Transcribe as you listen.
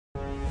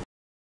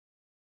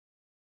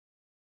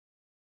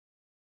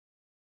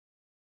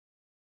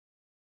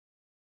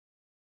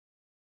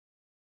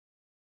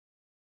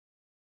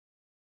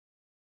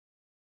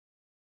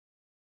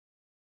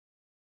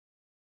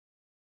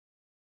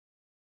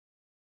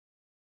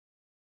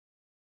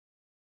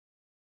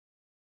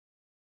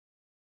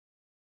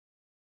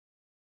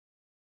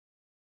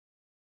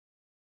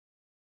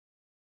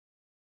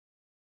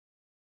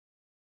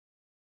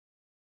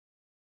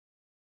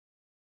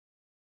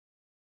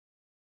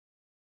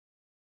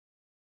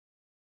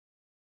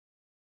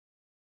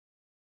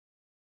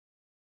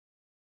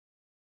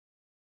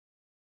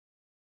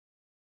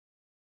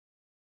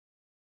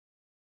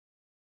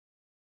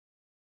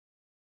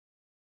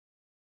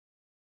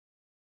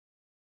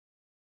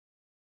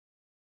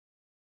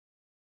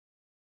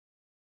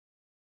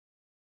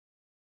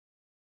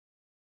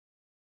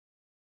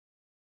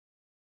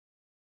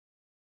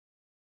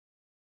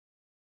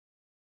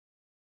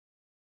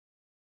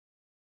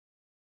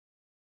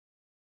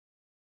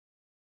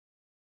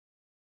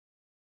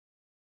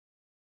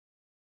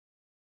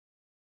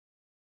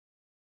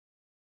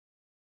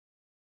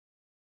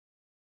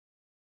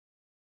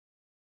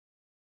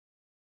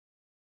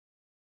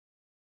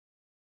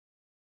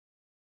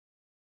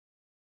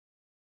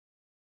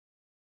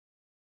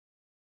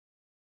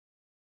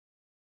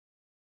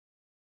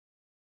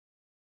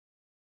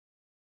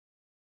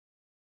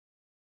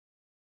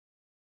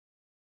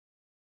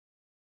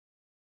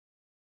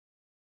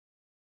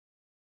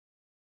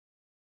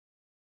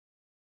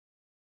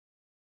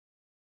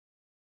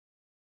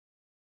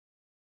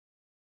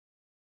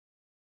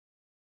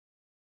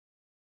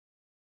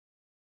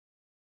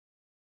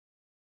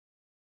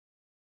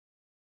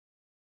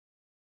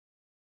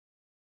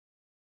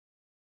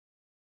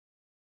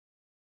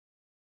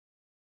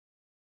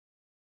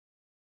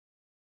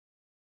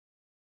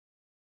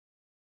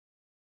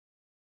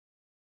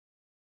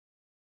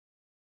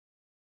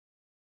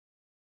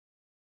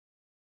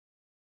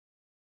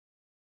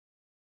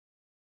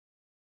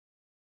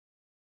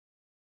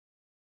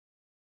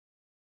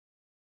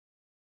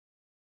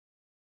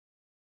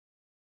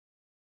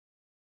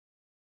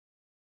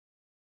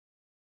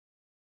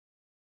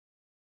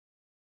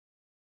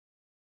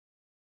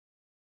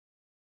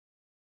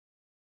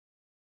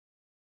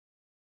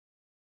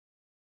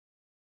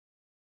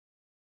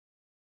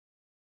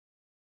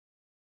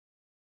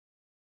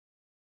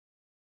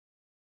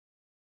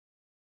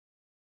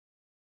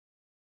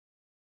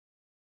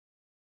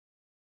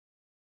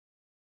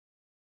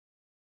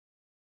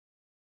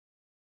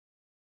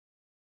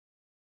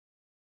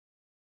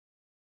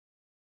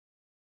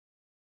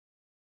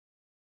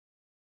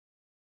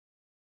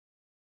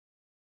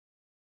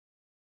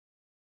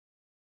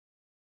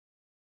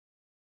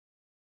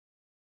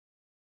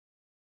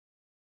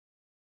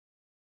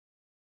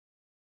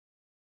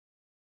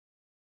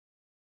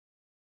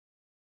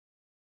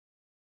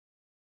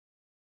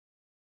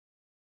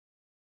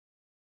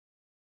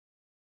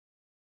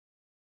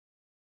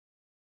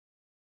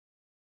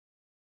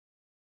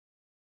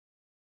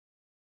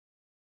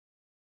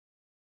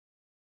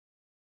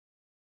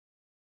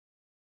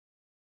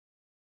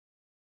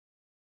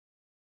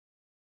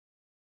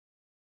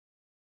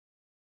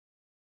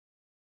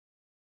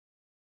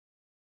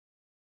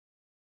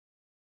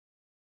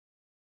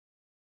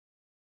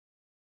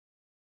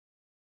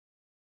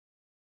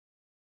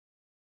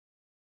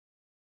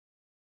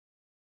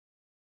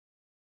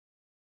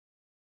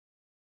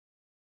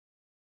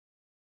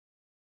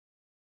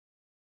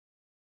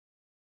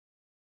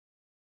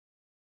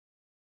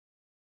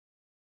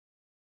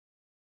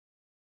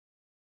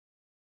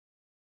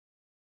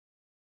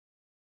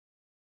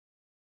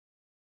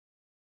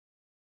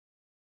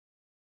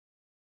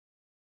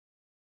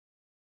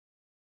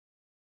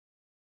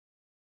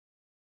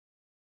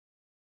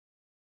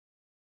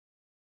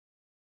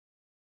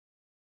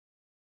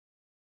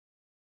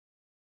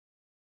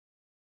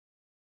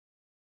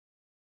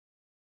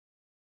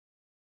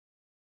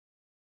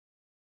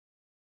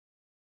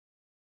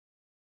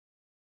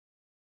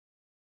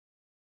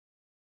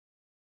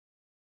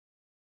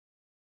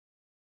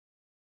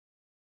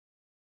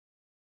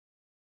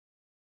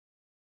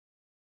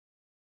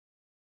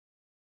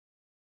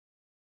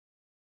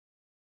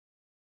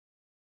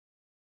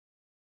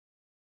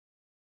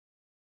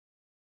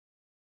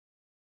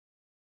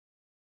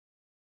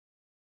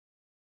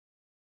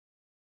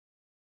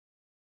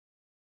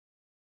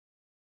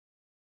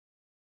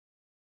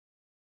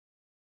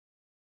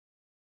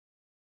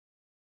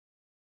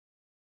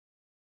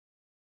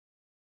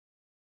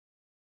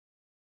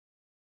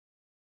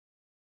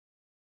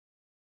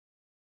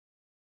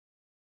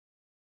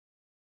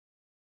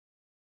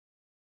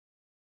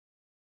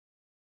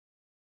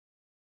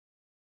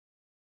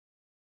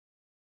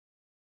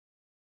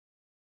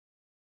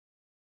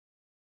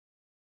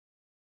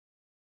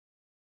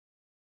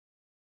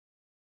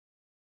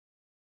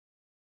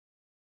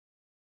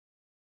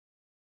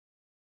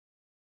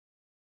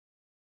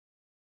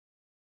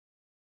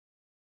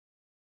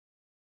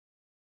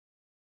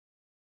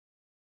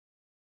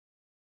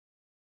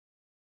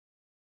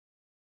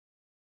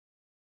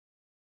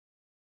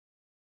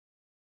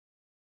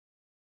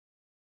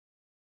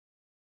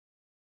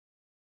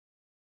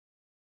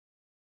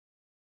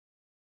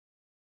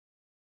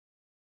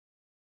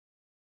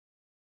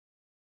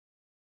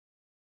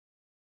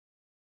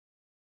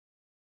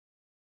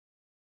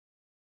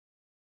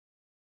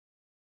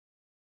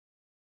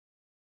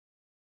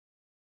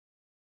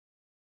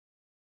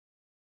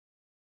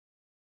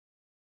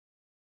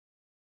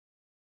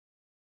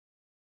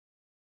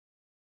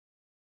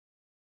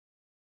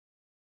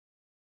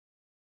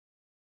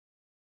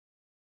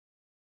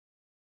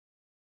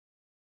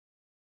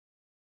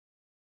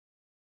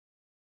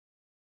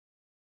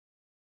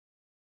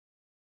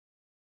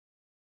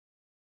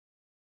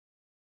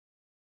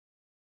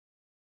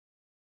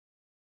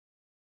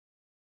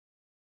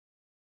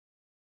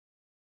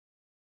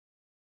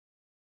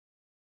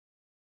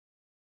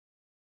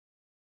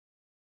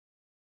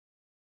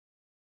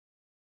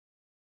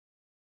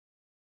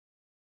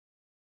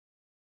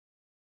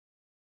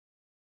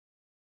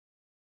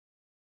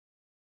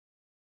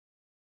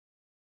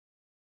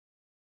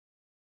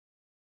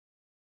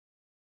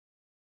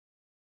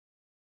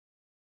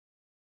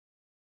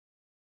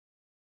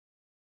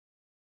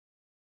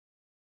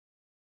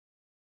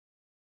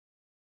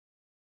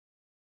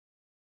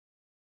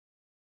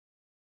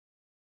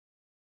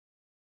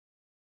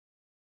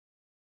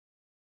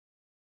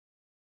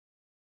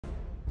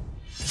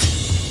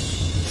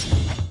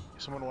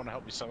Someone want to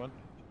help me summon?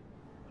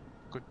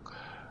 Quick.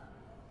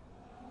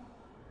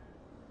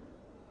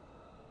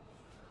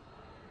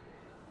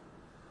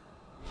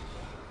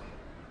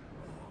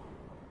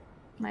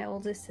 My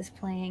oldest is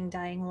playing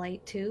Dying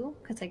Light 2,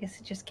 because I guess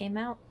it just came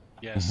out.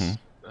 Yes,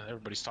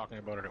 everybody's talking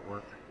about it at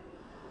work.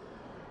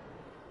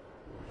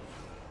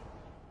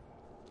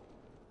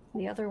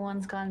 The other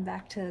one's gone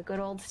back to good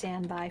old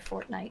standby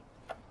Fortnite.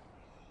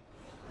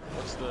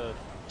 What's the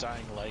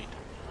Dying Light?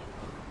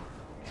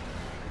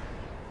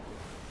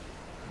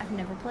 I've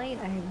never played,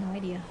 I have no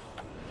idea.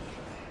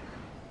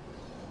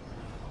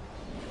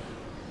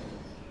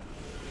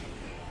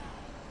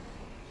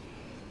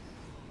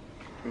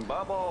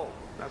 Bubble!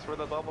 That's where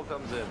the bubble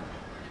comes in.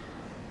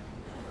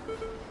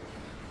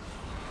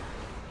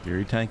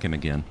 Fury tanking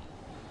again.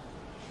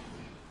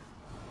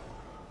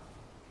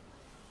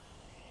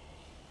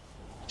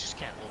 Just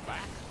can't hold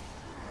back.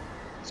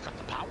 It's got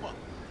the power.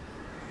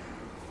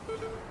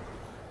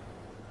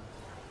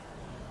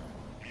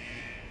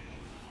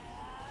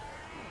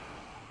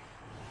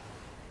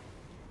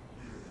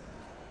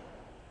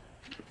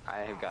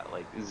 I have got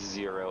like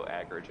 0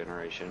 aggro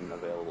generation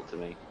available to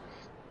me.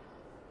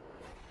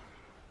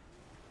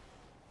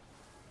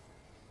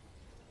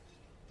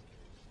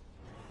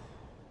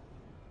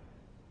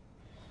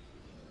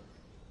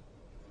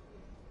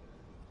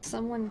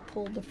 Someone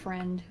pulled a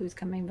friend who's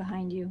coming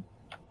behind you.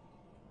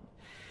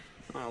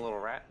 Oh, a little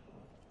rat?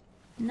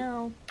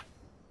 No.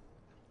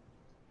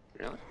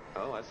 Really?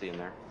 Oh, I see him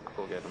there. I'll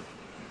go get him.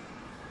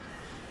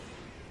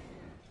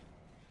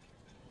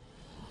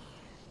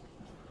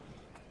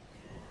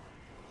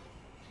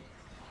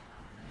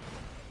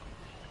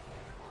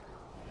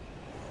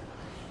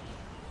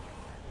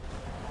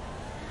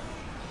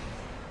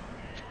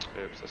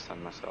 Oops, I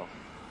stunned myself.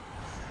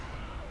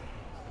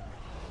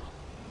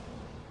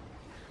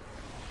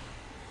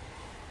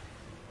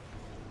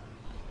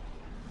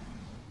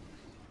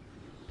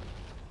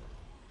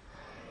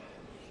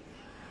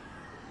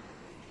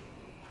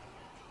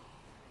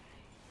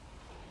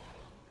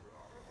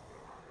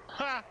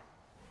 Ha!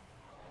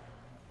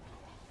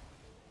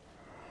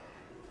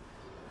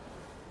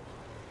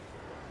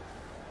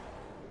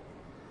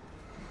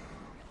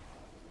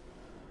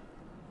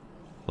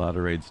 A lot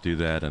of raids do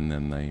that, and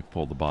then they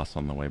pull the boss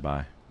on the way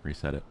by,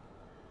 reset it.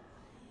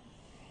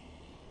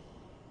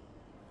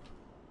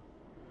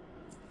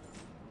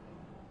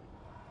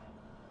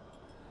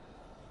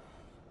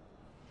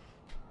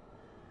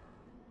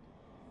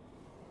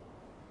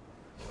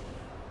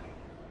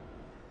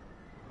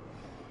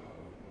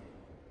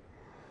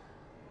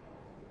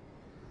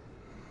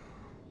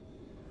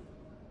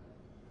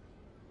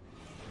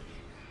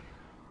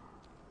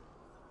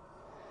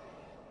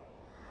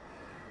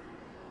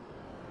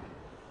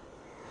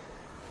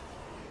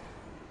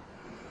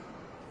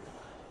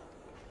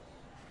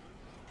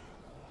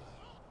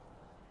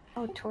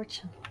 Oh,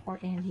 Torch or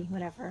Andy,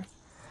 whatever.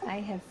 I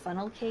have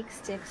funnel cake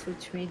sticks,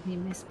 which made me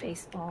miss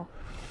baseball.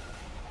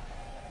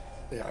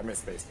 Yeah, I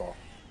miss baseball.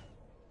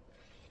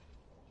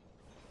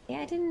 Yeah,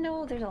 I didn't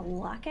know there's a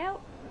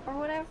lockout or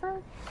whatever.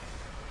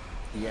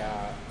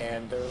 Yeah,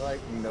 and they're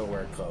like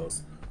nowhere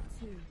close.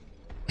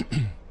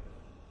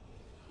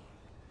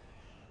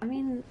 I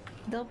mean,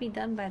 they'll be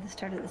done by the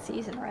start of the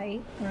season,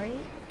 right? Right?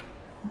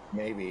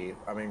 Maybe.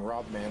 I mean,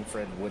 Rob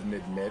Manfred wouldn't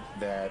admit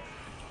that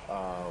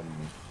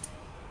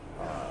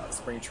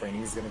spring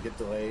training is going to get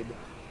delayed,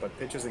 but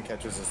pitchers and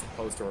catchers are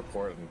supposed to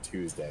report on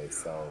Tuesday,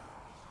 so...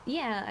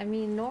 Yeah, I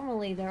mean,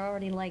 normally they're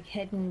already, like,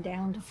 heading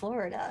down to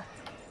Florida.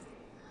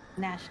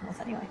 Nationals,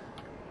 anyway.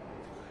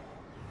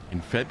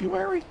 In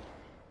February?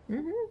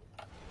 Mm-hmm.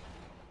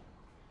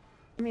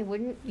 I mean,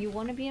 wouldn't you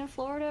want to be in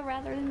Florida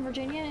rather than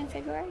Virginia in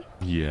February?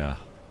 Yeah.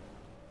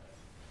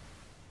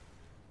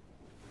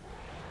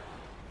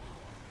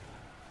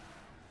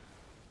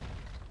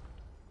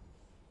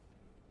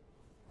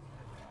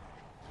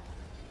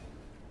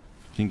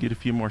 Can you get a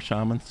few more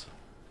shamans?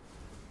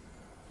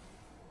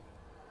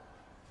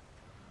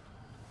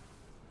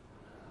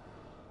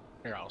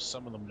 Here, I'll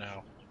summon them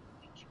now.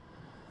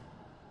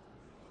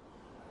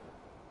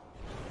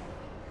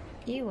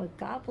 You, a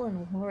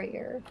goblin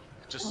warrior.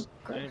 Just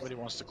Oh, anybody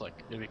wants to click.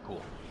 It'd be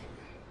cool.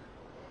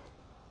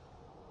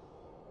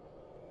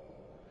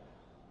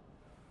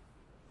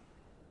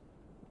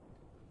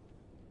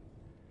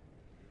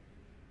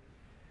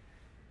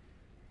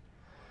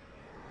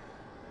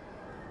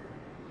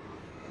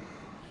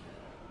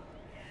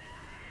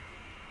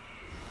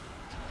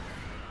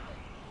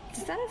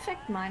 Does that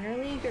affect minor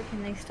league, or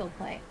can they still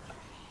play?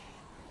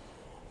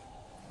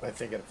 I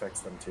think it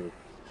affects them too.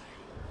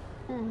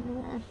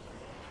 Mm-hmm.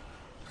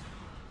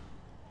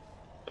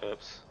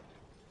 Oops.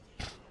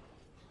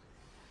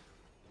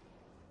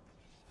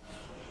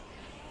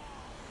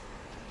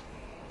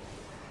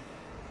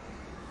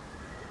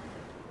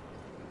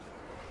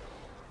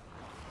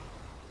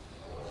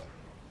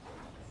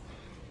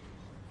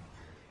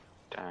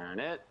 Darn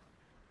it.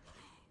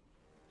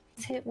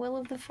 Let's hit Will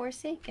of the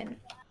Forsaken.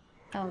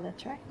 Oh,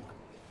 that's right.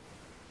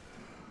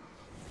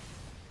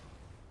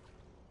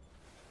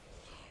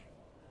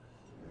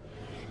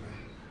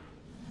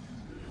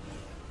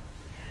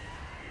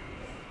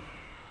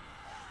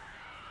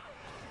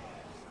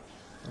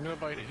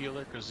 gonna bite a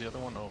healer because the other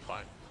one. Oh,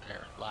 fine.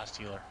 Here, last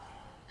healer.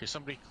 Okay,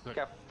 somebody. I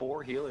got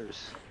 4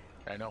 healers.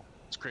 I know.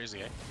 It's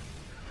crazy, eh?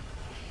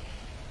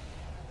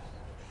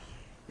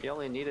 You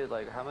only needed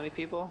like how many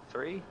people?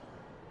 3?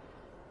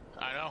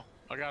 I know.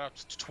 I got up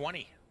to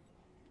 20.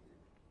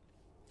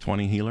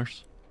 20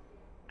 healers?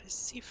 I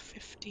see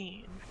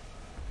 15.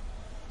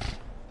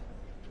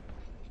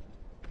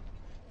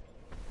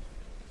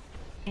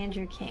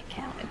 Andrew can't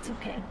count. It's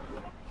okay.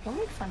 Don't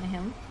make fun of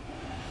him.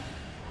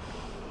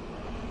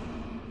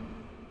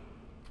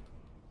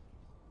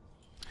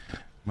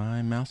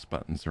 My mouse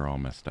buttons are all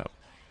messed up.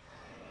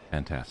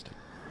 Fantastic.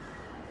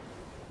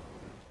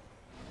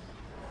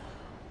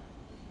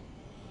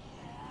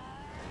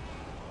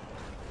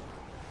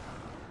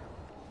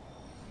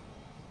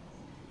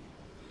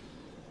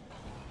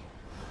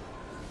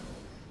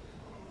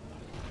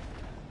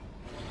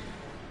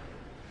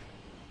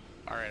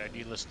 Alright, I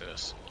delisted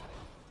us.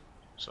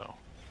 So,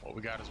 what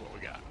we got is what we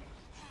got.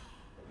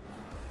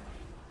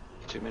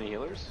 Too many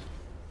healers?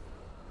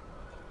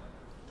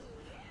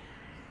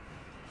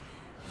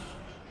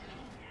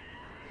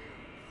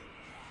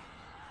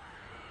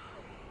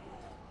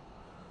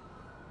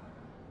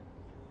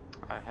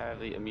 I have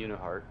the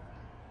Immunoheart.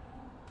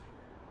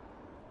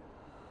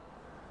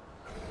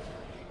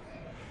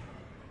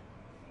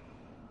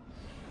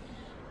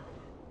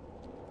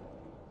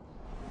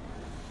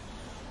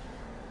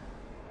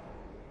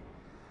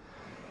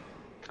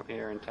 Come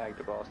here and tag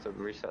the boss to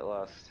reset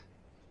last.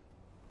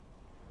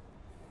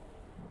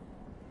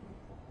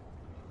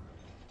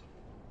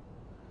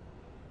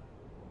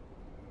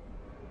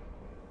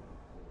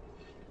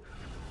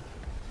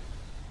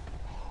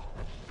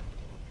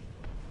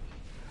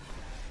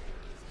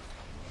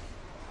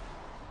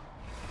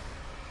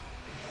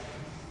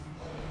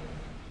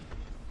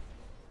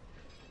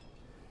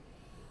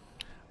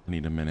 I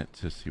need a minute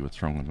to see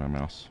what's wrong with my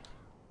mouse.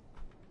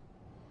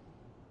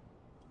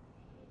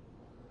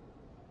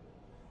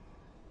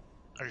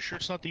 Are you sure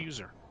it's not the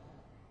user?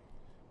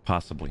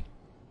 Possibly.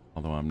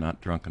 Although I'm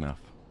not drunk enough.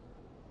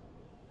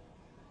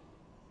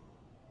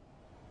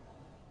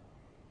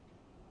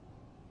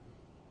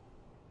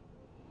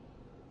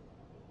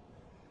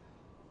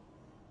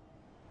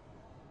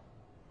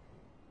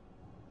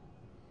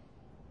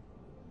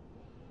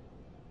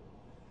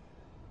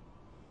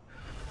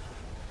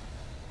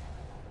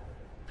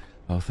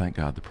 Oh, thank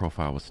God. The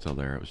profile was still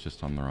there. It was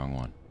just on the wrong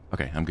one.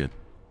 Okay, I'm good.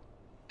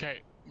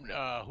 Okay,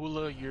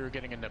 Hula, you're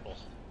getting a nibble.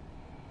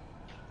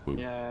 Woo.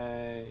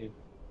 Yay.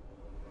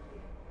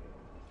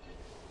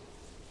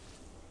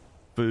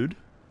 Food?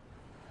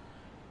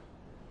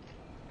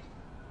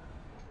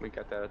 We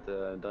got that at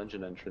the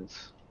dungeon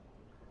entrance.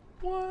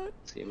 What?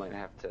 So you might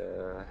have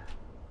to...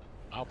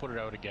 I'll put it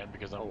out again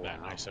because I'm Oh,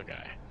 that wow. nice a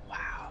guy.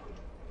 Wow.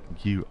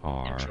 You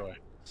are Enjoy.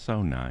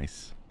 so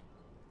nice.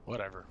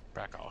 Whatever.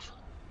 Back off.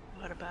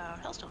 What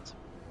about Hellstones?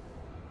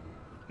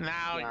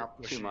 Now No, you're too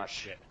pushing your much.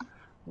 shit.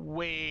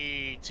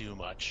 Way too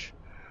much.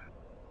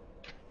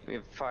 We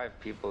have 5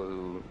 people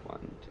who...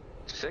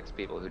 6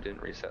 people who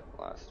didn't reset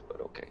last,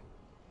 but okay.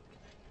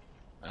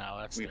 Now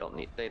that's We don't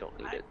need... They don't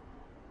need it.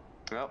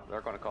 Well,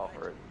 they're gonna call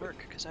for it.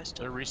 Work, because I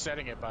still... They're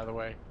resetting it, by the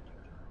way.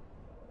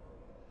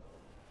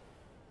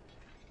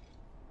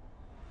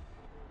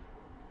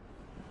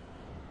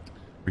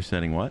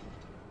 Resetting what?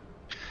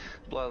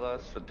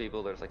 Bloodlust for the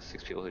people, there's like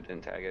 6 people who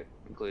didn't tag it,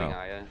 including Oh.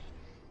 Aya.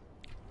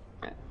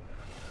 Yeah.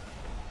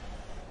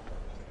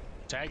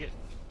 Tag it.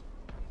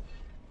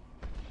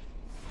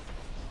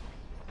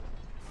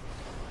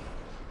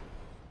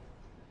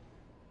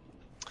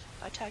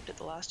 I tagged it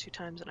the last 2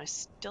 times and I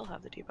still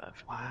have the debuff.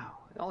 Wow.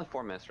 Only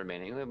 4 minutes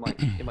remaining. It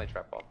might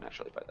drop off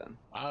naturally by then.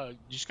 You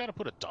just gotta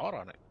put a dot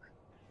on it.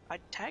 I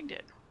tagged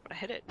it, but I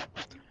hit it.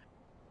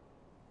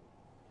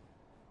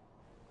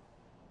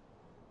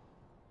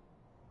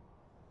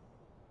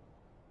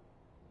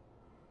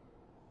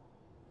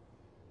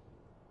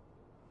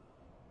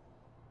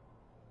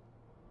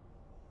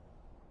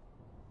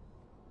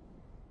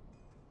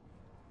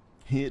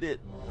 Hit it.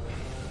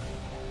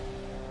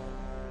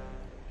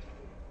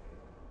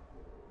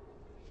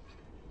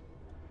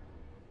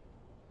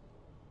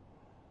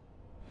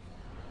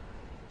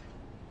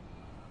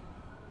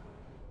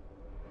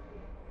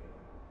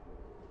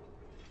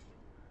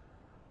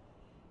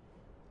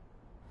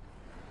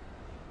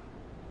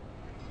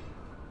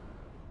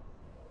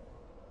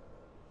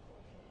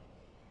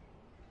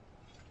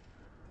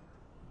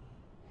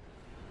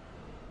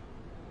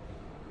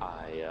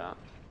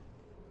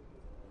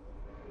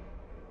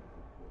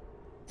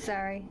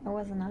 Sorry, I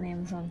wasn't on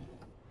Amazon.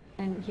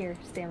 And here,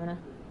 stamina.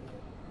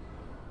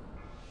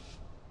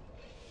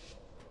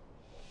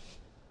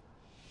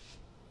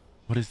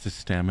 What is the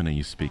stamina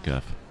you speak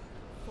of?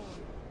 4,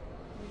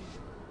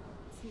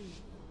 3, 2,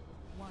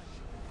 1.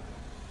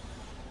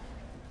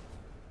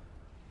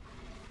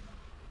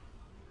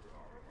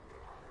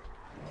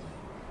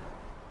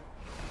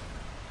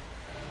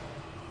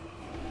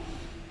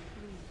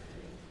 Three,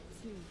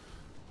 two,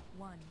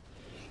 one.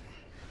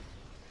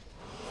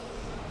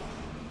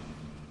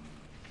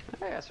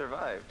 Hey, I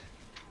survived.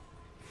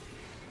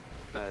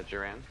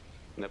 Duran.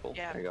 Nipple.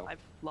 Yeah, There you go. I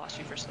lost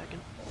you for a second.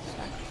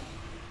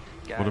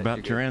 Got What it, about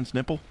you're good. Duran's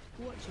nipple?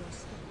 Watch your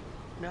step.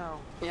 No.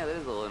 Yeah, that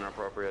is a little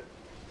inappropriate.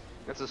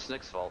 That's a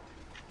Snick's fault.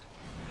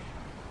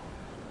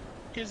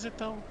 Is it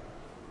though?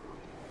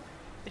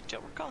 I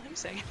don't recall him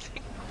saying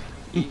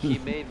anything. He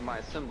made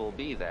my symbol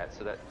be that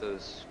so that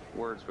those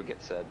words would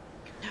get said.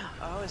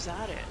 Oh, is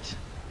that it?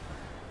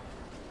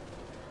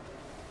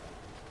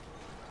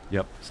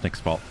 Yep, Snick's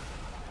fault.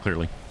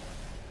 Clearly.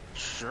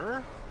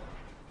 Sure.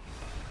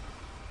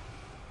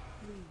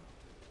 3,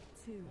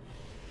 2,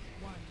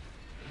 1.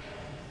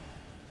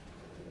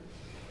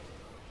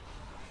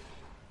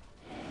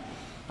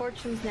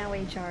 Fortune's now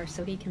HR,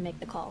 so he can make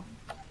the call.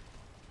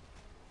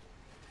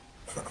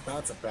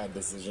 That's a bad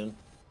decision.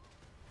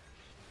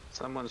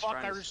 Someone's Fuck!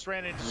 trying I to... just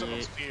ran into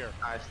someone's spear.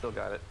 I still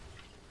got it.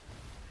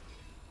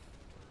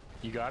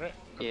 You got it?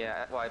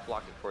 Yeah, well, I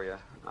blocked it for you.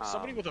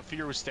 Somebody with a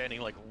fear was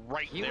standing like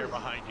right he there was-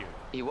 behind you.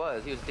 He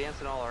was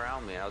dancing all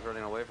around me. I was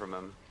running away from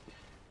him.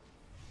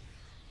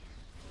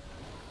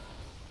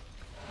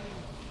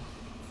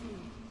 2,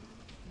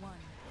 1.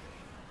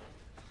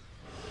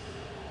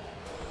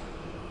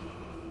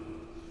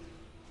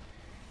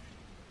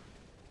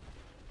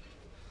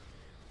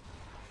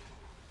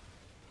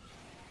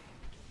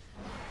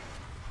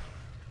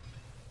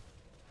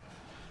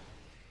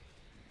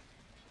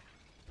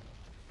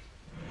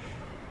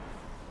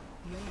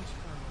 Range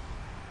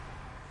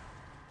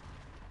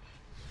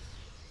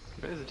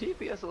fire. Is the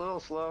TPS a little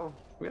slow?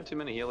 We got too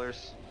many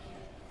healers.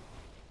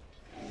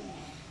 2,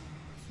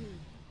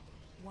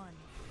 1.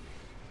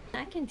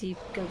 I can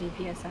go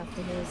DPS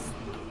after this.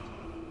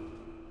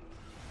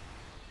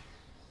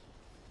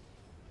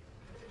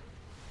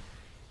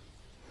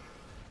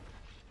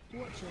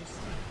 Watch your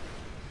step.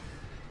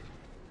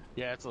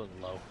 Yeah, it's a little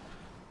low.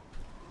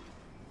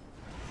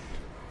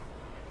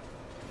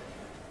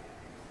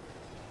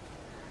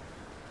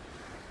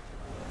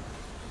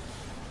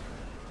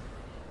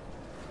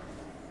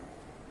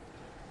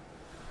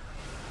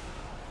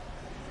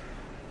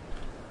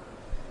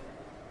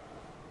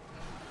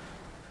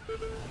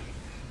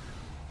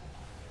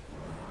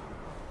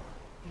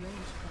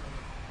 Range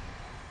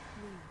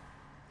fire.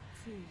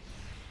 3, 2,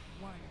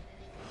 1.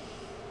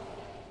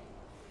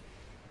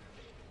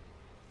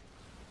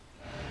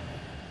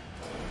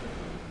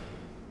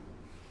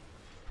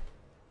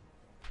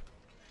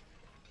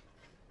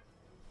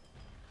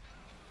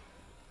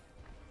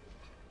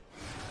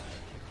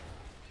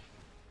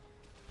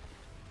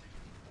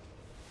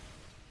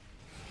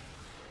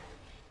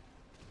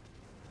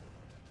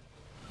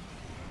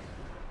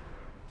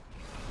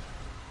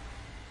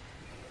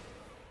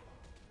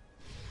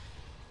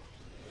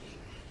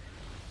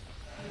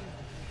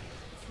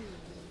 Two,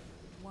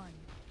 1.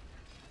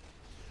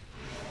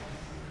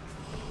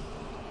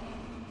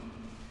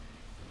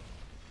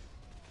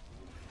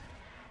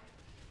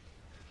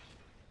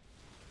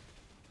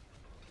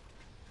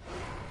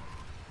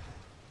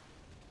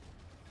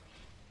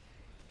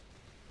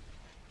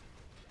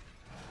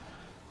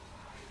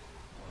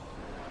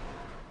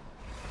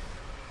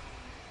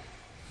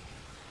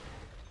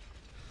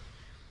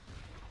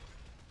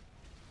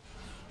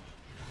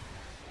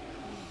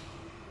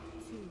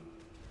 Two,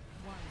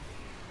 1.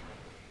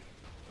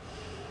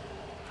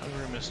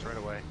 I missed right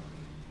away.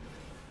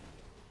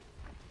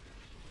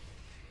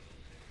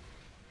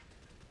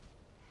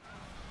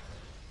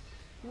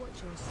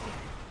 Watch your step.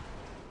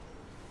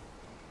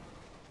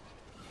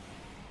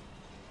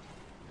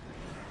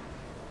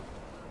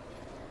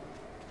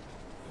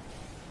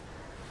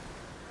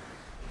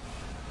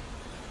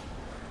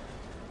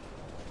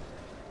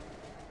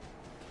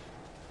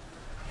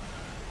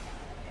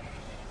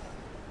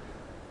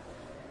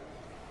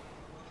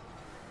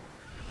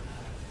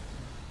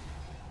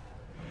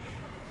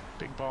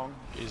 Ping pong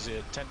is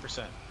at 10%.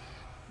 3,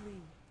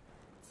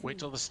 Wait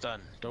till the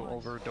stun.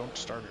 Don't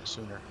start it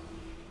sooner.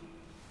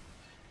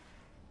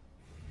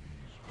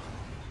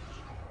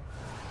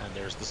 And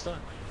there's the stun.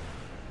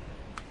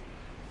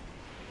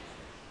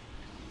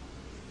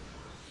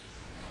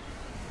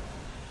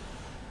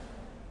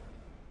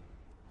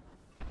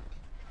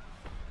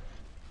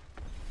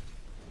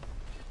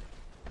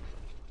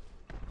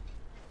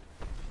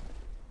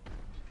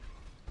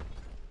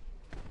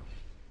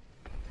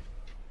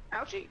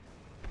 Ouchie!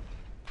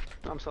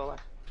 I'm so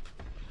alive.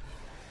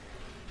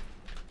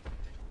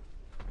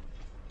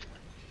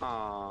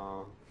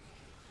 Aww.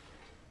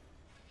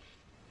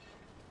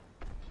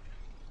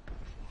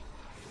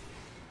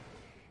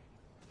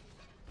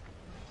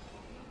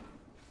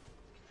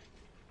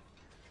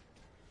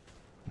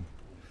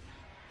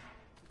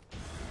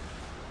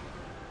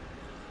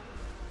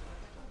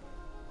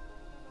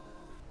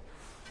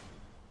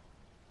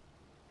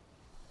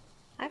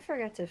 I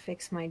forgot to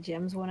fix my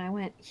gems when I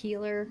went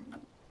healer.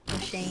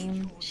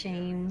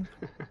 Shame.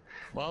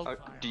 Well,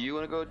 Do you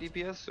want to go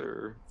DPS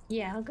or?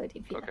 Yeah, I'll go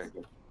DPS. Okay.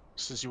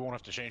 since you won't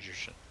have to change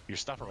your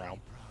stuff around.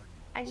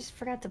 I just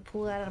forgot to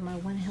pull it out of my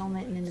one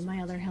helmet and into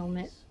my other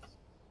helmet.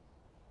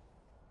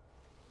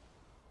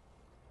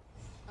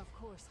 Of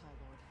course,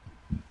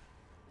 High Lord.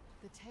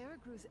 The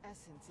Terragru's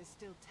essence is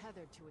still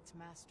tethered to its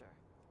master.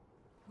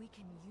 We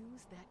can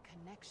use that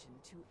connection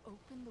to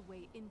open the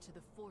way into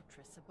the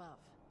fortress above.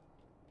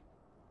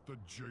 The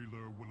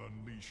jailer will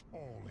unleash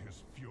all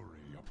his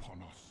fury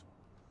upon us.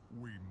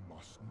 We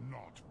must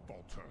not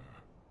falter.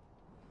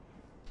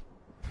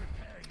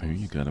 Oh,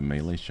 you got a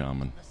melee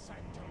shaman. The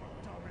Sanctum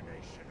of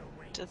Domination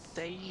awaits. Did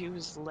they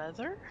use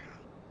leather?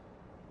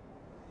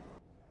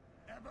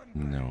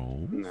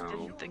 No. No.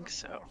 Didn't think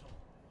so.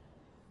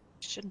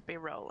 Shouldn't be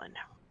rolling.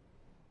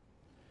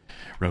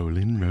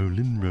 Rolling,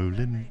 rolling,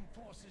 rolling. Main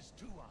forces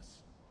to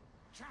us.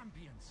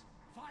 Champions,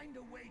 find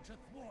a way to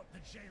thwart the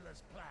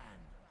jailer's plan.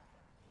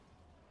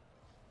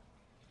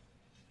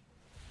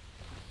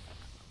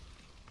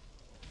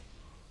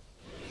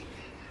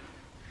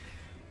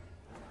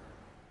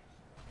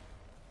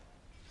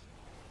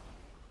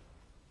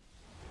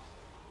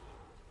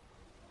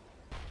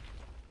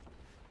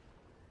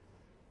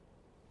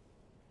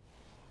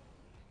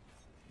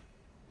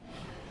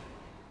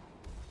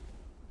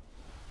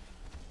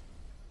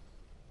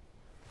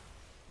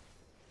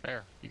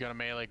 There, you got a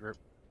melee group.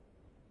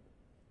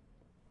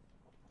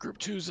 Group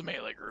 2's a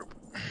melee group.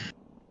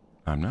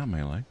 I'm not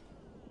melee.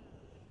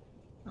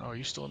 Oh, are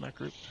you still in that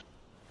group?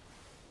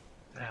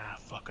 Ah,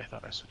 fuck, I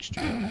thought I switched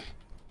you.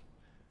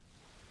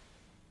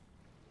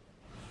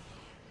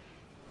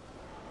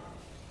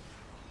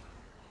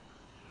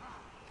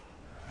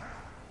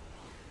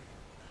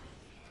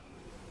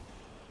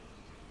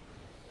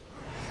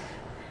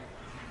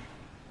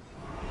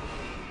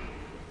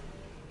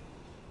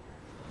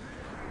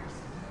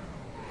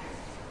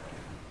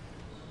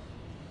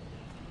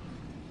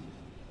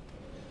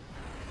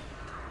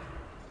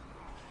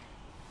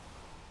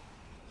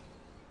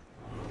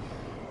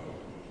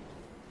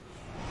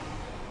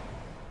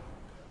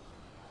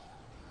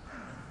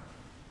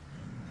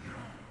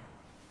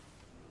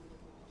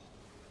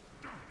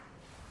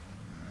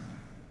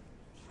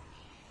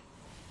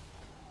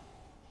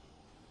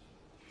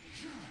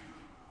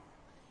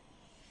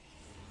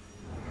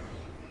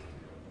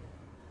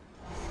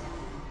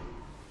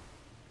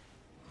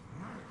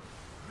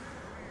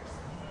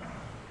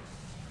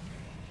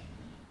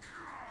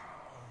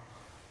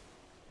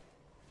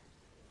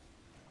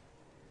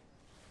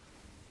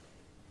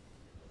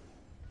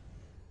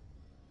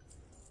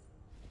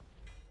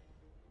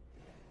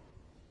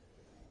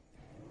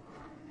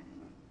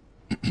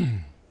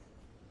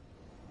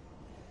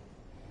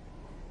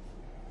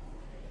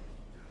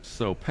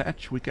 So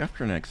patch week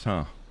after next,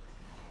 huh?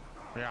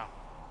 Yeah.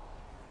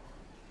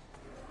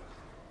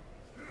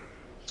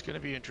 It's gonna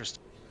be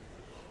interesting.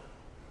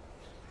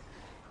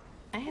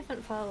 I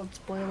haven't followed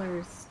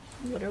spoilers.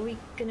 What are we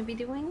gonna be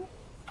doing?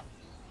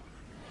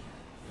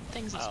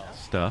 Things and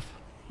stuff. Stuff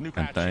New and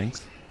patches.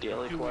 things.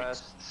 Daily 2 weeks.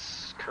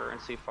 quests,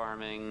 currency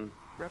farming.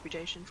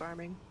 Reputation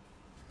farming.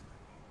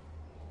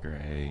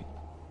 Great.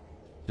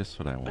 Just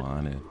what I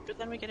wanted. But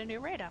then we get a new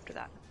raid after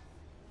that.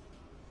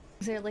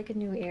 Is there like a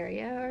new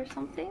area or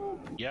something?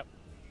 Yep.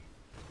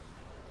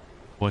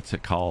 What's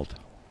it called?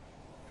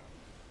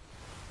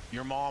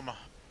 Your mama.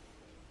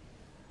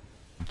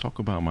 Talk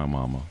about my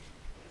mama.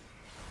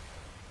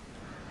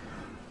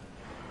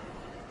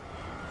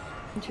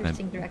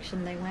 Interesting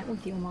direction they went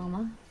with you,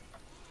 Mama.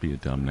 Be a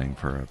dumb name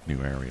for a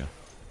new area.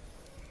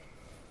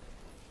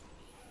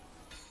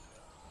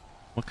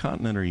 What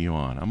continent are you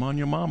on? I'm on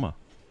your mama.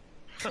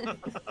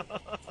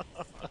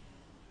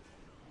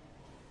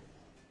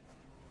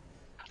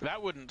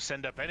 That wouldn't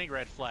send up any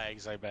red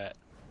flags, I bet.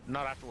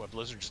 Not after what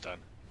Blizzard's done.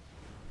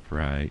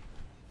 Right.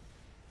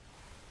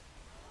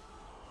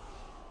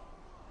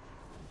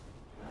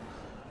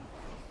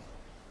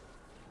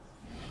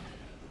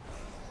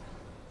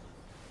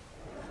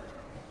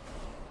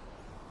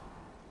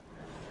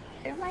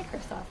 They're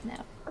Microsoft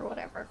now, or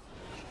whatever.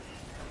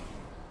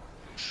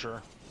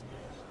 Sure.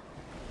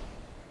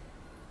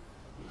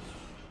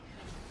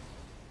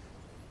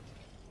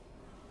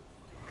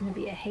 Gonna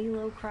be a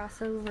Halo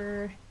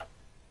crossover.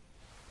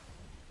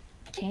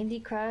 Candy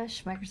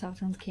Crush.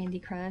 Microsoft owns Candy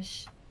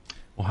Crush.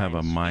 We'll have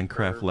a Minesweeper.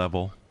 Minecraft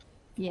level,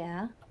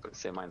 Yeah. Let's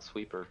say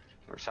Minesweeper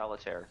or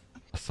Solitaire.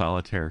 a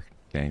solitaire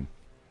game.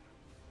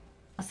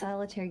 A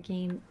solitaire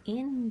game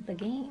in the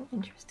game.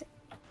 Interesting.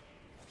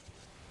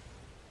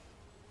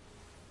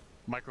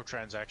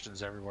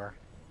 Microtransactions everywhere.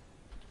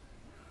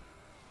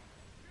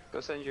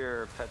 Go send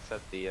your pets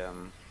at the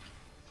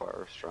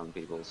Far Strong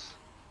Peoples.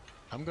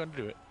 I'm gonna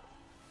do it.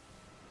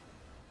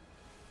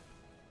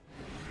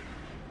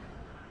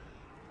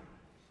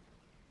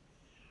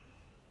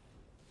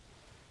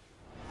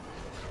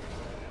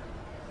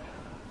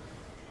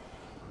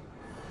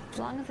 As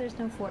long as there's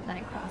no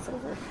Fortnite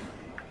crossover.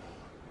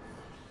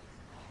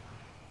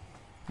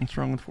 What's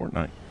wrong with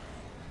Fortnite?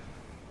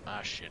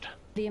 Ah, shit.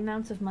 The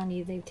amounts of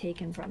money they've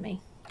taken from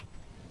me.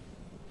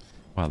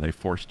 Wow, they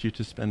forced you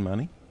to spend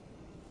money?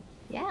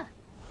 Yeah.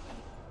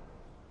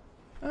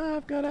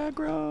 I've got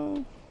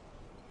aggro.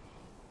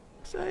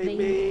 Save They-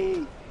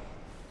 me.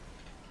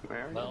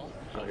 Where are you? Well,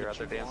 Oh, you're out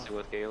there what you dancing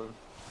with Galen.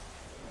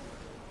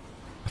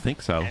 I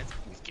think so. Dancing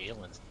with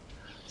Galen.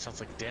 Sounds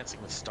like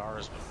Dancing with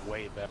Stars, but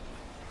way better.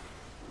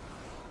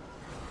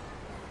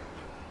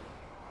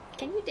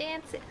 Can you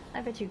dance?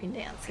 I bet you can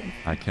dance.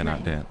 I cannot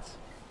Right. dance.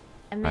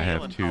 And I then- have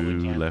probably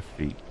two can. left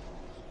feet.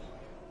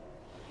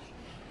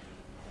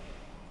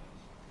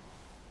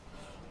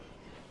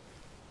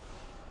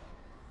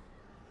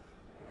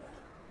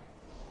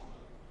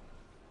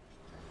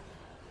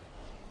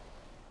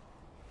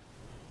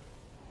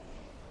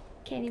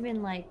 Can't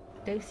even like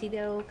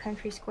do-si-do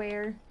country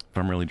square. If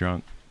I'm really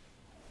drunk.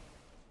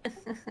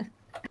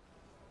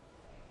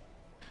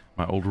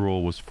 My old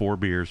rule was 4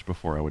 beers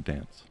before I would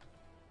dance.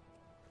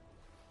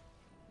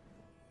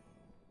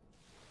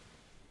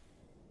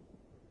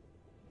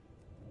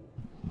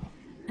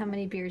 How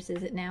many beers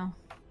is it now?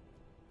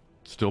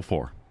 Still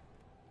 4.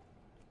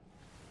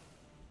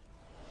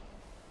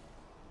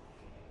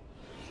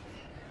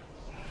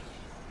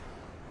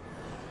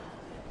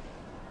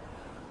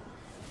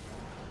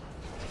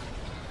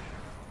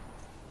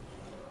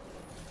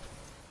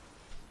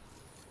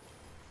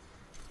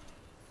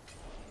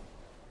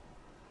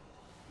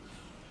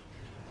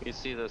 You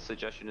see the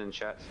suggestion in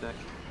chat, Nick?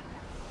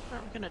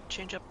 I'm gonna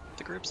change up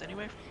the groups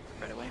anyway,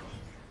 right away.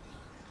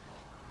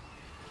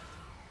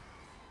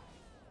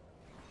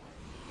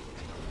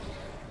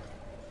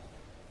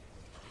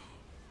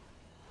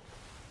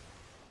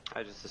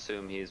 I just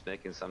assume he's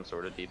making some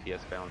sort of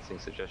DPS balancing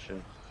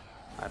suggestion.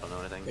 I don't know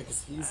anything.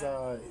 Because he's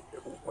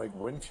like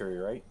Wind Fury,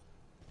 right?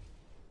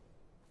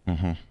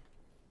 Mm-hmm.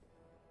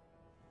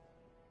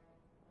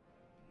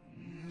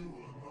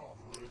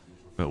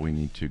 But we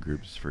need 2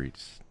 groups for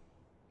each.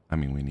 I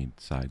mean, we need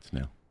sides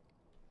now.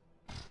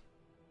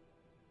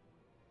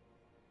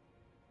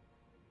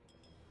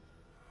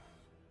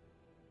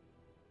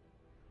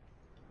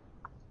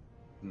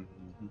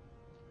 Mm-hmm.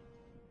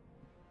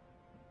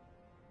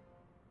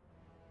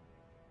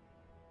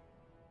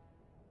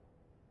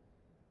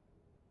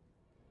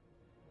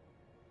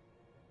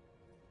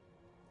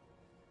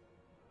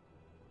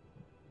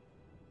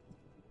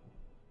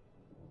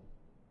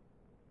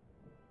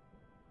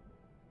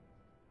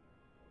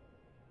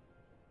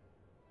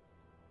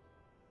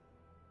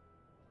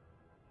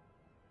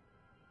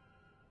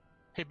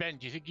 Hey Ben,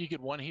 do you think you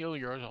could one heal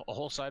your a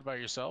whole side by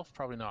yourself?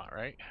 Probably not,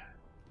 right?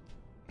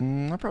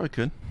 I probably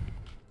could.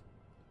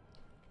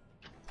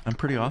 I'm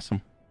pretty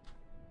awesome.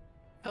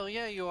 Hell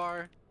yeah, you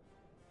are.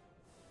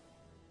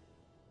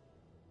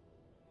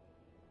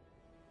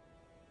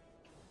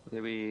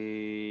 Did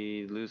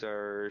we lose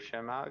our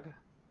Shemag?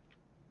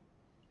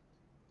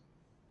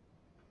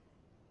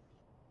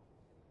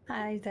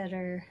 Hi,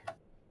 Zetter.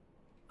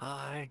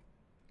 Hi.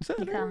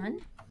 You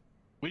gone?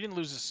 We didn't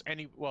lose this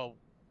any. Well,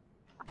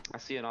 I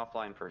see an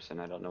offline person.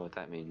 I don't know what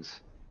that means.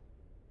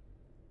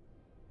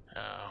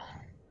 oh,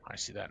 I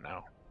see that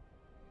now.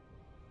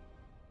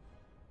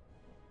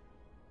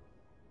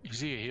 Is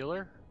he a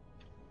healer?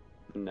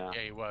 No.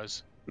 Yeah, he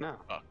was. No.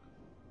 Fuck.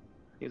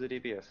 He's a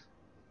DPS.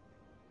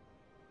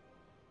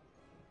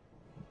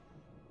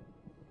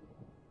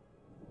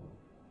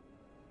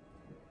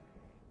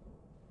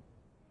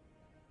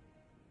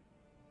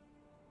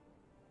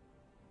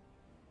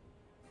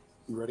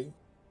 You ready?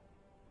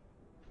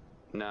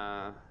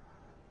 Nah.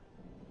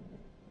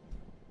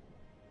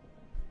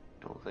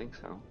 Don't think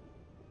so.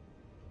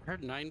 I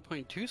heard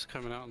 9.2's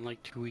coming out in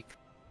like 2 weeks.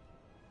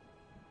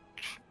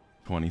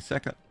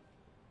 22nd.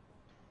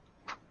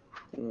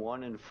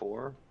 1 and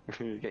 4?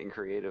 You're getting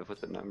creative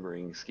with the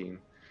numbering scheme.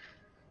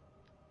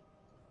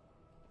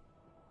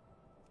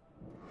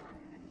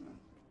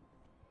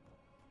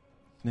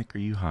 Nick, are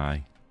you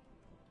high?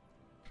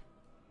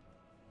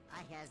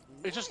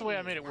 It's just the way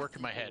I made it work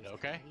in my head,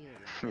 okay?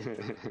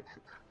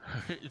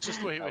 It's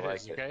just the way I it like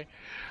is, it. okay?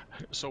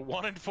 So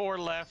 1 and 4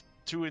 left,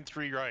 2 and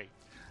 3 right.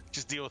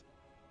 Just deal with.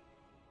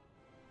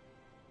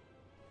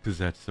 Because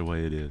that's the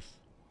way it is.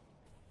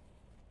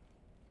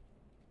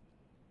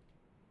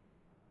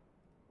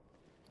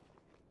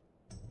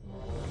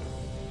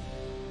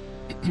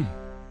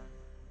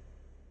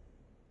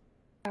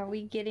 Are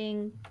we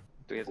getting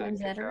Do we have to One's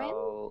kick veteran?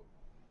 out...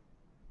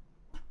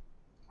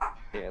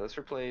 Yeah, let's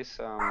replace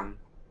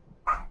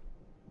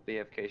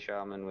BFK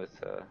Shaman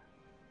with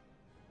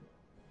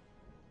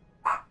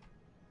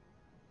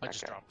I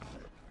just okay. dropped.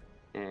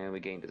 and we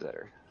gained a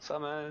Zetter.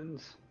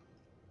 Summons!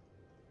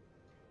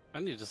 I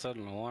need to set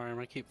an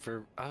alarm.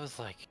 I was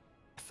like,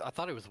 I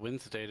thought it was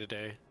Wednesday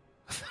today.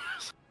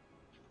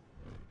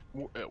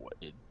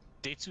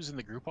 Datesu's in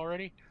the group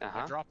already?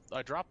 Uh-huh.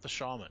 I dropped the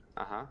shaman.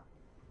 Uh-huh.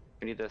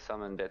 We need to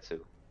summon Detsu.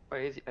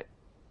 Wait, is he...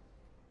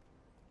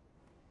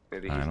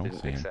 Maybe I he don't didn't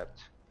see him.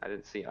 accept. I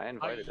didn't see. I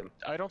invited him.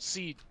 I don't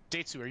see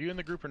Datesu. Are you in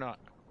the group or not?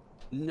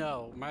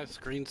 No, my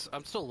screen's...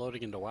 I'm still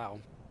loading into WoW.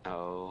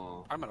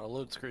 Oh. I'm on a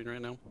load screen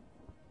right now.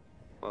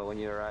 Well, when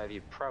you arrive,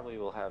 you probably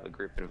will have a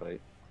group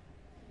invite.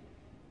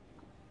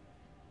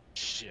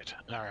 Shit.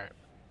 Alright.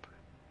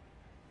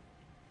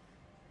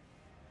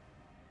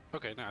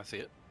 Okay, now I see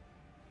it.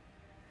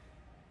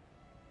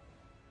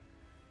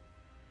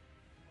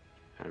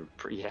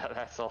 Yeah,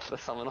 that's all the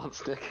summon on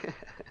stick.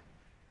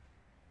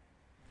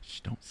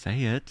 Shh, don't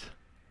say it.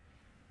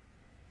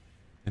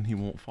 Then he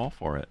won't fall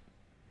for it.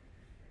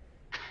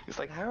 It's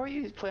like, how are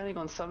you planning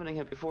on summoning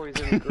him before he's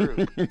in the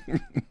group?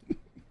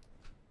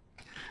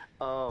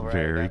 Oh, right.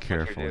 Very that's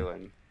carefully. What you're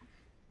doing.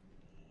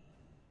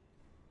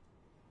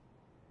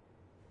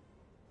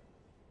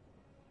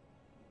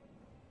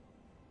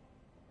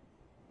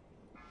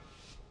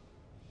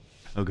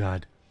 Oh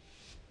God.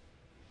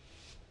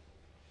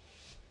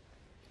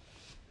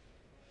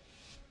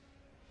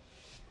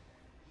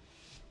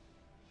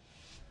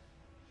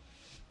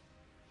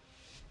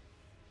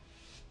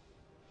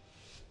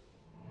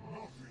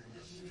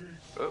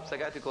 Oops, I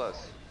got too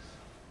close.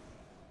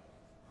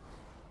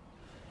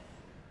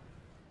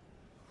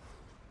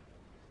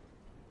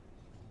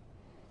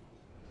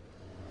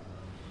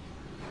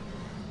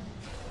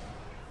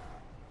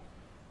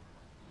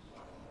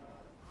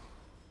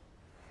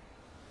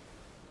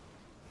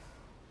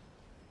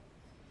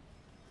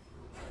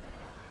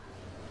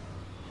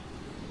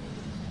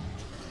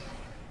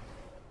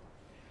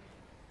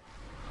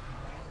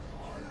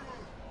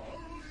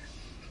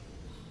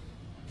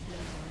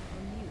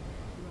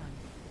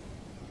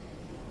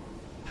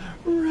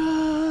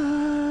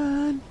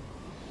 Run!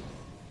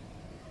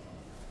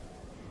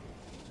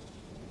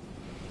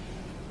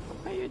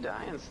 Why are you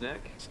dying,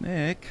 Snick?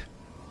 Snick.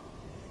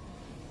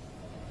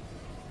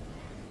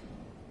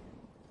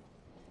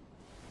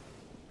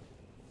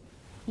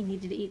 He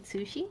needed to eat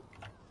sushi?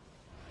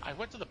 I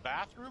went to the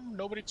bathroom.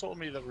 Nobody told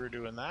me that we were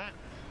doing that.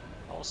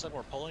 All of a sudden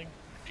we're pulling.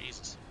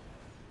 Jesus.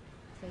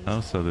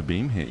 Oh, so the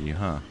beam hit you,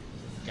 huh?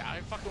 Yeah,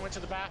 I fucking went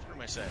to the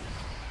bathroom, I said.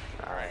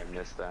 I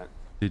missed that.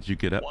 Did you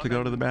get up to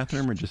go to the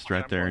bathroom or just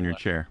right there in your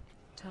chair?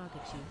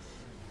 Target you.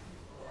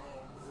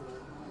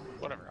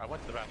 Whatever, I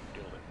went to the bathroom to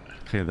deal with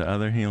it. Okay, the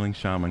other healing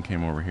shaman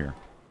came over here.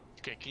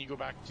 Okay, can you go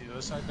back to the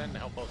other side then and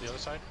help out the other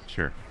side?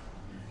 Sure.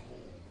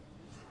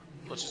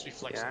 Let's just be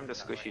flexible. Yeah, I'm the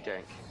squishy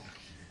tank.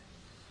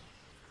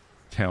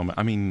 Tell me.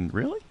 I mean,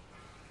 really?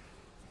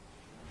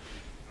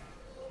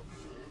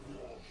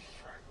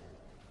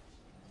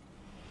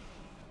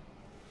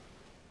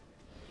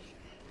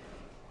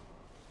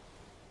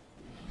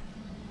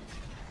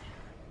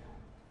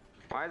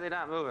 Why are they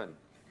not moving?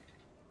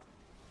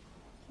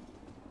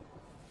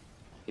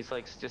 He's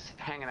like just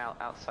hanging out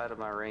outside of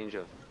my range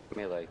of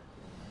melee.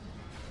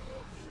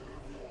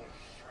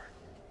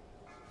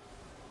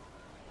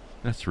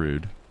 That's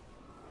rude.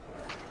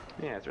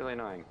 Yeah, it's really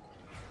annoying.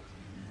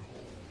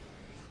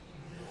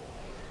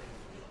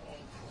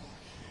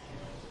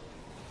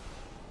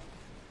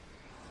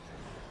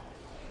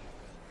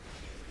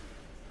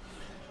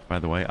 By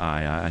the way,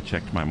 I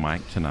checked my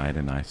mic tonight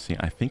and I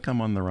think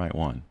I'm on the right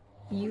one.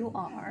 You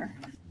are.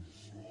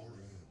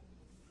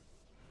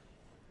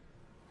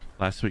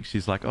 Last week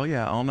she's like, "Oh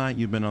yeah, all night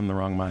you've been on the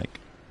wrong mic."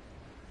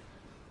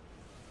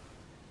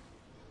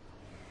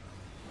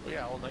 Well,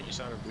 yeah, all night you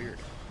sounded weird.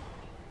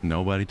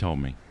 Nobody told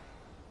me.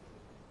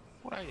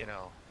 Well, you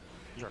know,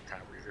 you're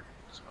kind of weird.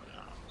 So,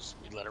 just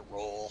we let it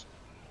roll.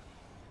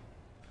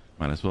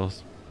 Might as well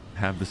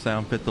have the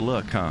sound fit the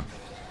look, huh?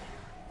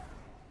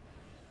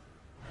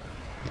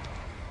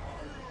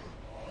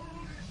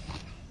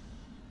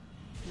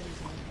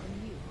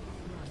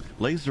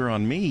 Laser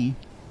on me?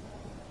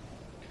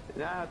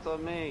 Nah, it's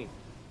on me.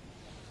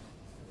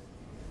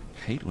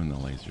 Hate when the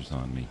laser's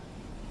on me.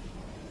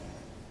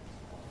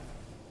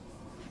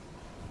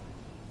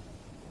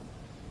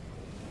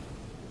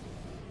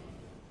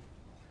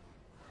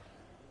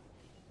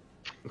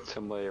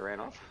 Somebody ran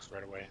off.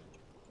 Right away.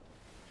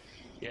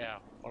 Yeah,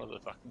 one of the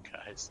fucking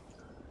guys.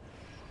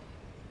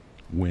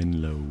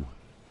 Winlow.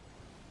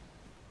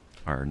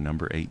 Our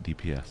number 8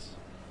 DPS.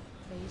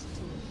 Phase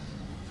 2.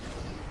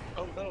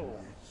 Oh no!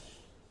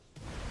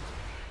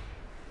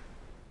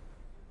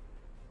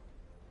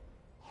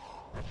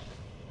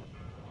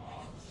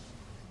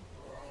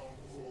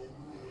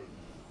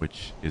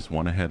 Which is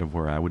one ahead of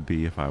where I would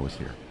be if I was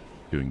here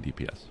doing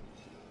DPS.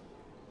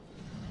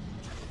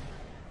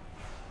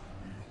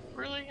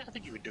 Really? I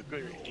think you would do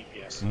good at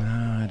DPS. No,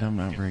 I'm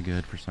not very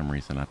good for some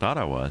reason. I thought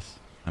I was.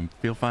 I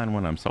feel fine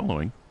when I'm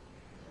soloing.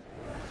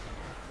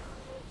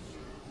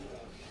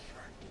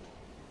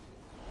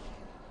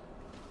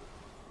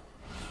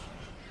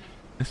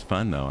 It's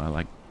fun though. I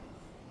like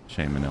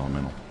Shaman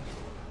Elemental.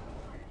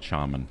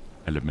 Shaman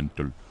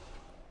Elemental.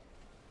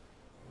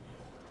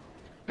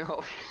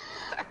 No.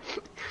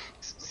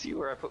 See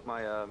where I put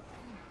my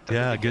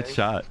Yeah, good WK?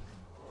 shot.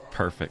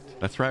 Perfect.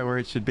 That's right where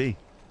it should be.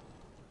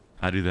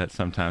 I do that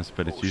sometimes,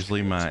 but it's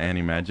usually my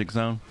anti-magic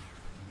zone.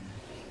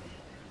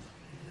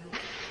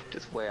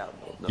 Just way out.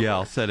 Yeah,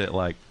 I'll set it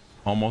like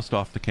almost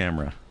off the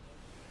camera.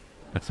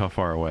 That's how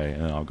far away,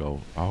 and I'll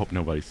go. I hope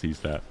nobody sees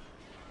that.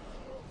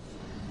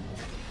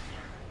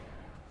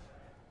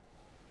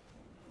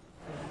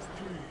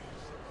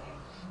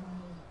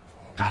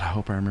 God, I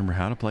hope I remember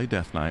how to play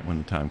Death Knight when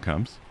the time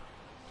comes.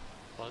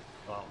 Well,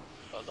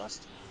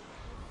 Dust.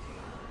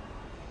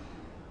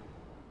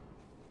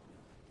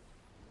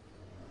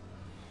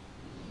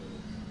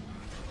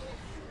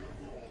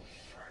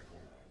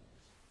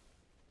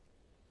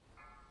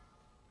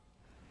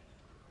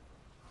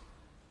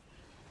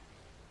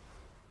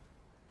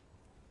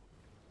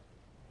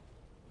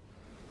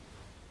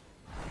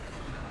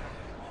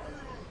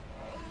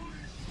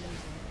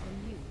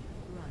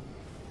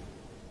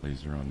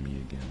 laser on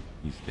me again.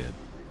 He's dead.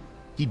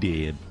 He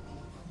dead.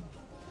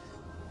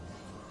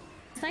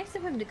 It's nice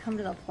of him to come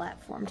to the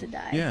platform to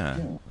die. Yeah.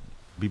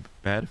 Be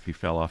bad if he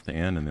fell off the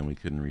end and then we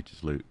couldn't reach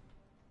his loot.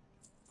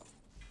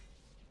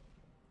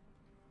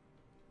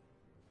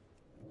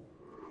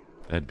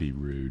 That'd be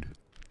rude.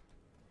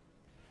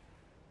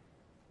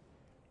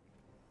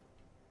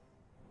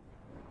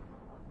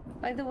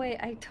 By the way,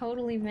 I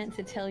totally meant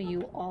to tell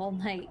you all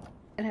night,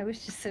 and I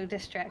was just so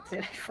distracted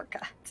I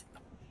forgot.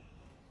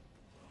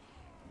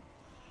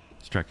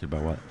 Distracted by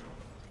what?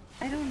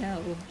 I don't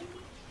know.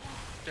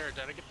 Jared,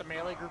 did I get the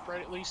melee group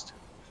right at least?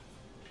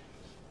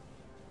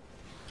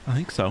 I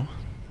think so.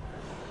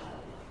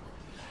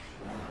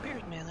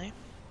 Weird melee.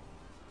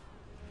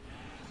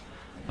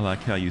 I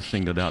like how you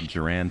singled out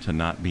Duran to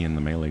not be in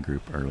the melee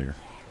group earlier.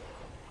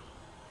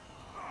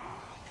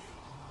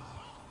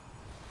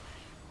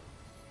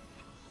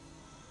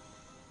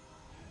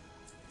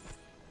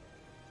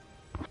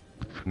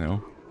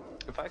 No?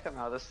 If I come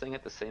out of this thing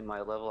at the same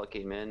my level I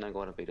came in, I'm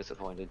going to be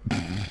disappointed.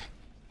 It's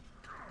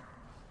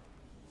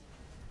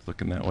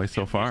looking that way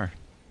so far.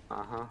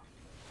 Uh-huh.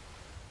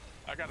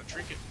 I got a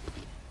trinket.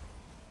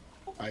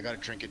 I got a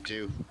trinket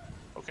too.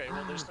 Okay,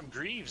 well there's some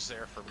greaves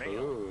there for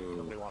mail. Ooh.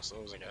 Nobody wants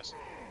those, I guess.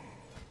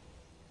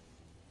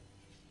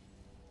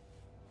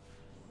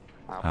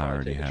 I'll I probably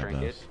already take a have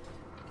trinket.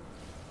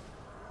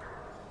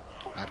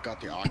 those. I've got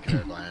the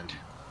ocular gland.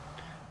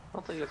 I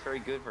don't think it's very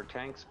good for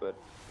tanks, but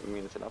I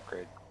mean it's an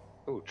upgrade.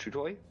 Ooh, True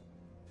Toy?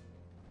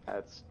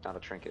 That's not a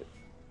trinket.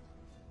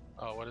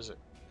 Oh, what is it?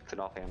 It's an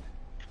offhand.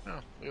 Oh,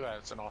 look at that,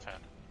 it's an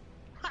offhand.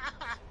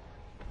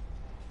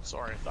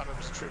 Sorry, I thought it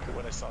was a trinket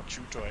when I saw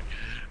Chew Toy.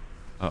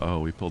 Uh-oh,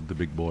 we pulled the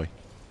big boy.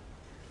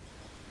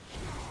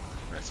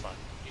 That's fine.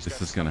 He's This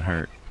got is gonna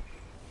hurt.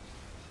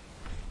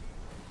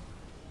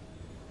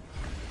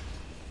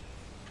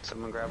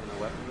 Someone grabbing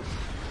the weapons.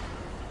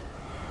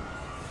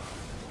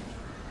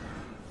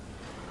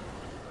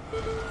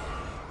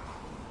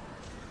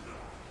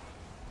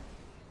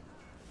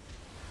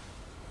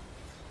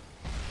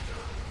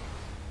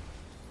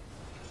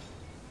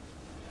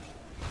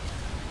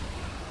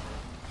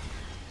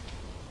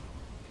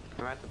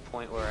 I'm at the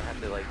point where I had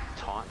to like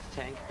taunt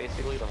tank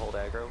basically to hold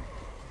aggro.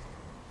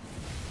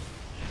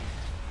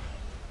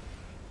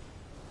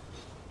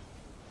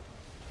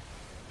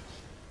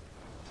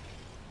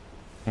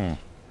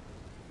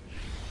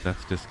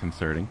 That's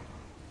disconcerting.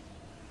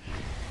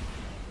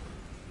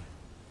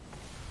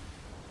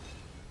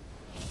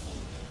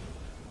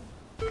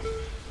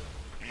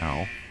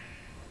 Ow.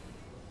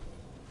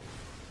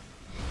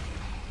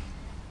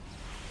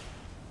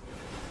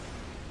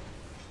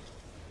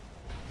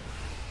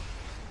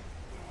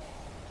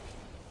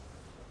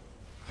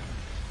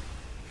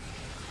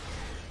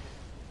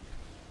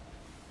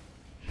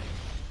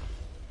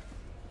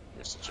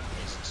 You're such a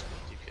basic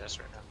DPS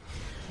right now.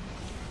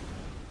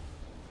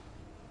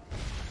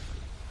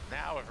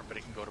 Now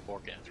everybody can go to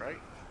Borgant, right?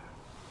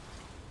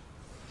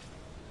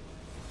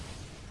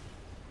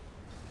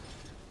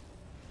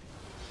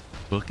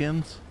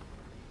 Bookends?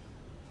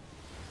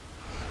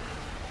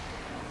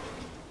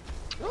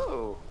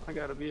 Oh, I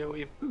got a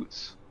BOE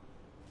boots.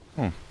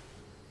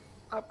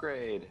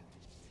 Upgrade.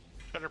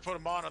 Better put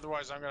them on,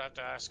 otherwise I'm gonna have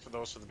to ask for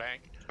those for the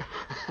bank.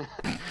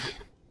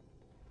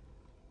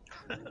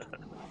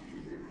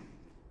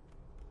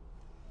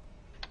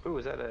 Ooh,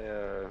 is that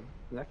a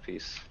neck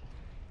piece?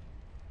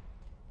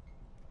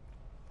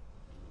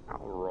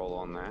 I'll roll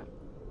on that.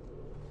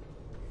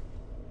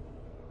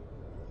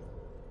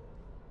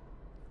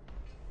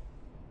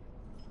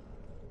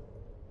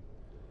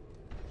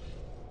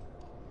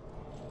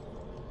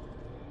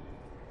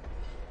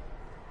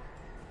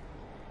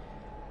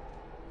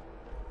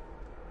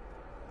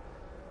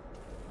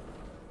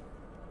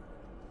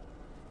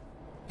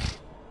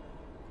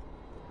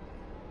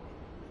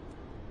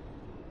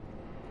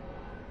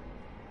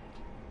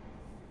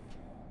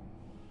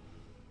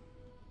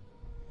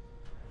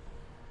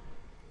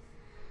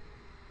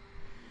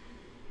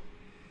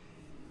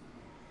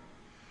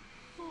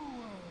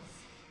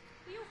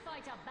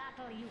 A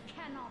battle you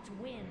cannot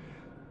win.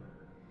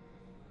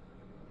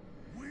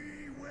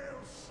 We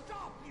will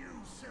stop you,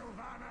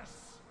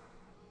 Sylvanus!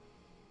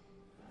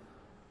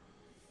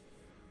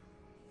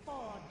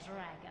 For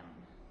Dragon,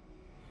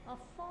 a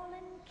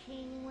fallen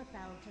king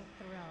without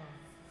a throne.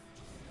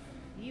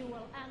 You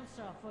will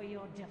answer for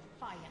your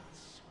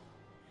defiance.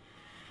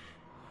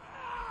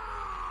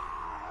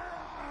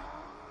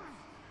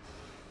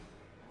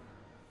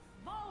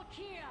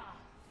 Valkyr,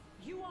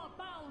 you are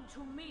bound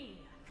to me.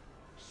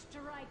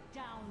 Strike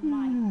down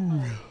my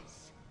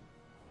foes.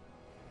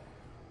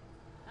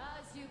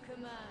 As you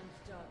command,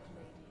 Dark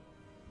Lady.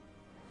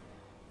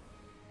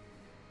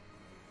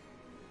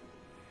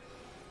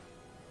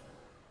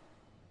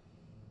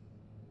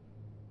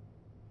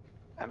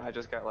 And I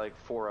just got like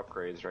 4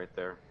 upgrades right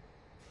there.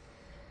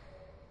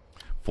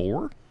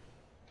 4?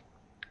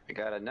 I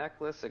got a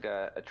necklace, I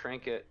got a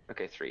trinket,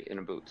 okay 3, and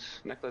a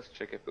boots. Necklace,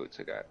 trinket, boots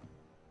I got.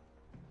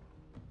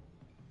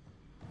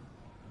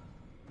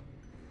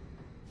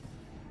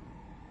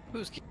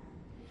 Who's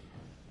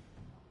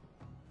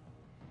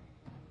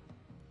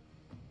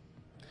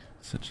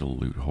Such a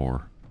loot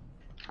whore.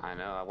 I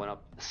know, I went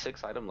up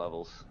 6 item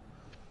levels.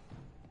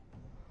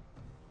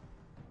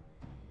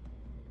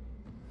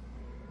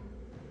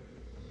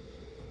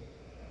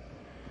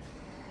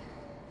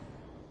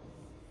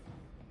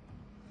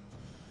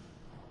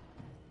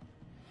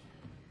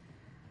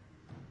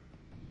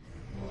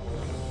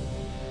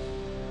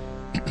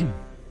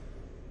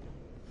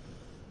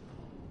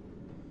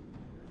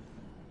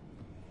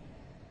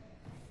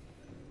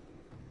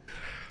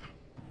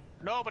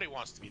 Nobody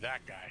wants to be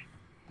that guy.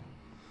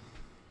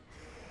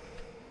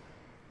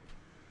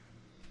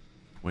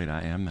 Wait,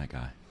 I am that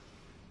guy.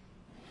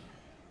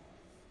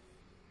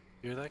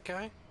 You're that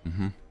guy?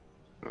 Mm-hmm.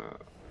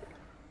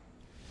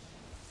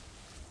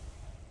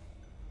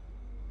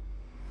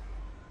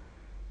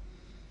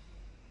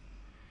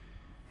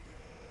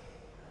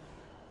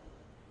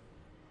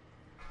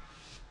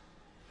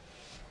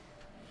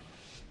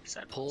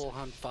 Pull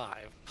on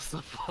 5.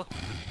 5,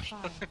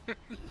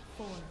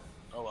 4,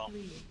 Oh well.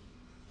 3,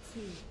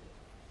 2,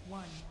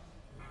 1.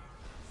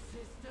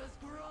 Sisters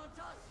grant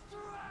us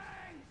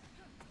strength!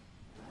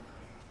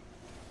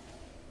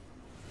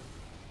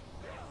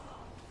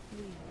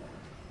 3,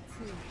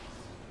 2,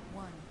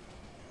 1.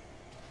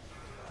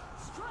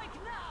 Strike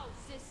now,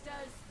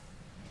 sisters!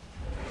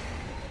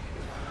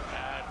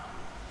 Bad.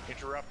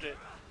 Interrupt it.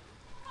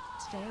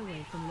 Stay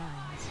away from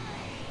lines.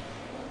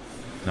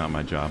 Not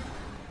my job.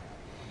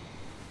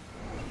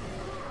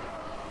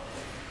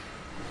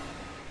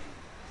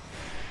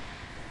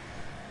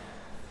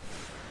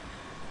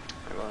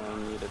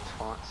 I need a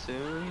taunt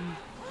soon.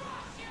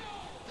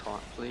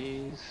 Taunt,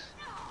 please.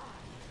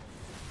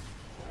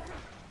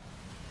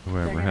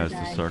 Whoever They're has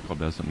gonna the die. circle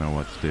doesn't know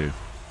what to do.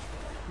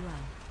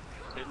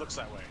 Run. It looks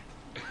that way.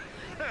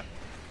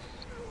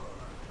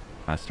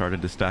 I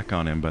started to stack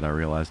on him, but I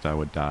realized I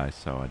would die,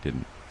 so I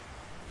didn't.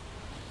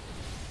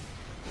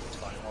 It's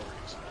fine. All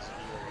reasons.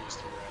 Healer is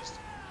to rest.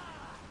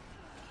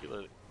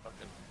 Healer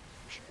fucking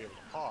should be able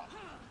to pop.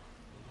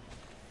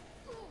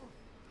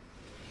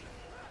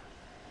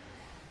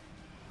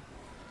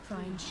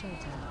 Try and shelter.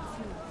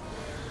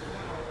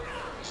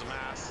 There's a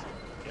mass.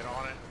 Get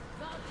on it.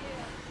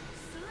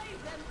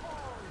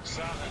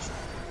 Sucks.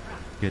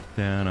 Get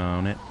down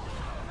on it.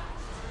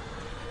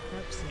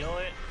 Kill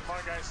it. Come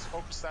on, guys.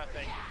 Focus that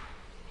thing.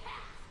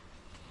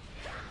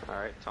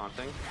 Alright,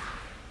 taunting.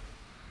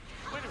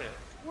 Wait a minute.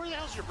 Where the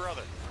hell's your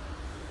brother?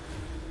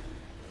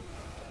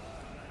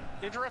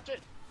 Interrupt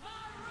it.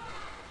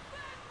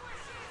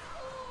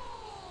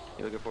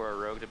 You looking for a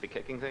rogue to be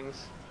kicking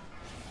things?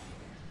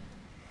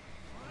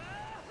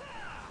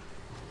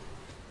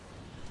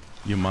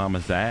 Your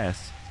mama's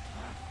ass.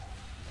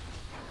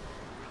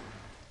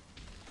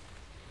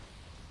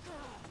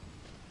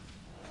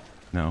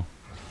 No.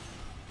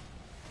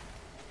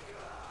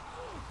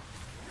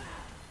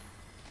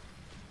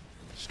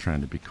 Just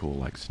trying to be cool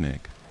like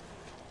Snick.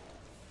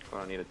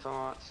 I need a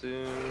taunt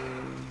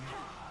soon.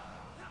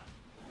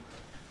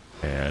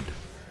 Add.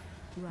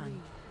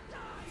 Run.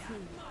 2,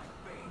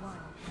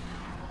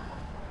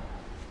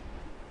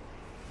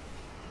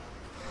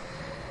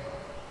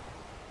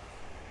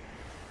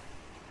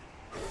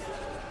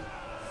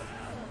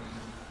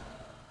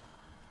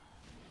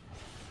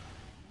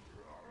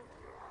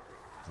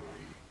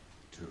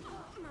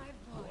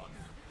 1.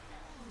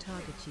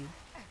 Target you.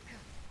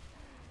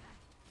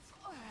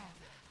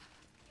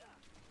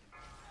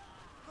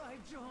 I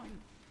join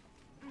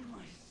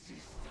my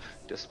sister.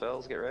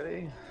 Dispels, get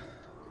ready.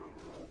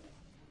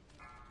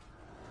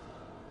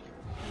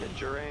 Hit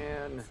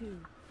Duran. 2,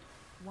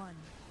 1.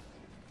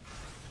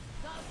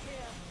 Stop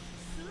here!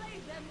 Slay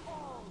them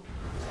all!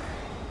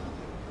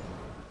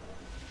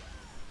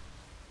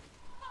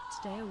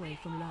 Stay away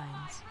from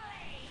lines.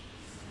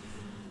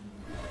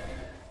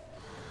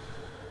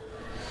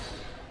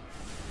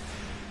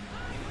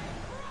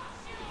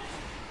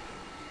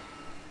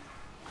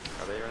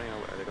 Are they running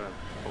away? Are they gonna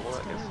pull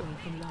it? Stay Yes. away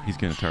from lines. He's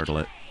gonna turtle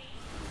it.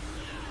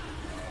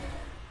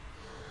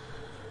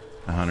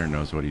 The hunter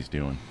knows what he's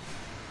doing.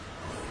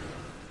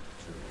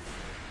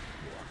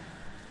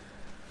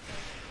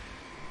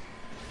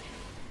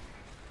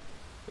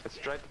 Let's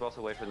drive the boss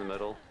away from the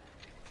middle.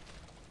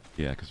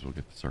 Yeah, because we'll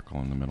get the circle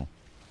in the middle.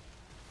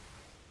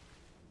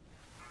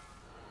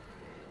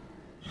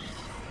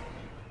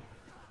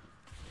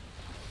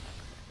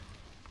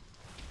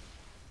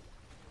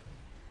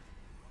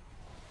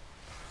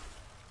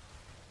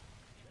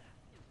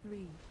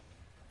 Three,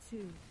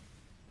 2,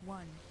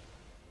 1.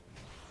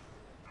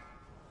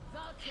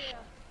 Valkyria,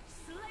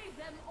 slay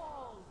them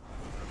all!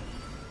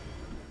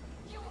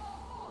 You are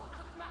all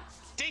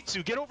outmatched!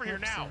 Daitsu, get over here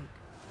now.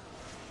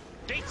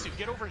 Daitsu,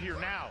 get over here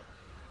now.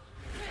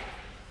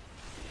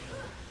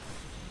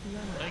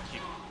 Thank you.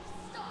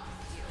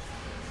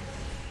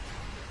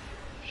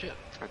 Shit.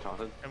 I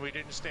taunted. And we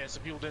didn't stand.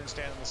 Some people didn't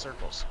stand in the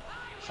circles.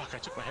 Fuck! I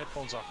took my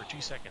headphones off for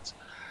 2 seconds.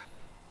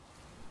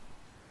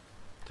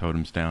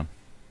 Totem's down.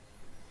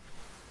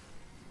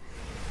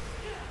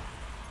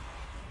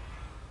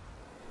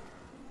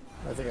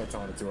 I think I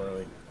taunted too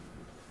early.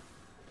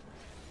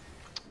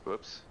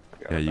 Whoops.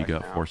 I got Yeah, it you back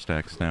got now. 4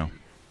 stacks now.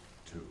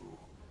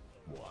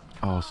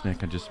 Oh,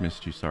 Snick, I just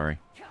missed you. Sorry.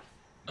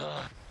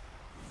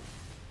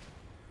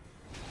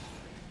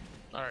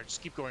 Alright,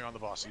 just keep going on the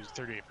boss. He's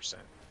 38%.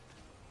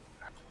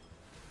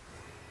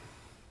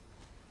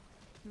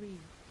 3,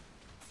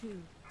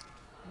 2,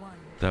 1.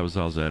 That was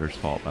Alzetter's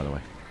fault, by the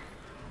way.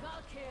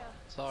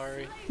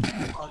 Sorry.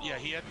 Yeah,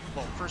 he had.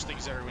 Well, first thing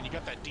is that when you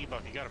got that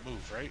debuff, you gotta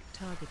move, right?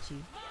 Target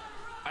you.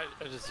 I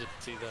just didn't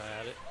see that I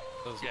had it.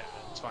 That was Yeah,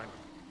 it's fine.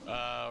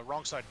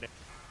 Wrong side, Nick.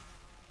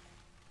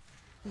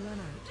 Run out.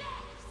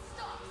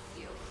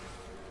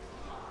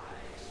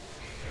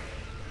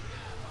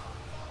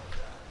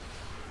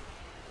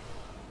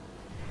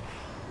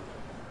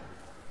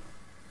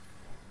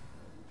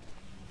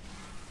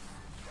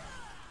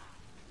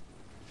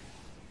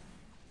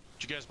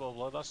 Did you guys blow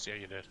Bloodlust? Yeah,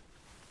 you did.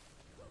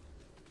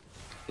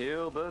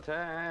 Heal the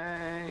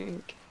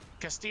tank.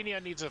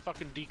 Castinia needs a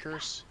fucking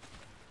decurse.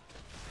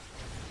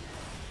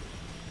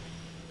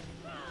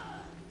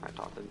 I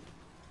talked it.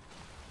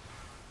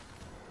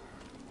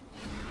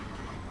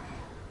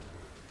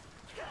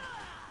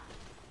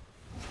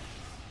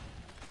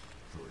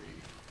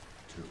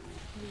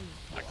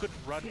 I couldn't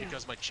run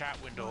because my chat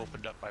window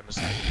opened up by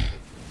mistake.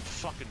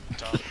 Fucking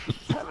tough.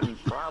 Having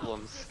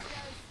problems.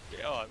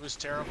 Oh, it was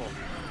terrible.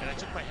 And I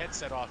took my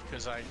headset off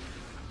because I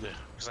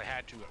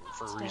had to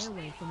for a Stay reason.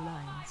 away from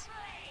lines.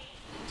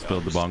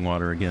 Spilled the bong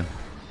water again.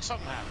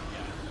 Something happened,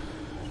 yeah.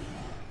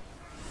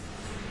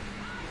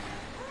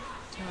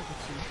 Target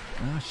you.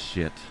 Ah,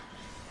 shit.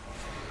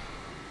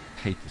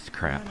 Hate this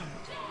crap. Run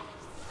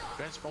out.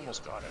 Ben's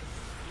almost got it.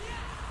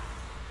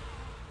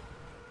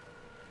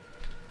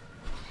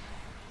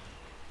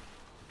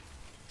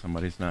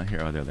 Somebody's not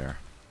here. Oh, they're there.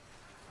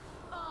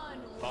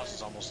 Boss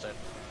is almost dead.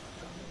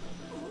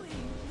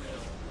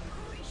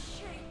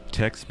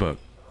 Textbook.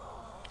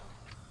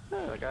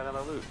 Oh, I got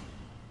another loot.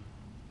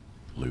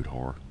 Loot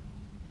whore.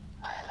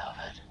 I love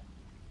it.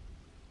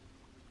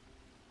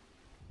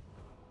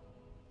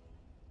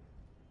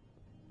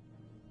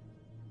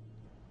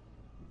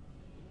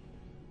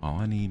 All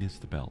I need is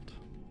the belt.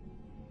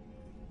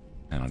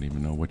 I don't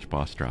even know which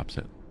boss drops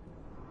it.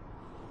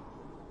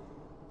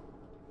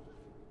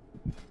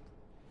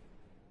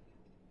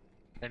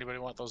 Anybody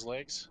want those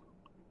legs?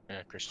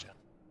 Yeah, Christian.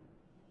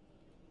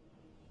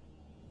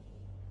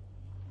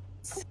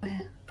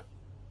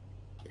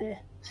 I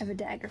have a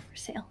dagger for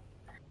sale.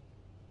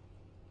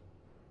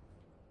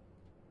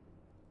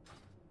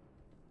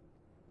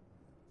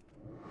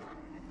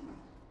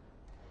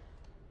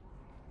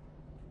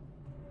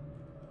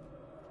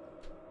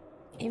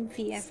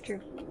 Impy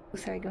after. Oh,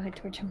 sorry, go ahead,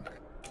 Torch him.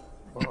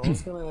 Well, I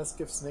was gonna ask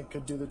if Snake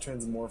could do the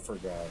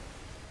Transmorpher guy.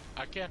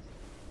 I can.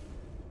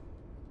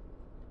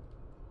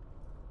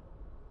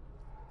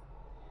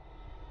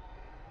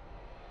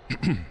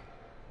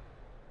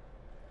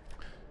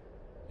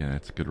 Yeah,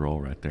 that's a good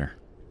roll right there.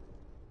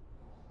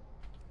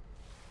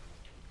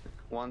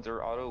 Ones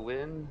are auto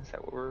win. Is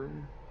that what we're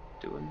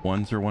doing?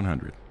 Ones are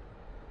 100.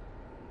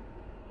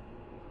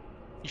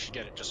 You should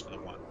get it just for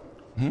the one.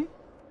 Hmm?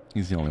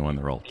 He's the only one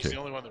that rolled He's the too.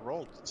 only one that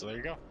rolled, so there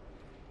you go.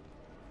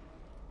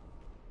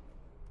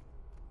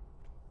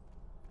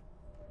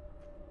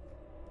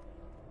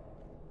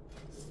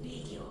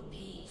 Speak your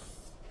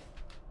peace.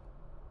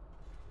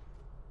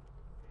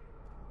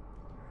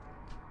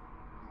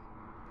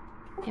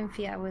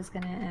 Impy, I was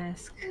gonna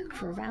ask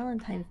for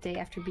Valentine's Day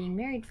after being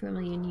married for a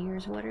million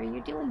years. What are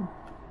you doing?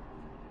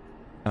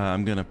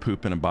 I'm gonna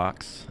poop in a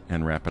box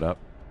and wrap it up.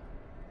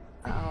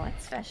 Oh,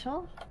 that's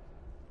special.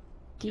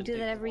 Do you do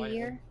that every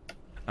year?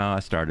 I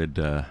started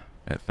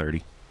at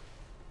 30.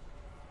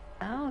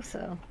 Oh,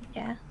 so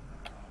yeah.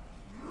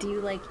 Do you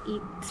like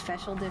eat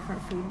special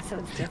different foods so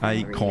it's different? I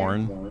eat every year?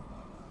 corn.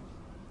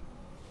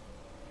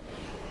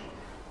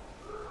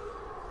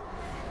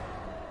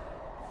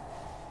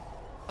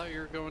 I thought you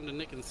were going to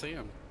Nick and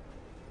Sam.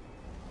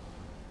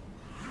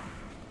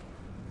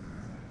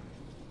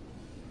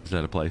 Is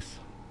that a place?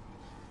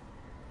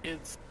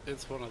 It's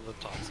one of the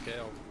top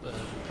scale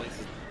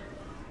places.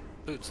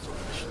 Food stores.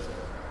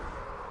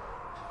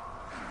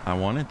 I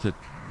wanted to.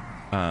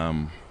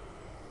 Have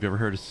you ever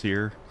heard of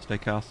Sear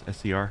Steakhouse?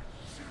 SER.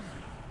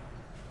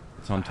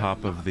 It's on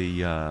top of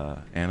the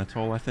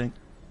Anatole, I think.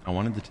 I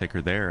wanted to take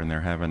her there, and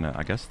they're having.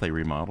 I guess they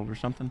remodeled or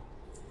something.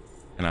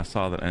 And I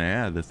saw that an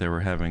ad that they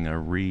were having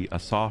a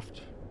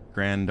soft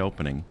grand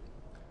opening,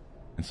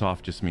 and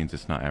soft just means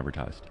it's not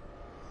advertised.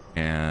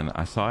 And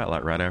I saw it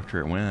like right after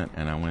it went,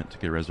 and I went to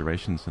get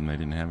reservations, and they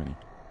didn't have any.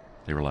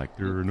 They were like,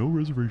 "There are no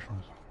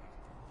reservations."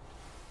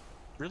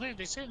 Really?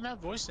 They say it in that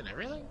voice and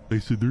everything? They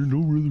said there are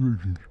no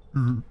reservations.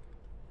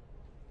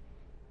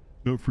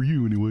 Not for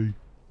you, anyway.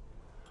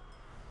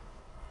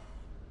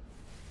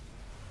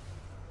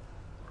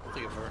 I don't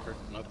think I've ever heard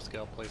an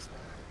upscale place.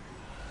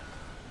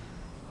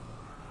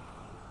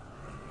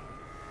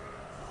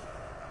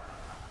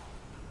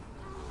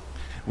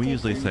 We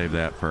usually save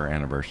that for our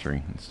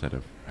anniversary instead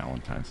of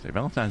Valentine's Day.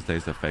 Valentine's Day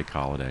is a fake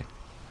holiday.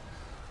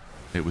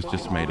 It was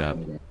just made up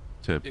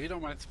to. If you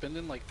don't mind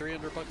spending like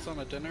 $300 on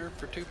a dinner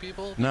for two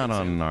people, Not it's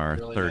on a our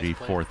really nice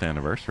 34th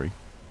anniversary.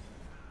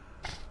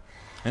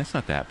 And it's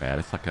not that bad.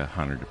 It's like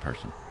 100 a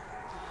person.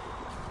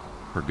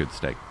 for good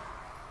steak.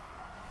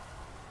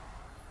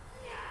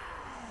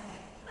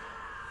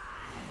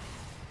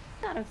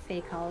 Not a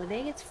fake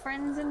holiday. It's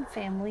friends and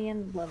family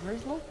and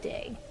lovers' love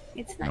day.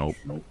 It's nice.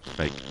 Nope.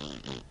 Fake.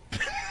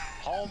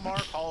 Hallmark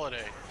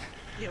holiday.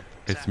 Yep.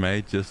 It's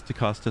made just to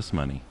cost us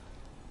money.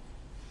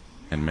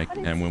 And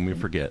when we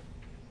forget.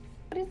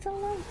 But it's a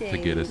love day. To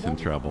get us in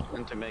trouble.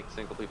 And to make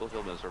single people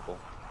feel miserable.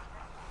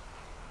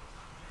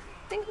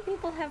 Single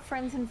people have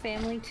friends and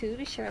family too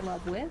to share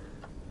love with.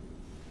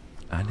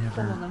 I Some of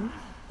never them.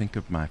 think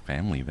of my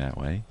family that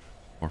way.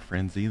 Or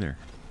friends either.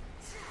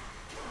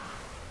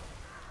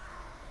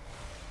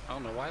 I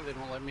don't know why they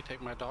don't let me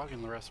take my dog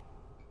in the rest.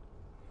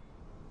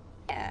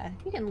 Yeah,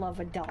 you can love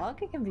a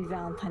dog. It can be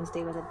Valentine's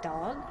Day with a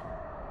dog.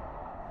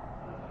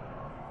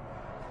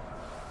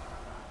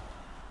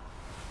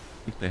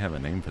 I think they have a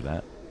name for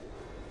that.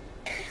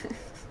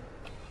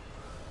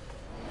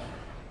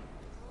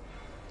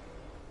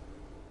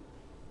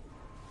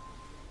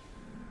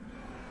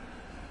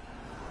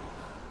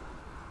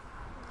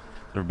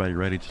 Is everybody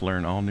ready to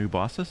learn all new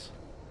bosses?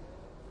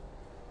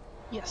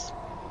 Yes.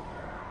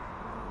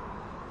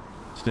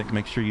 Stick,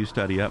 make sure you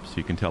study up so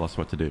you can tell us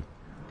what to do.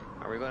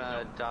 Are we going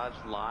to dodge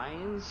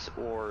lines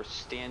or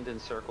stand in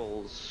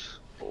circles,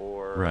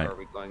 or Right. are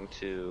we going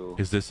to...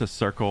 Is this a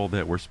circle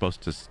that we're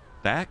supposed to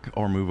stack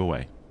or move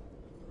away?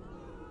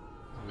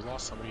 We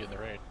lost somebody in the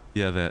raid.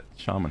 Yeah, that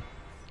shaman.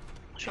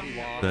 I'm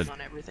The lost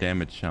on everything.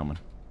 damaged shaman.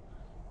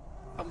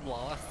 I'm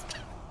lost.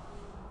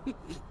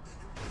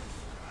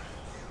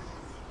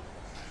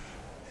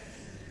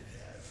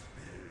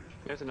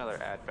 There's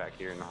another ad back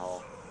here in the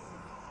hall.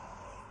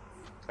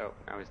 Oh,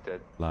 now he's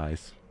dead.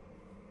 Lies.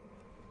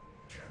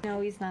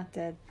 No, he's not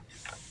dead.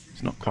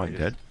 He's not quite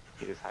dead.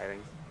 He's just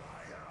hiding.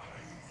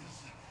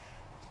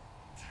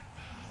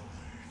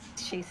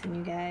 He's chasing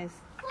you guys.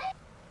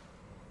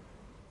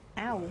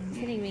 Ow, he's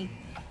hitting me.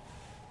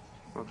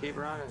 Well, keep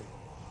running.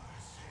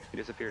 He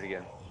disappeared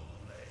again.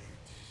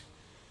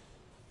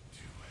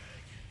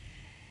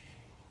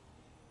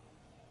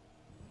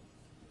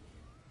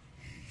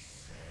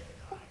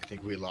 I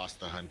think we lost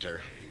the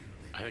hunter.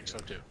 I think so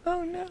too.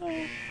 Oh no.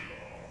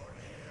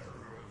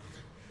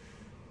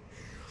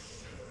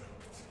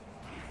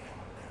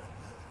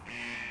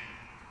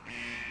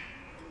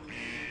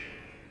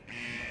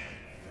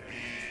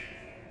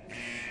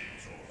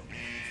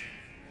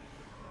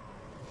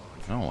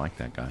 I don't like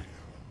that guy.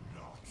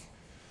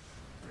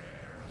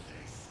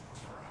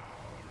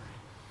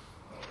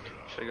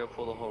 Should I go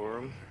pull the whole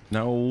room?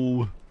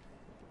 No.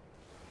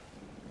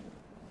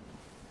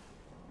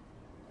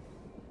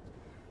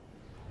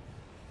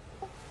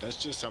 That's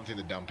just something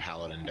the dumb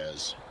paladin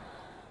does.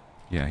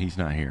 Yeah, he's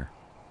not here.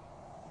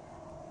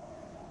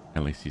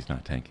 At least he's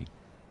not tanking.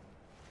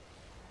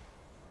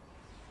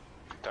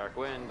 Dark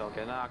wind, don't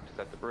get knocked. It's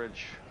at the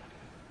bridge.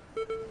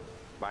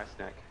 Bye,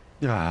 Snack.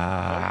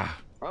 Ah.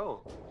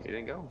 Oh, he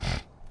didn't go.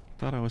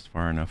 Thought I was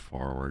far enough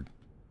forward.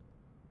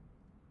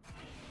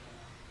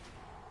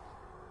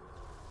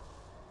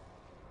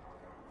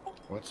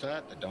 What's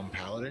that? The dumb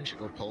paladin should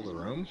go pull the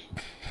room?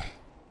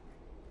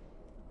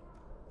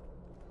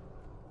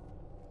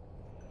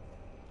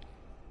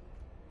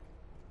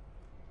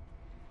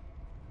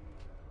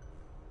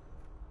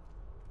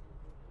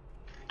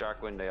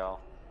 Dark wind, y'all.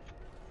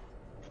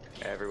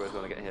 Everyone's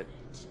gonna get hit.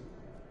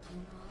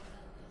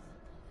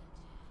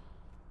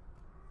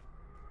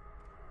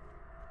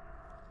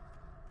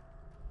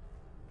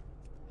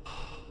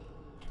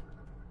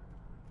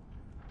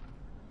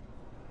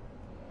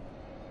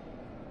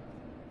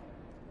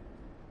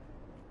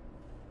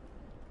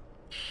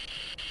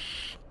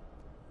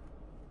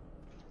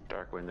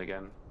 Dark wind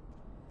again.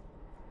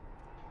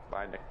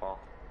 Bye, Nick Paul.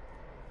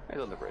 He's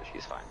on the bridge,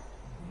 he's fine.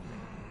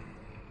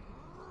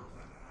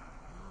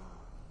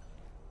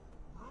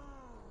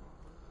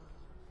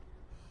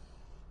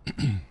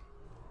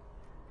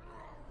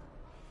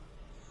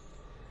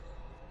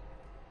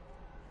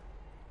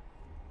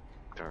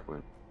 Dark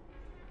wind.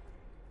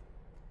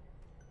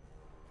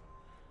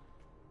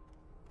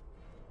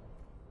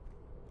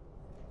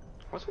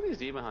 What's with these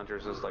demon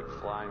hunters just like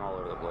flying all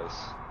over the place?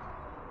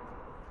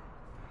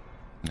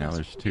 Now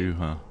there's two,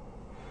 huh?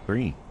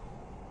 Three.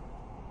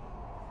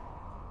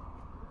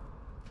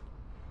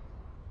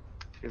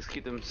 Just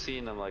keep them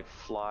seeing them like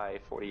fly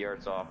 40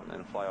 yards off and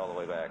then fly all the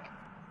way back.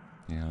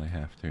 Yeah, they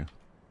have to.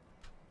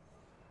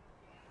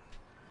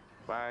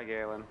 Bye,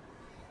 Galen.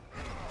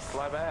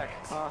 Fly back.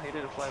 Oh, he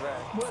didn't fly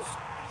back. What?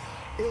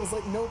 It was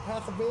like no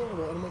path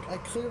available, and I'm like, I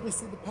clearly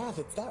see the path.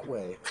 It's that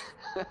way.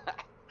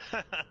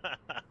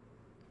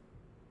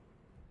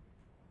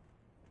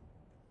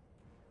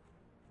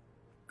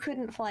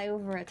 Couldn't fly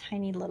over a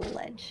tiny little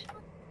ledge,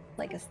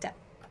 like a step.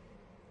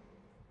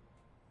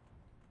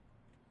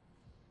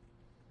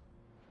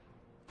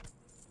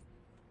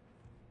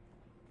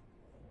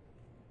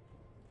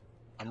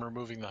 I'm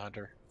removing the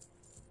hunter.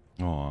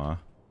 Aw.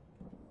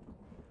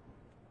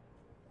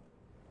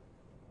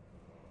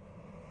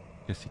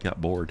 Guess he got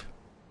bored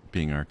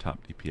being our top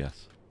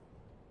DPS.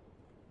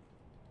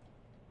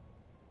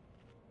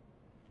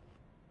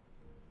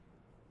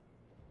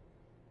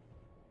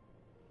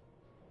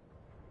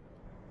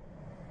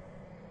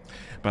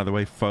 By the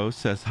way, Foe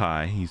says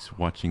hi. He's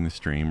watching the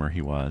stream, or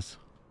he was.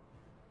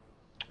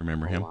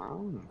 Remember him?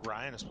 Wow.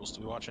 Ryan is supposed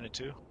to be watching it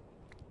too.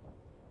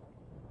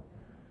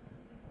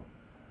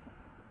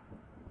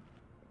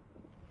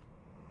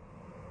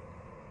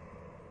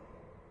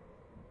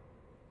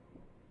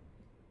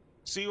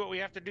 See what we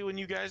have to do when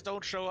you guys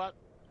don't show up?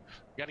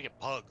 We gotta get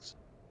pugs.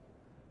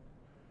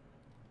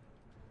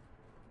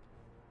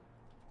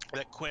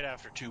 That quit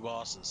after 2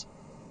 bosses.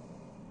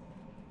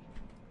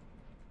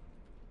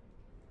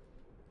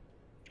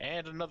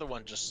 And another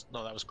one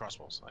no, that was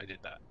crossbows. I did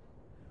that.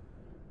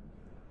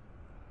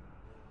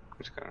 I'm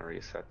just gonna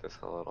reset this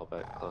a little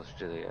bit closer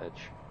to the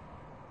edge.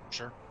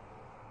 Sure.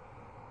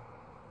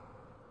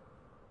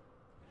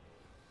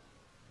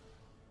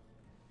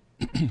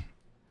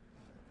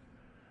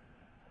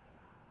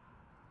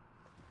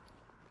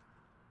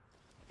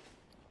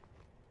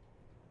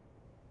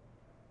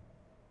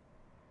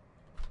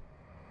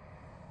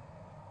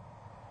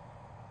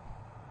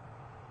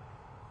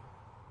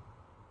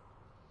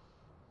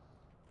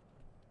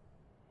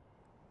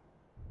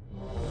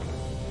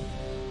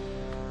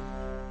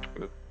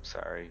 Oops,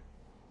 sorry.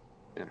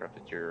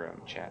 Interrupted your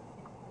chat.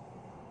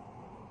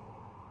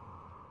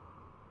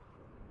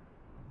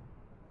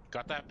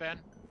 Got that, Ben?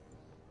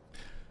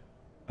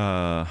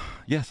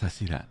 Yes, I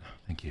see that.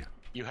 Thank you.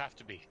 You have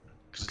to be,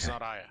 because it's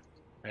not Aya.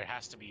 It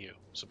has to be you.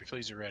 So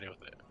please be ready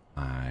with it.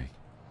 I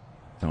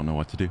don't know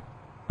what to do.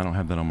 I don't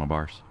have that on my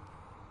bars.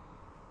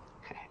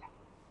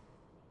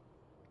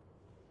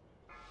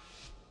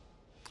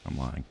 I'm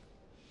lying.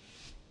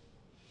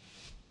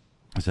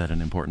 Is that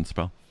an important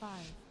spell? 5,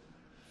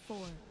 4,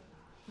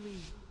 3,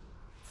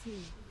 2,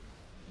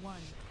 1.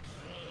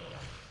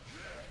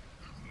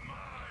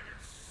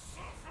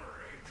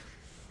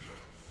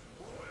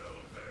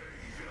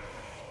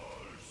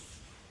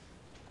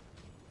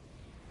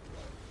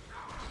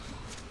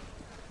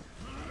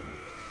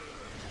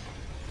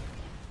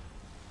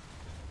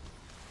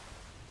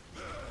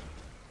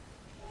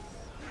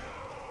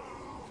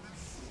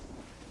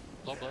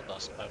 Low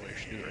bloodlust, by the way, you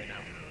should do it right now.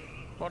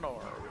 Well, no,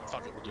 or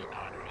fuck it, we'll do it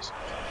now anyways.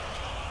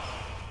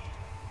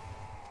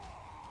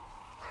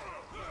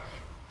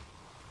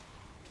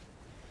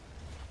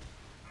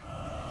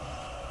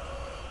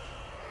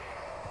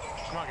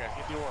 Come on, guys,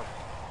 get the orb.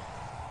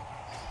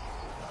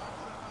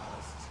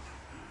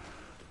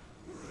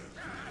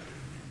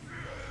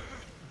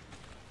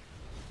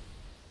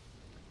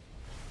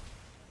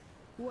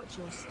 Watch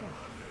your step.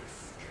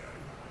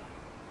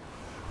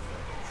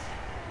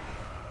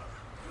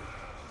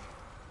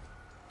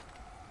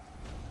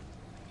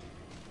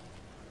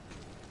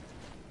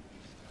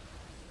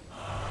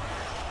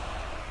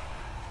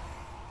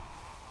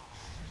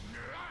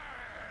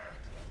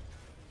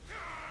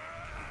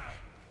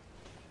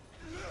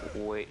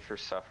 Wait for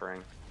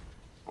suffering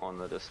on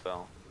the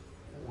dispel.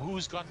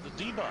 Who's got the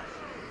debuff?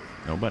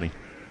 Nobody.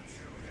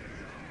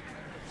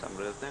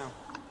 Somebody does now.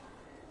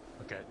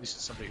 Okay, at least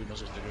it's somebody who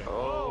knows what they're doing.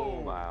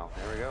 Oh, wow.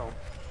 There we go.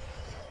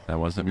 That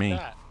wasn't me.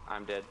 That.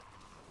 I'm dead.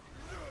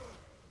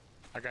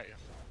 I got you.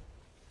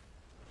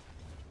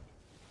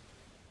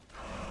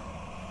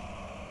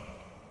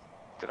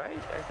 Did I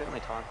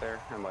accidentally taunt there?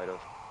 I might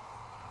have.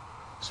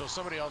 So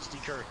somebody else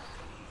decurred.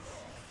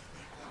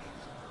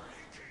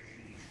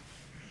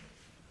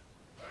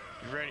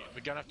 Be ready. We're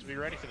gonna have to be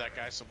ready for that,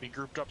 guys. So be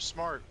grouped up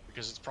smart,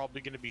 because it's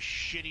probably gonna be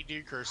shitty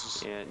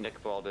decurses. Yeah,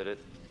 Nick Ball did it.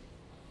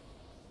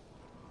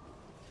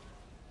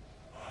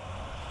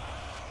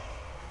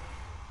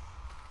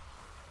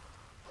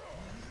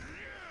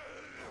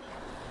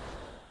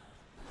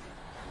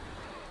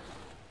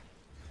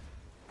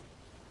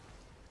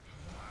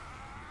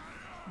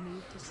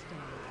 Move to stay.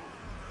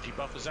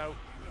 Debuff is out.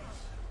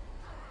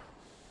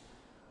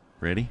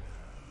 Ready?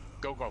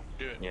 Go, go,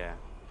 do it. Yeah.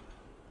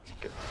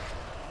 Good.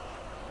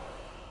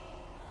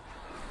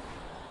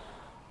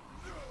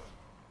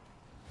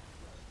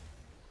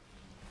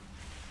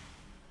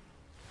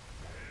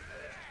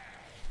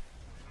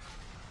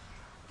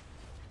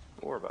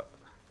 Orb up.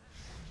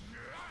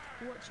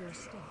 Watch your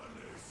step.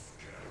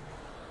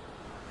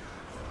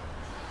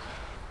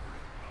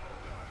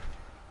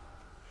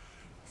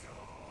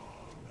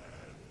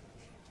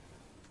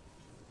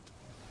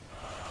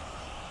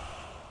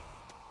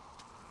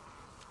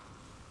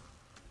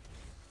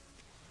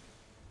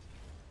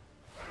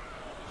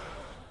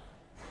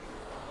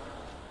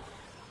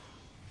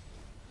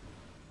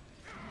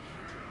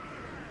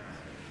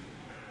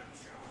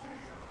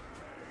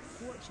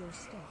 Watch your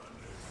step.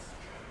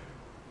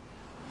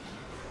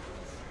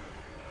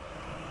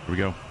 Here we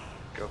go.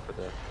 Go for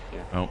the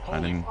Oh, Holy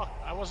I didn't. fuck,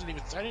 I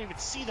didn't even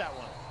see that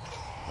one.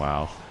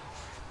 Wow.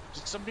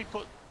 Did somebody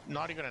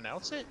not even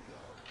announce it?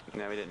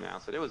 No, we didn't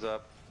announce it. It was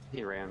up.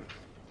 He ran.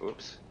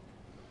 Oops.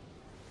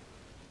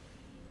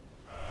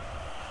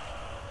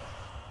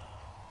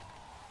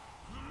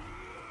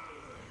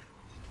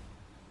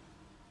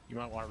 You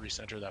might want to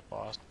recenter that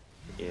boss.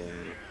 Yeah.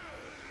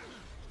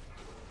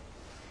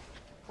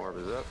 Orb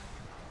is up.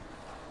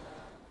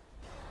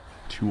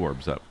 2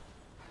 orbs up.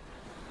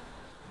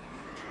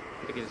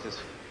 I think it's just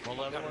Well,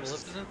 the other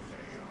one's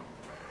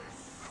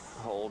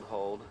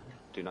hold.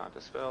 Do not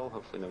dispel.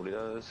 Hopefully nobody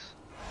does.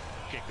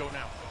 Okay, go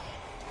now.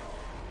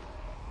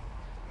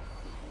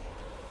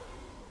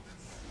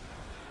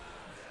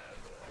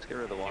 Let's get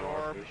rid of the one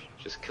orb. We should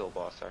just kill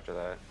boss after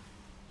that.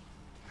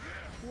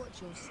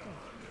 Watch your step.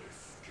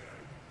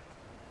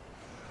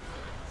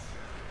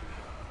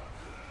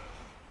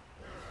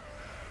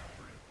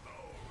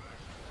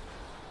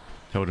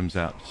 Totem's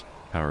out. Just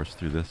powers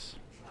through this.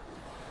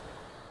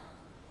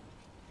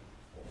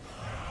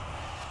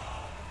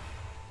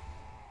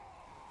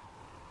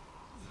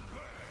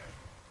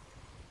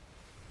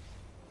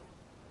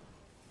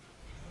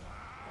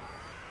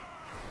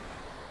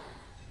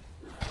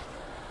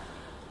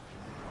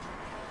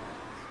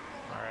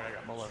 Alright, I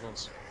got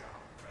Malevolence.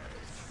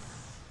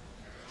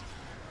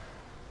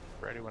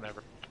 Ready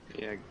whenever.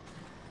 Yeah.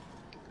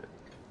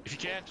 If you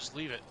can, just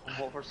leave it.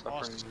 Hold for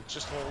suffering.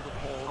 Just hold it,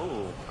 hold.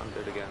 Oh, I'm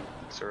dead again.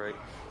 It's alright.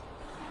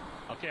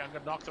 Okay, I'm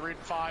gonna knock the raid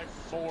in 5,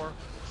 4,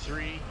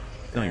 3.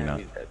 No, you're not.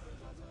 He's dead.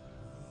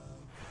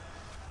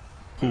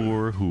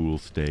 Poor Hool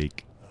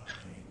Steak.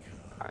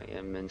 I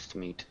am minced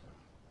meat.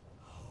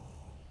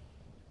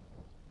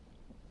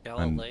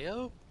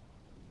 Galileo?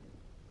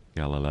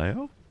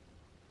 Galileo?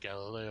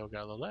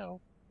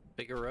 Galileo.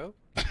 Figaro?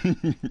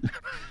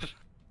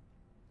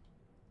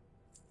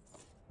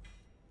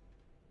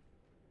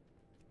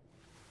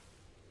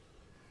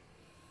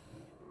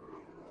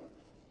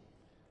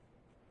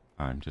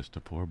 I'm just a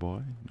poor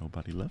boy.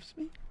 Nobody loves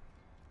me.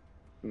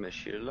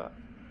 Monsieur La.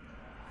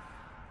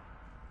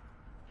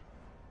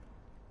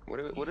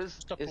 What is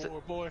Just a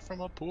poor boy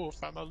from a poor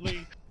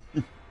family.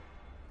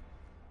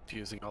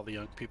 Using all the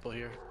young people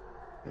here.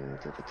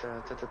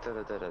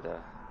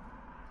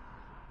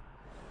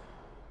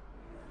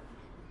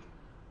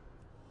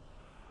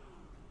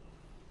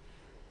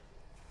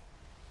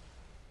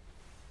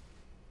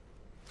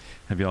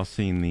 Have y'all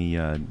seen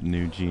the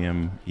new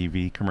GM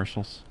EV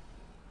commercials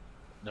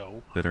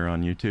No. that are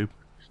on YouTube?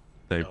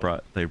 They No.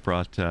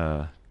 brought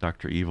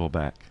Dr. Evil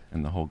back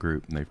and the whole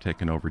group, and they've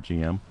taken over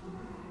GM.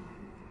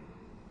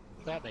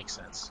 That makes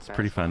sense. It's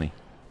pretty funny.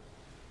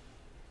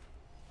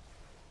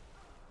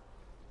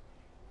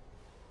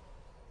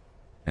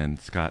 And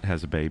Scott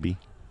has a baby.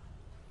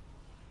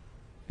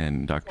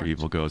 And Dr.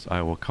 Evil goes,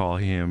 I will call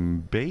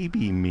him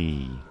Baby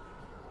Me.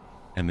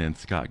 And then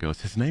Scott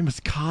goes, his name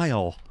is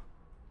Kyle.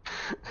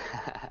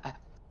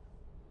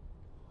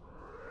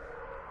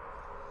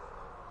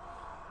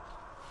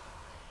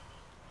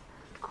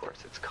 Of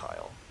course, it's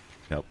Kyle.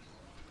 Yep.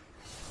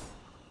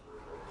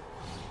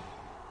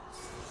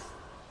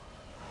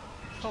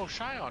 Oh,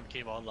 Shion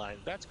came online.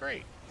 That's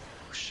great.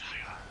 Shion.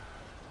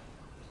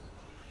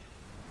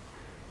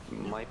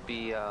 Might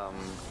be, oh,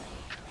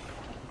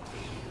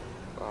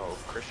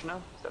 Krishna?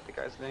 Is that the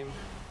guy's name?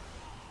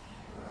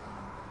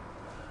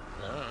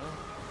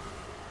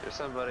 There's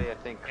somebody, I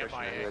think,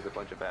 Krishna, who has a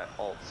bunch of bad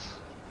alts.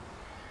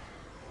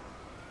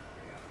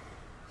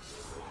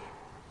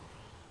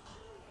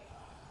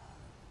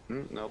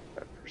 Nope,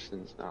 that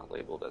person's not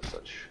labeled as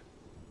such.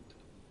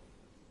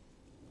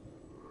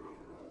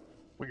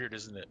 Weird,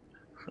 isn't it?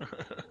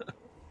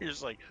 You're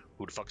just like,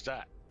 who the fuck's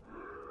that?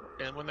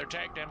 And when they're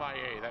tagged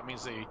MIA, that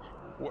means they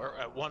were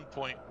at one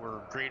point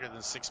were greater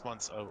than 6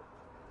 months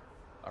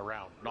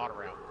around, not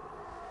around.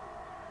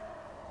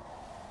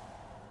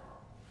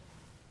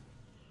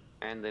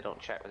 And they don't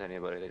chat with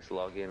anybody, they just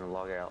log in and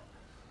log out.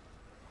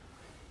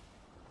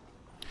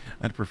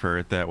 I'd prefer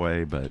it that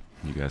way, but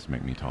you guys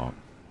make me talk.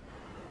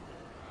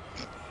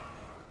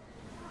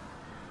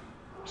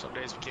 Some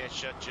days we can't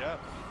shut you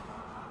up.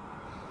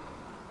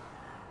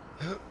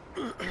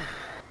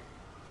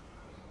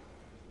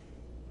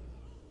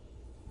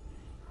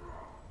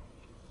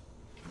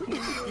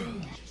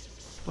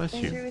 Bless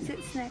you. Andrew, is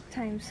it snack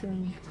time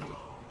soon?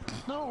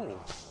 No.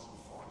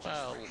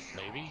 Well,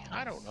 maybe.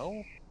 I don't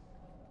know.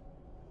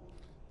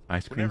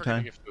 Ice We're cream never gonna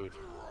time? get food.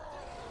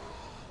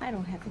 I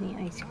don't have any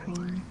ice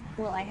cream.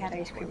 Well, I had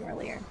ice cream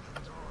earlier.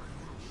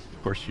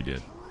 Of course you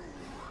did.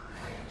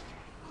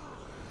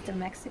 The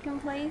Mexican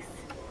place.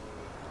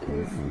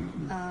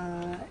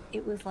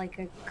 It was like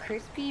a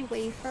crispy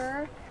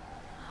wafer,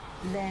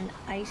 then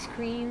ice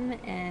cream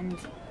and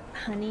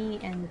honey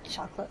and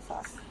chocolate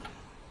sauce.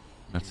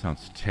 That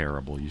sounds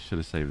terrible. You should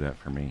have saved that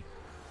for me.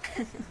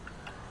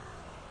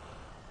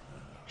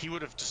 He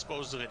would have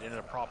disposed of it in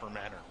a proper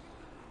manner.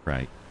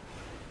 Right.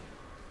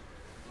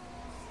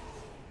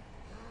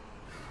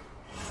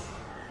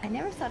 I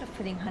never thought of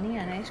putting honey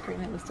on ice cream.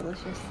 It was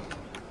delicious.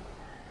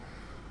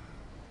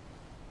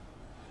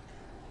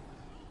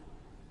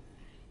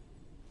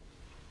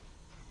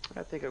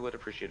 I think I would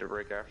appreciate a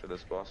break after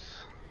this, boss.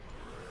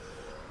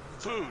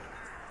 Food!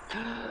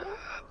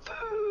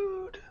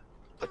 Food!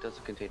 But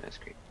doesn't contain ice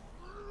cream.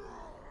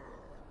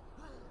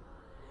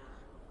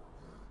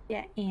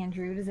 Yeah,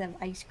 Andrew, does it have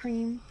ice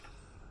cream?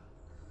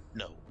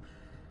 No.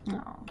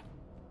 No.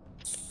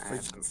 I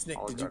have Snick,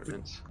 all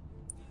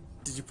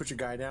did you put your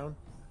guy down?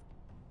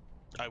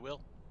 I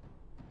will.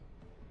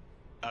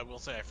 I will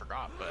say I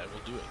forgot, but I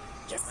will do it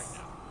right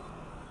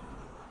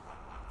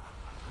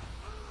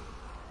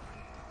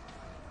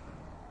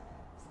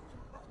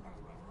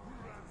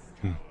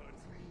now.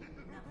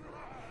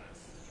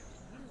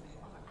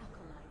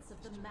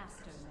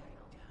 master now,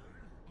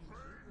 and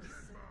you will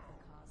serve the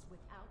cause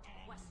without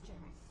question.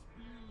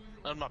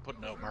 I'm not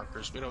putting out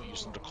markers. We don't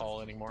use them to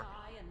call anymore.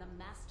 Die in the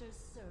master's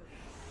service.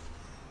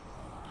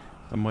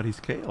 Somebody's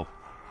Kale.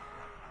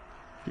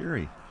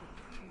 Fury.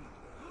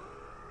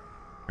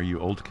 Are you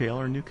old Kale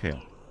or new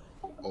Kale?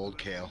 Old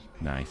Kale.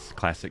 Nice.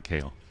 Classic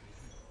Kale.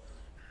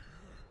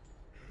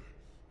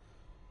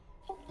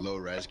 Low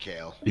res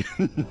Kale.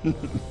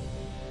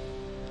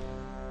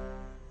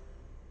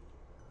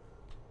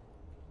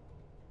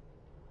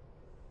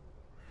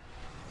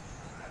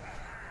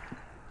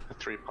 A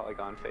 3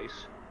 polygon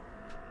face.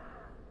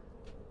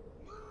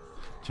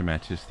 To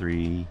match his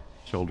 3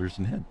 shoulders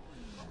and head.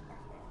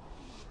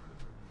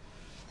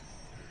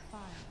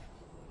 5,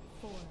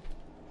 4,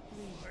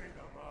 3,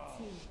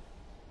 2,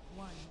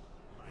 1.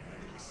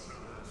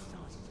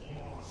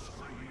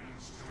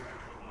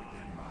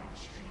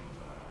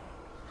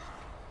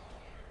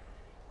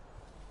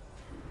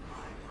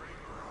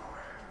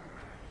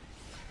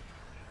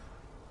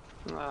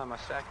 Ah, my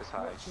stack is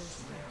high.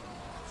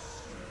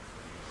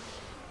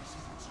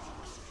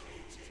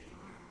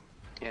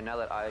 Yeah, now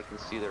that I can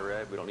see the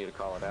red, we don't need to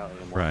call it out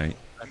anymore. Right.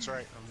 That's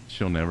right.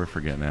 She'll never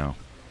forget now.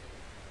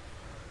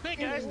 Hey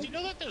guys, do you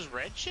know that there's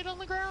red shit on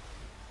the ground?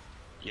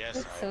 Yes.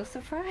 I'm so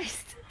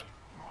surprised.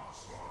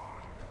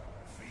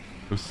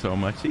 It was so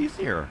much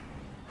easier.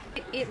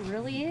 It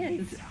really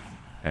is.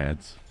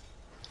 Ads.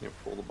 You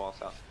pull the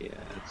boss out. Yeah,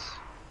 it's...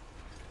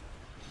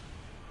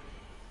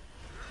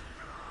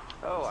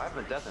 Oh, I have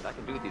a Death Knight. I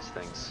can do these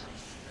things.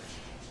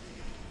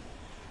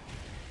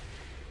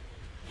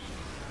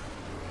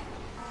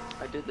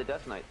 I did the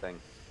Death Knight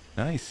thing.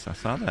 Nice. I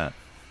saw that.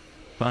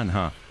 Fun,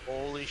 huh?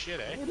 Holy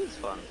shit, eh? It is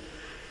fun.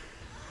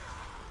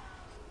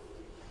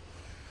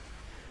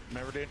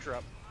 Remember to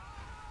interrupt.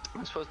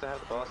 I'm supposed to have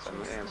the boss. I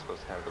am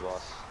supposed to have the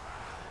boss.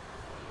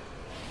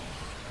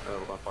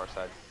 Oh, on far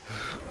side.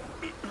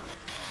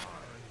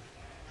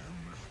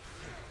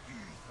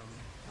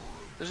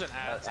 There's an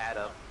ad. Add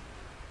up.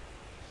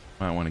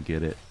 Might want to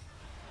get it.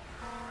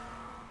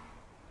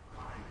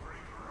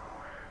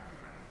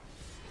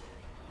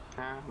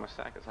 Ah, my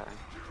stack is high.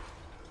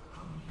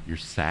 Your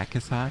sack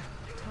is high?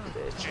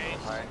 Jane.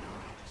 Alright.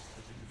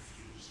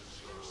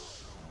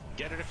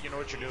 Get it if you know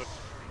what you're doing.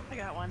 I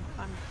got one.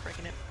 I'm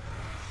breaking it.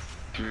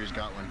 Fury's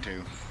got one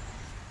too.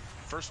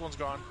 First one's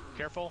gone.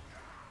 Careful.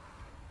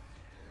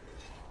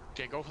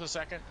 Okay, go for the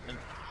second. And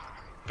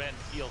bend.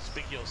 Heals.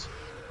 Big heals.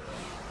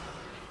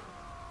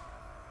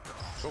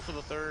 Go for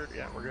the third.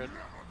 Yeah, we're good.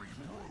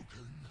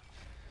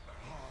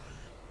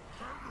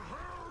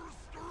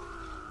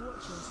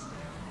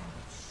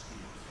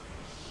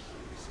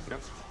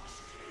 Yep.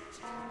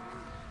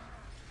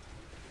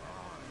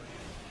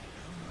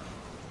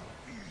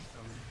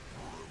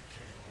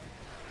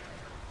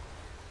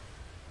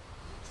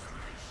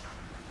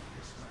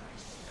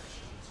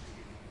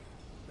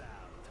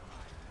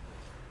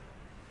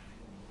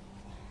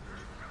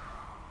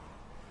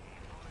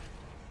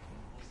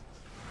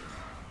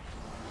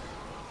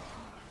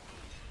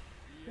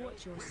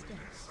 Watch your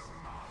steps.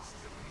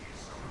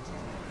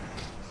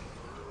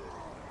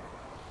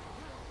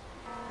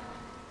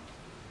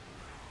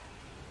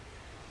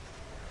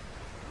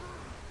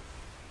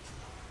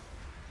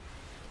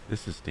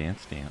 This is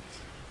Dance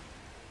Dance.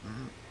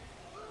 Mm-hmm.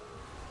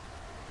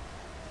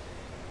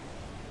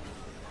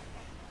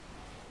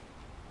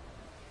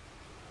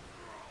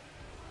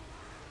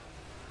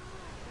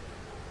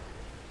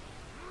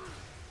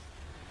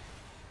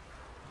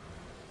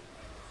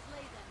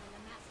 Slay them in the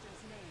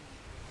master's name.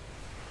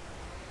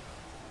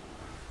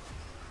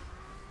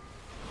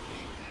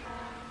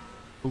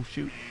 Oh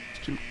shoot.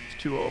 It's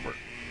two over.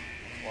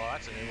 Well,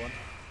 that's a new one.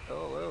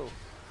 Oh, whoa.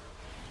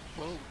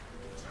 Whoa.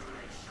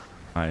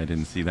 I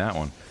didn't see that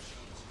one.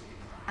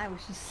 I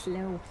was just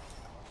slow.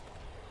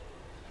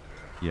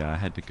 Yeah, I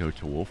had to go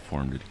to wolf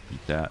form to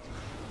beat that.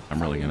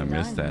 I'm really gonna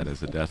miss that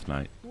as a Death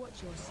Knight.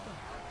 Watch your step.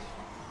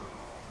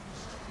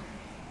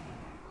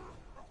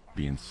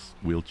 Being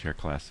wheelchair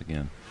class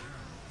again.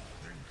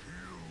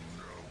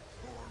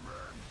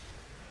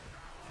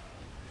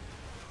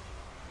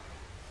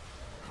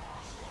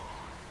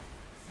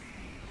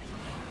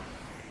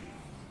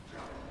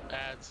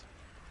 Ads.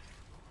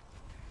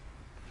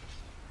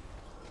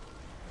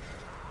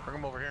 Bring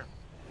them over here.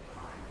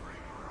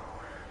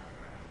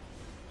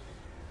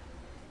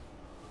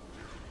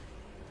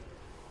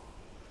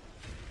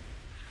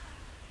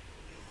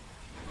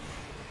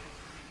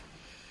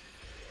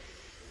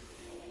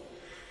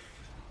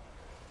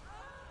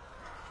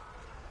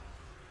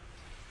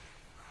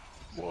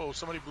 Whoa,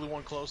 somebody blew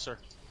one closer.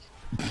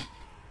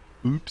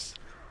 Oops.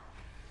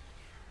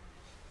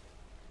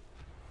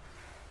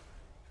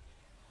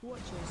 Watch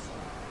your step.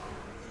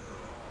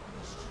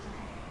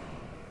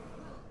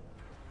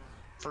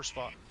 First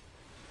spot.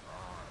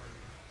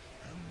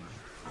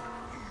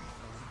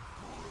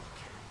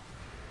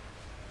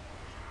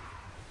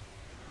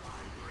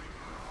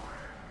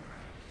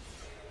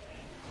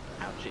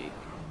 Ouchie.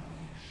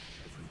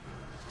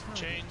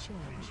 Change.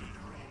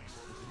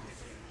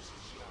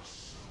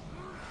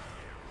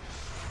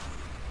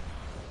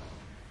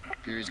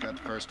 Fury's got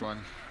the first one.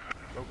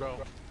 Go, go.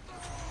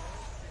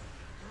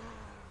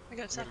 I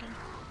got second.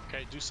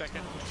 Okay, do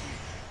second.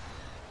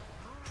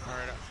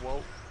 Alright,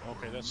 whoa.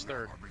 Okay, that's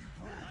third.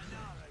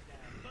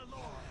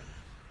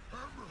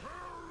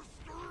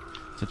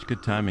 Such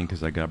good timing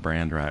because I got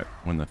Brand right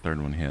when the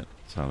third one hit.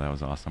 So that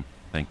was awesome.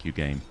 Thank you,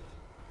 game.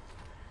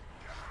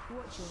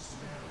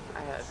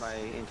 I had my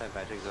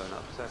anti-magic zone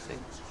up, so I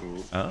think.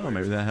 Oh,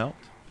 maybe that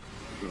helped.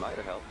 Might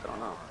have helped, I don't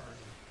know.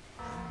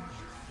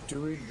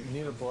 Do we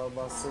need a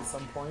bloodlust at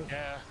some point?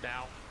 Yeah,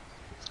 now.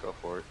 Let's go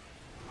for it.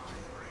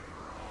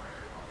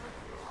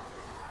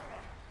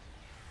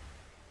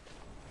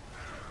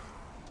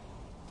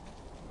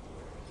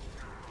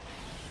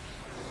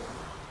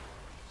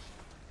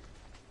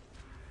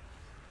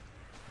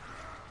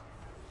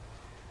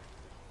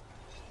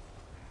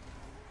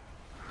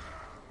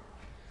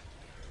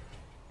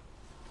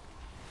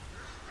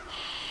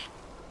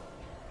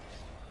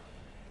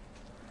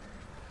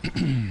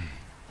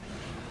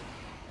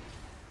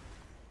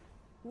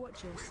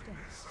 Watch your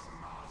steps.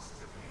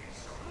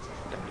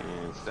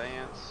 Dance,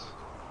 dance.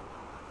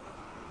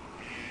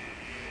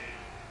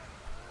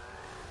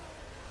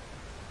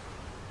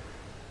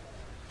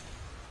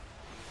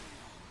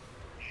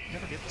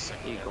 Never get the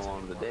second Eagle dance.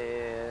 on the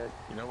dead.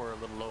 You know we're a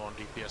little low on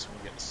DPS when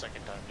we get the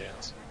second time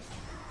dance.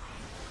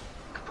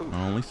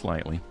 Only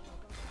slightly.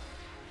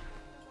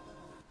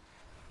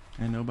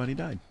 And nobody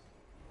died.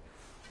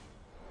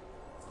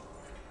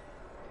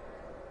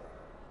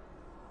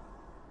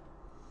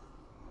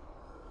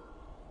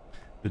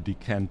 The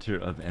decanter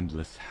of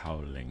endless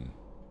howling.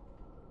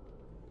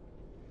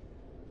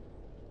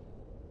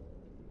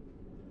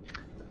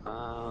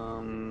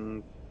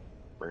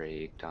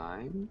 Break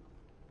time.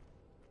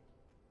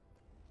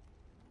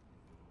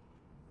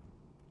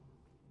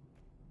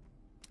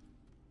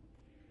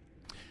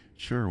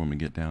 Sure, when we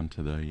get down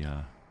to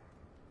the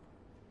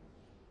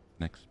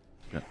next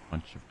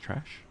bunch of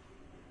trash.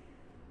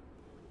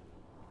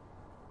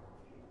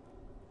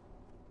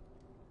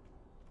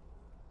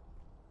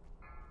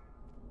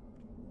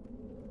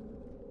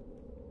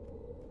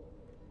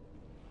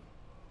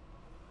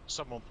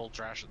 Someone pulled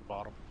trash at the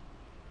bottom.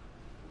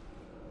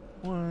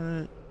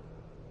 What?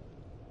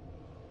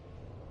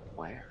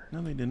 Where?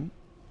 No, they didn't.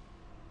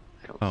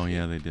 I don't Oh, see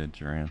yeah, it. they did,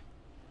 Duran.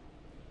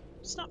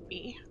 It's not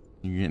me.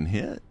 You're getting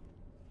hit?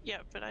 Yeah,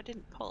 but I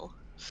didn't pull.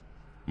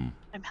 Hmm.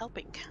 I'm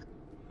helping.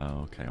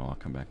 Oh, okay. Well, I'll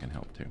come back and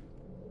help, too.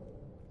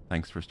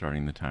 Thanks for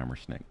starting the timer,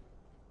 Snake.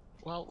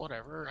 Well,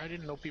 whatever. I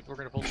didn't know people were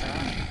going to pull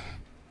trash.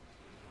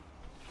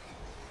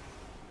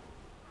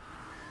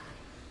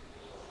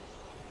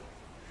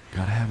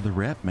 Gotta have the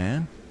rep,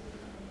 man.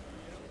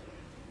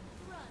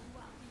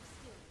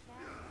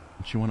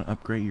 Don't you want to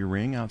upgrade your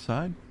ring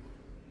outside?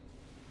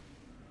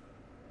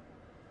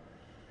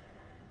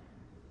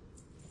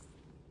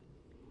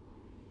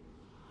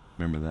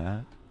 Remember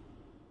that?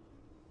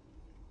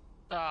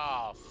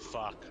 Oh,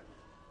 fuck.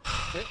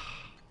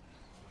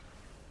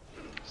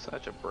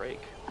 Such a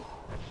break.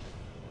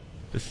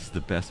 This is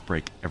the best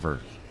break ever.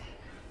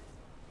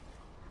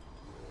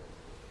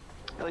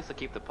 At least they'll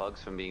keep the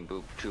pugs from being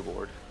too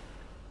bored.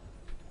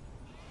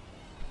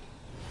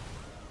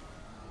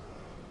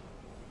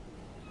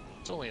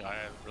 It's only I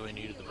really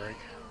needed the break,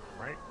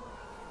 right?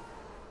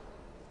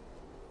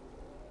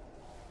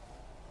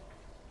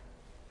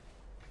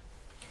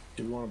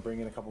 Do we want to bring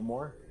in a couple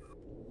more?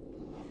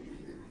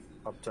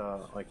 Up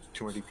to like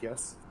 2 more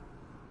DPS?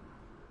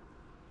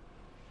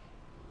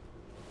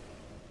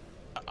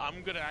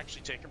 I'm gonna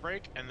actually take a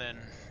break and then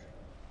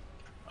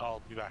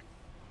I'll be back.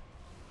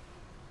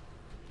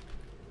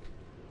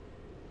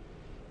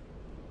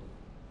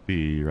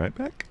 Be right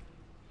back.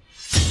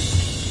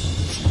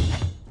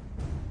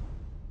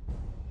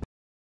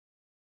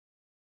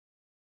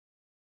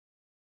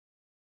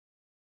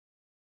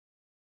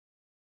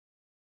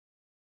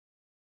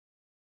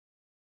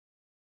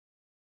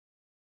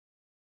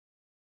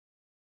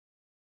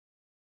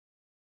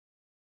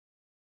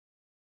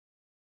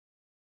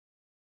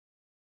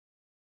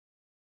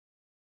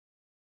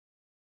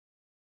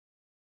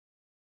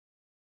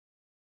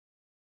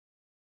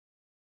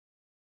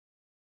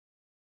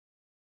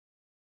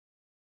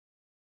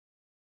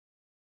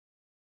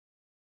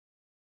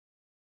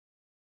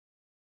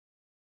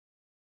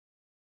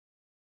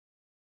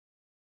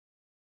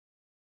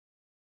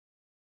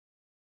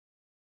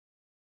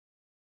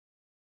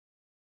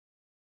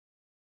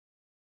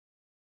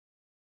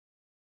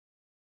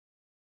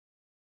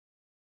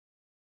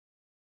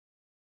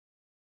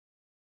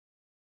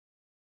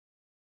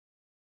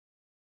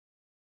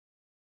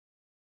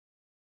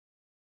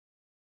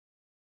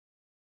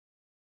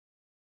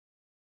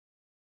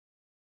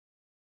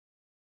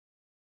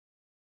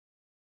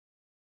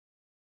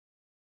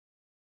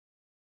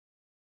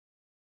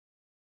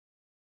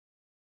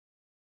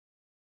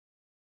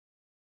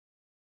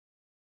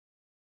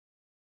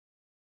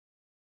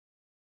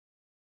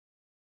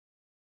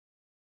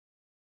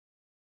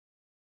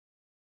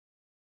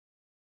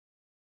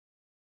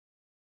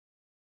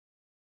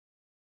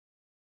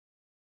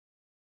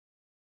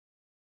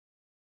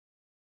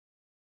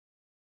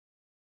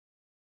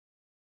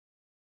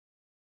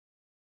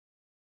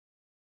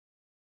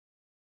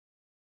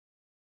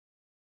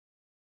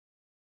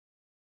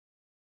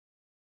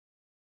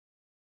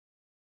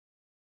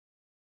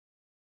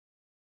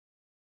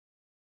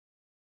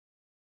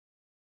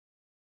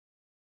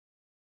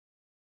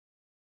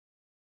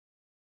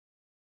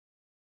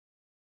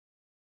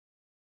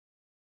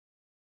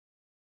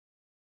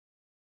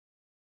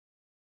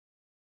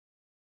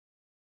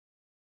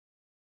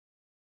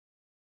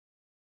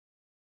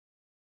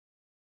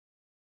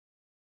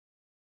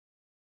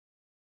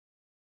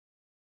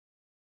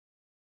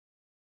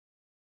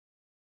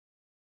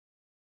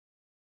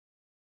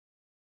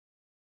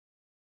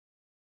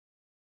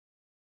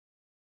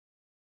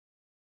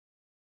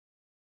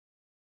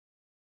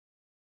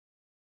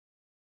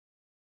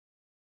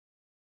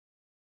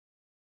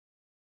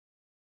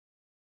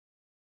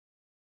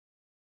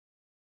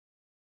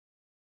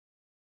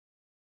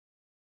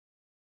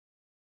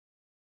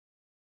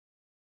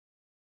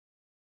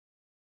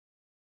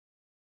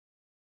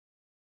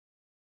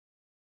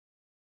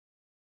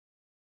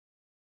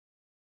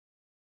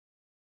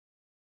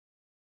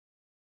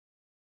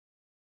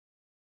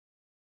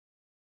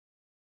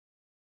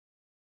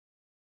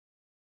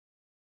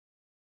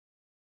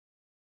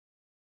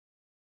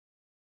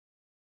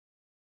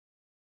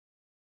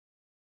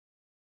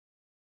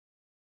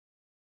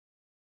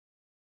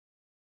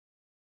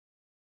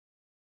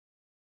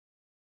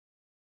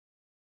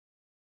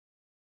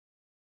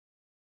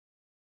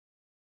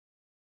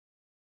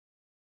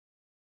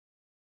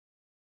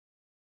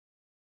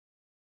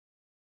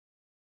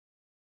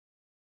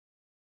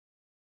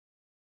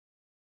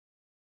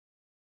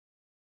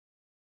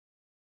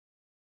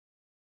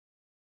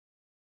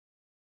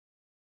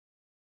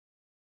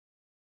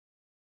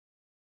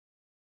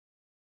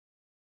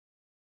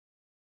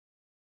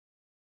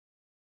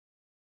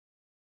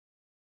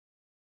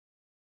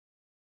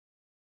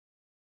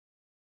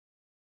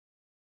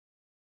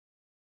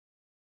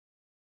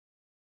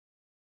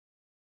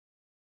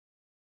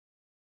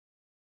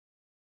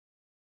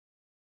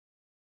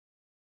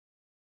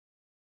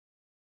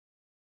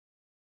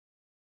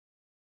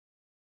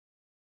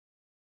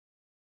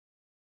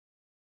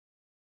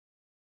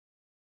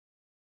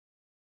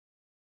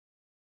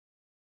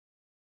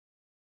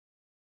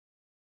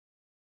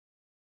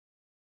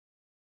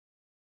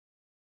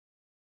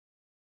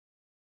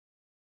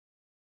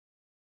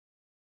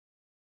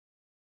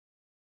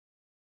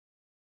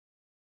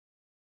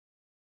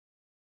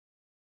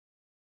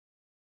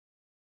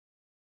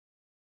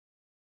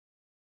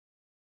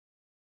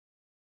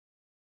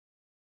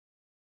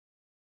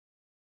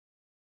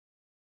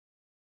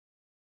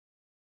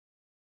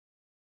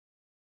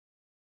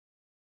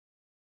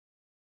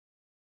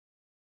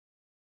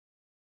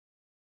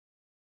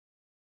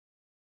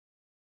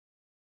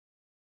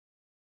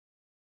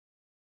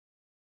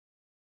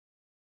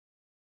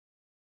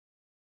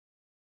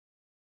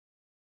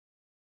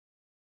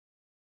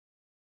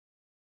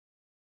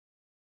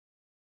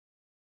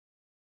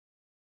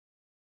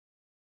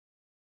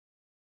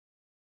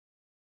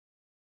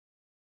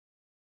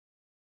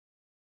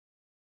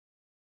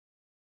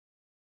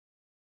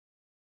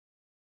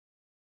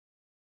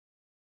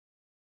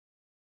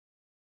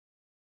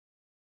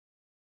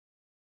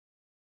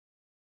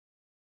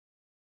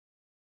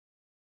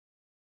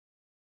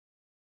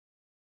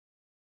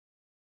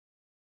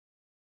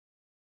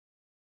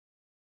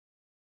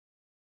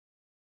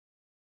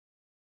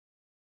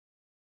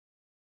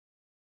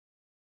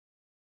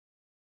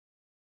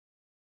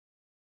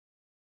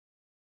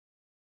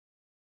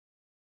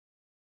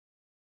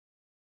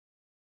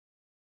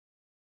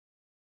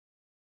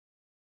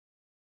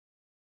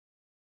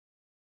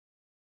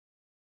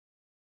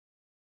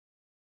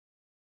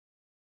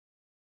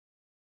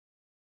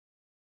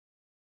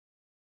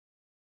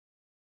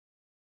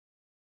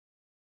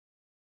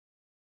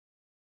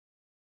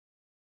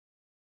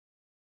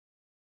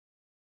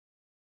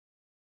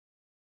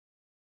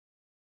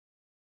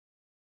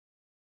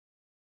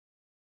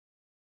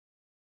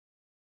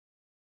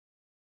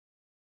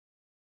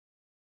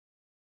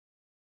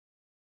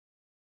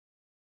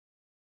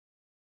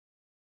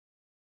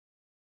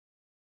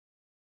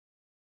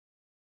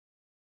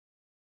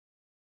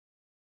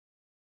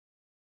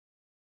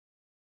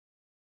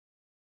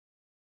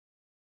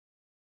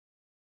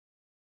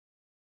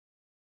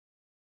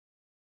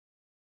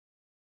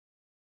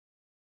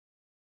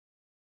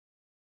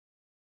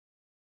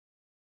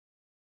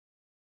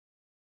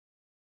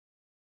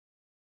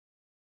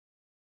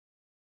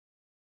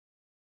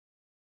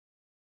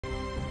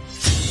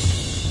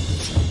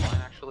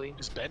 early.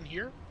 Is Ben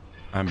here?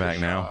 I'm back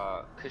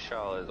now.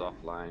 Kishal is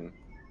offline.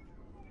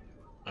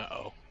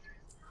 Uh-oh.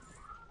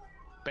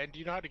 Ben, do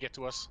you know how to get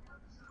to us?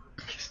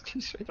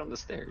 He's right on the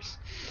stairs.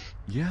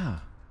 Yeah.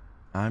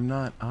 I'm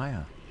not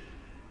Aya.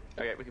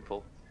 Okay, we can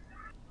pull.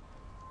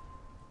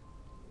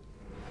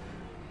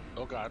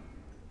 Oh god.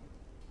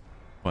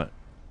 What?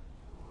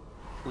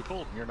 We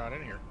pulled and you're not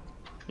in here.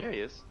 Yeah, he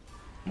is.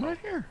 I'm right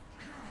here.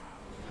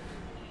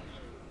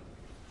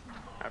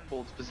 I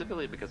pulled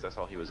specifically because I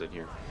saw he was in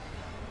here.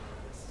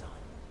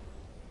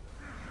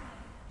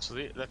 So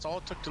that's all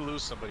it took to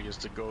lose somebody is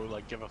to go,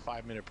 like, give a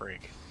 5-minute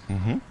break.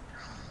 Mm-hmm.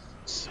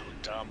 So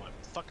dumb. I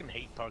fucking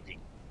hate pugging.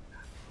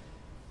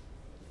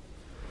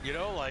 You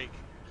know, like...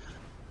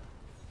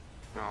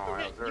 Oh,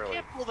 you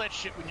can't pull that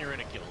shit when you're in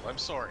a guild. I'm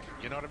sorry.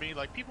 You know what I mean?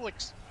 Like, people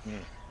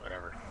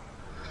whatever.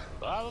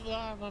 Blah,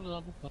 blah, blah,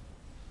 blah, blah.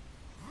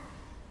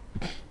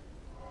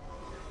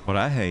 What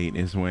I hate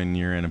is when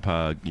you're in a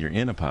pug,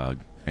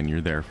 and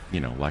you're there, you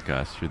know, like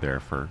us, you're there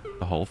for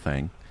the whole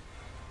thing,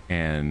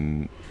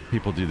 and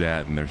people do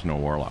that and there's no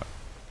warlock.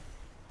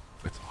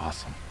 It's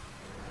awesome.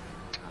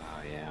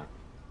 Oh, yeah.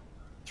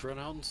 Let's run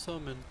out and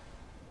summon.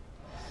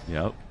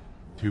 Yep.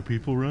 2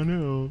 people run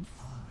out.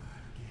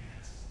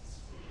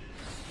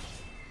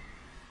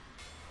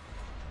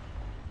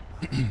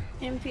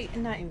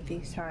 Not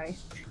Impy, sorry.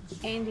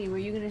 Andy, were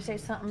you gonna say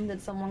something?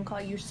 Did someone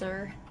call you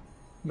sir?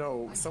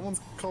 No,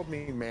 someone's called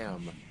me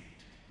ma'am.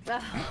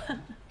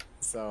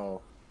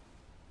 So.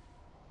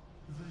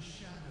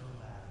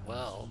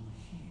 Well.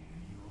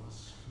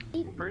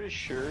 I'm pretty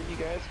sure you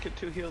guys could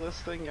 2-heal this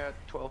thing at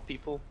 12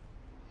 people.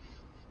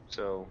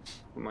 So,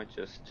 we might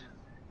just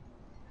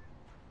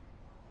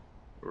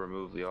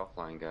remove the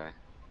offline guy.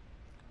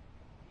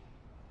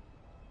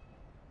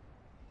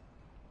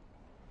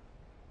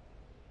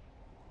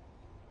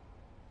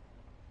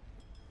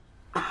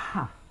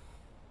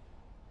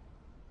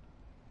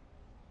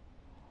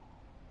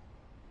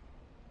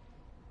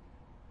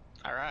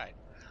 Alright.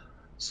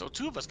 So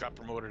 2 of us got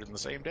promoted in the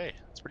same day.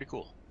 It's pretty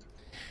cool.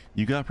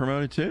 You got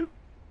promoted too?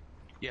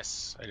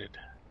 Yes, I did.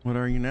 What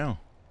are you now?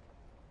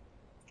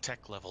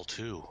 Tech level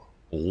 2.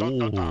 Oh, Dun,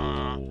 dun,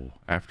 dun.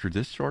 After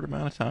this short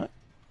amount of time?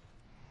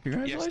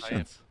 Congratulations.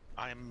 Yes,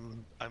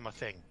 I'm a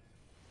thing.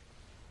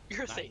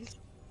 You're a thing.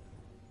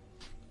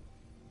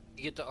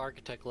 You get to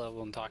architect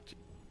level and talk to.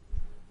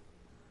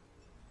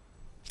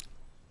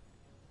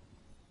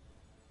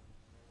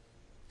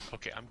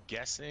 Okay, I'm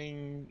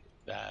guessing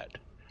that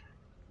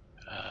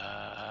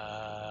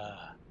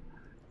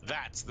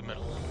that's the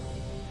middle one.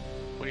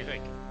 What do you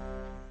think?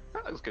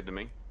 That looks good to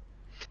me.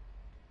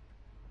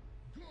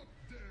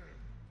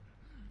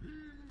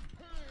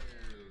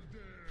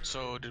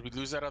 So, did we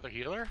lose that other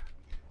healer?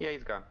 Yeah,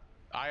 he's gone.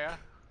 Aya?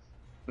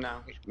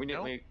 No, we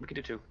No? could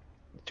do 2.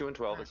 2 and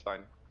 12 is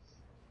fine.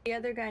 The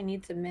other guy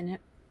needs a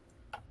minute.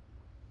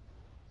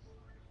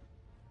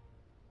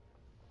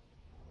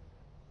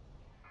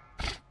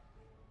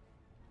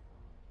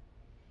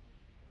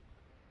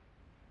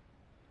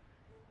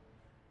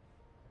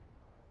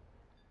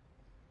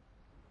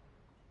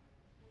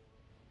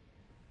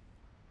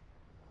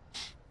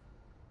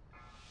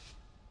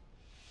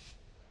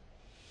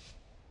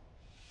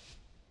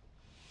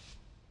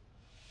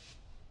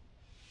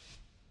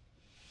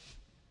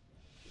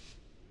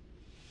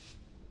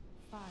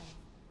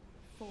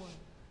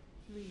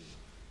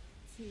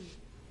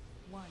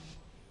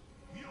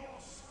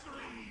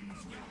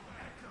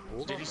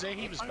 Did he say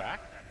he was back?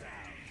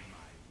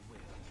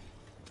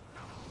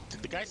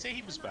 Did the guy say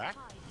he was back?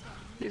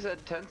 He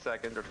said 10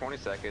 seconds or 20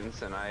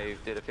 seconds, and I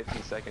did a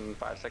 15-second,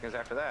 5 seconds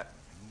after that.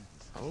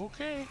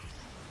 Okay.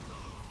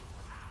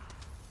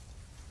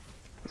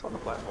 It's on the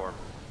platform.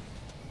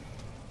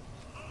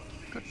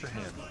 Good for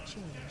him.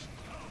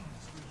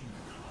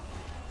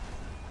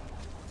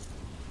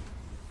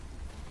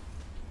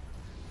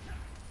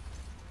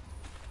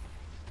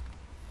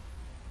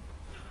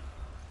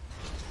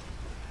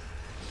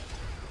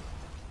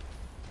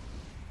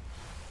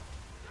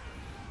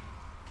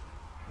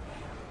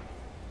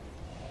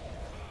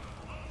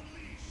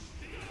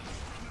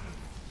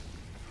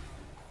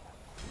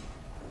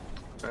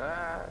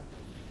 Ah!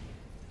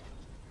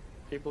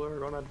 People are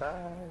gonna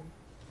die.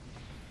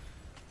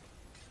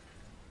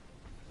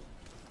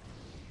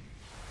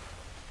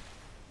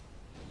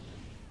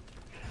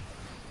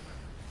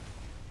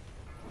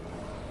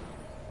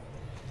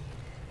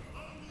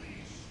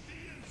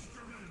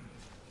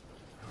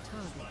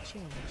 Target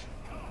change.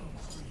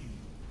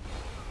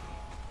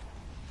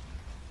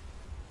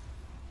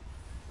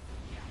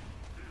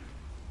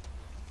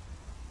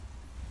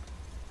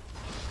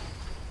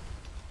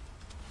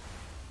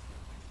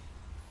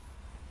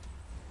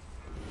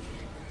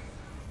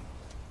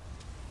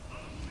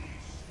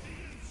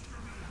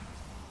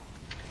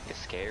 It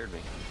scared me.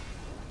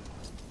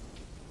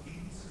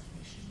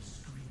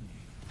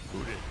 Who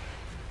did?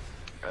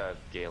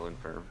 Galen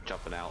for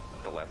jumping out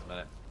at the last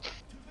minute.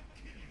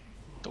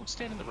 Don't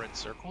stand in the red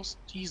circles.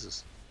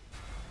 Jesus.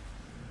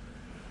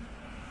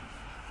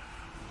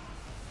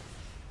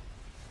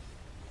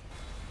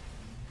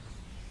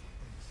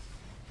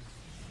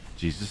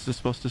 Jesus is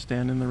supposed to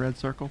stand in the red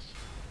circles?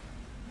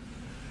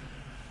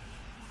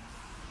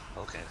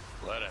 Okay,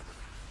 whatever.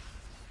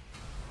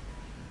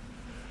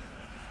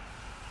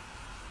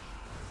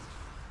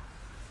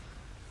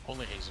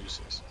 Only Jesus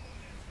is.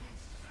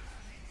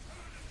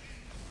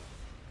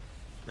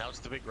 Now it's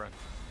the big run.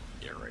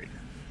 Yeah, right.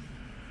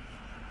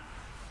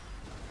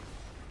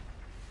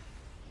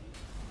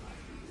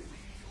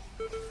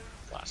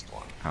 Last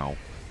one. Ow.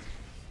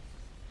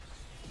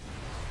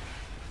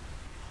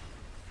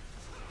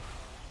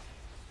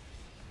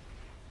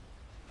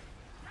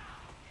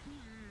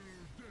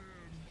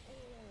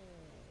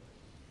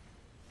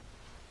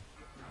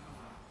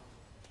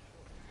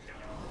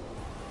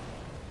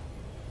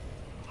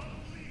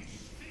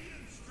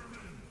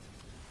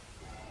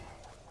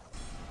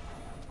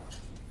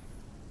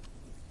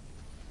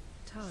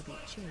 Target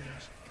change.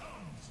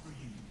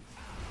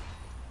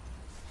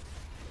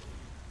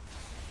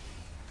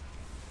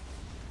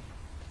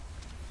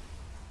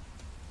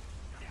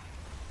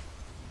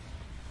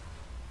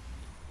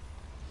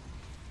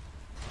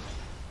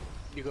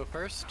 You go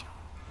first.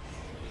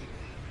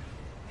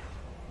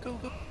 Go,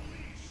 go.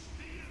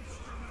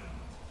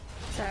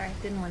 Sorry,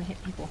 didn't want to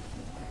hit people.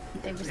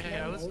 They were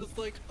Yeah, I was just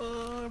like,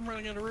 oh, I'm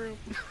running out of room.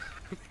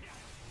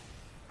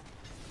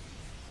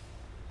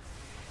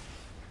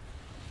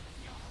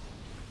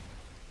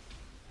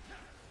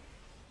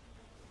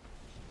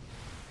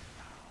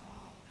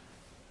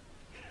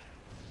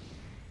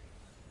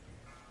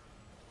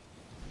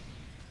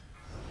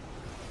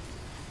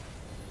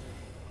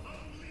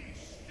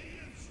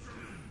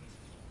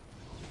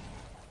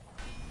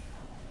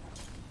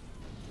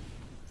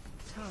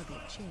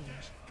 Target change.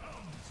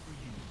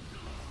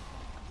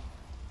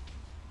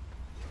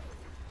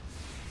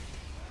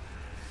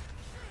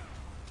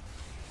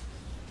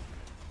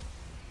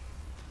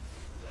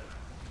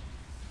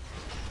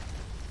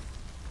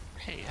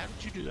 Hey, how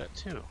did you do that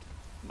too? You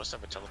must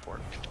have a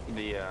teleport.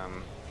 The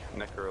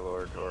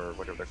Necrolord, or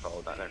whatever they're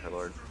called, not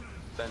Necrolord,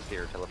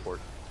 Fenseer teleport.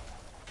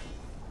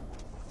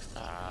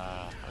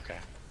 Okay.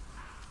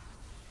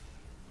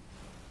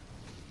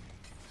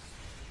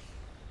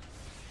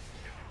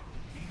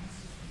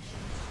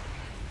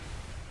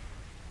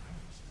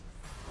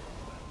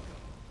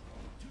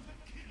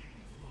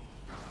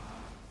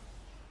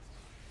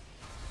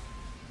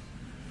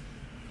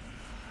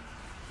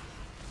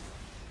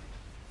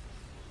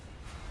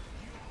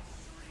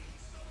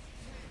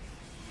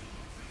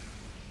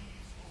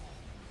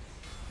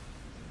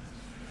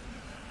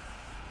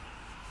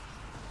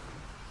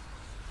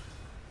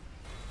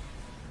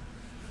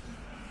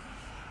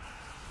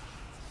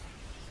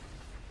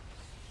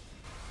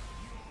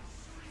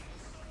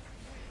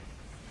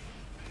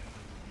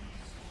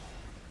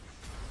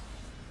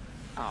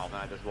 Oh,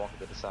 man, I just walked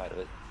to the side of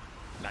it.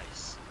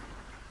 Nice.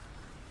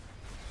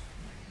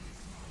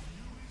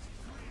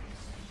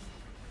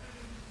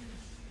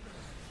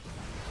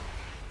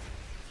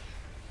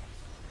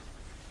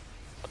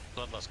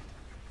 Bloodlust.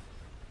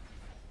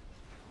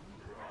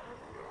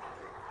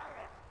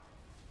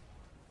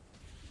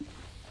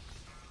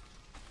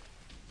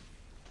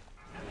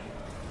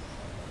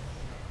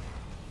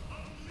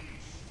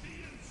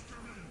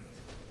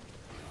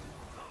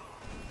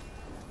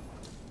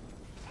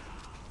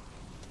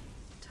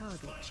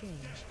 Target change.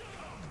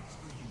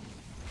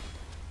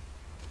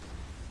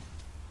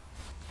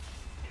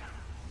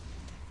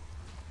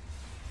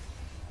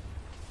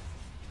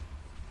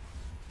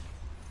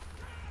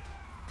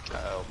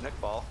 Uh-oh, Nick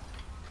Ball.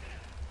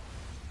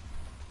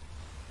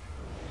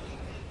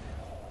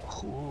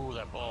 Ooh,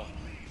 that ball.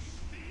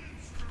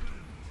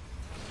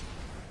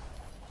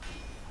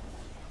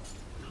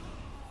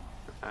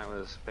 That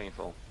was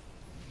painful.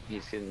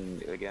 He's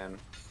getting it again.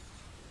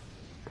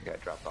 I got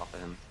dropped off of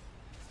him.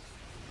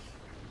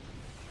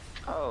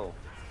 Oh,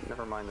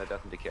 never mind the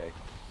Death and Decay.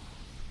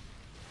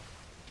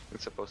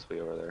 It's supposed to be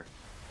over there.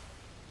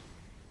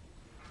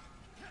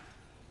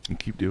 You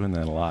keep doing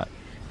that a lot.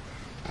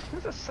 This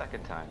is the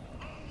second time.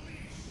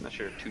 I'm not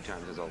sure if 2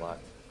 times is a lot.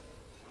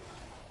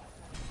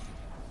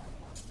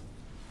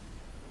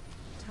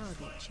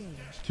 Target change.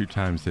 2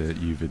 times that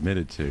you've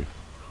admitted to.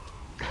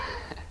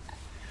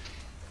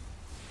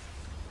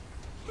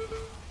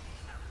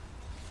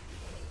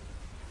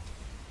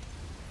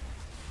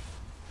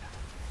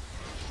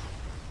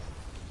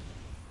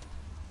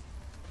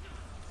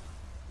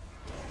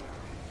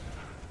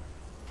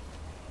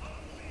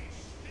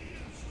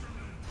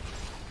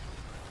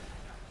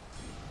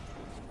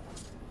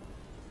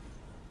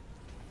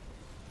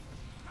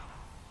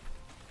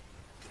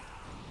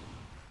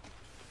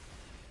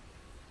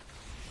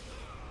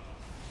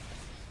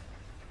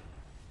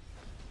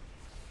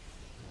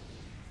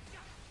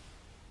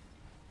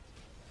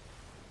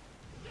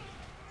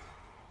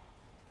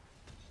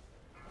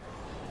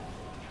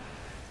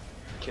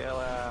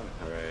 Kill him!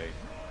 Hooray.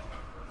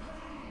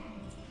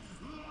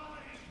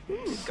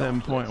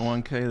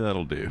 7.1k,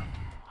 that'll do.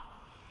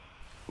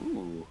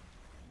 Ooh.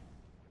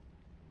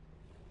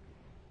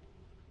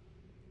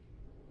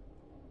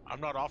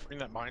 I'm not offering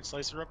that Mind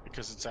Slicer up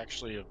because it's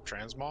actually a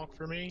transmog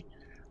for me.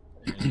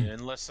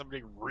 Unless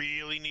somebody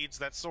really needs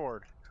that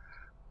sword.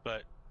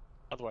 but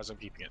otherwise I'm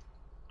keeping it.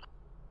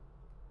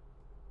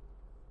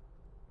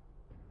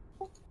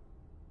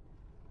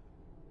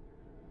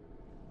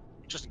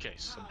 Just in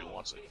case somebody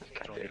wants it.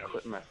 Got to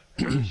equip my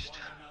first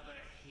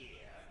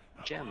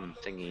gem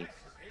thingy.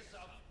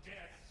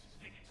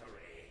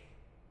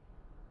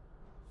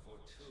 For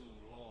too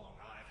long,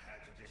 I've had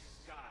to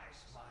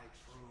disguise my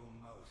true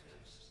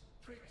motives,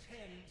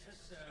 pretend to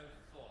serve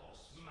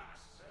false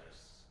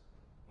masters,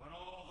 when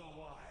all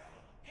the while,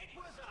 it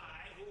was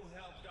I who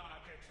helped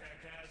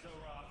architect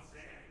Azeroth's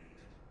end.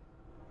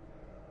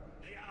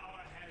 The hour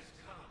has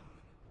come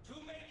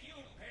to make you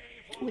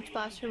pay for Which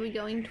boss are we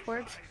going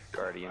towards?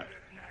 Guardian.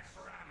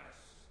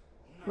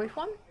 Which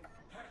one?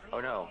 Oh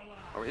no.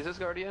 Or is this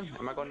Guardian?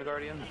 Am I going to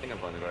Guardian? I think I'm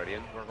going to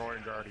Guardian. We're going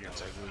to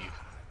Guardians, I believe.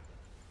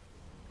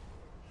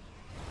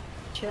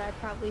 Should I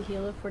probably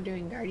heal if we're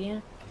doing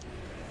Guardian?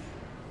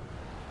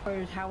 Or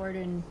does Howard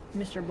and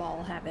Mr.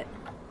 Ball have it?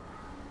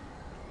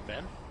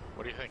 Ben,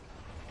 what do you think?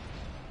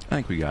 I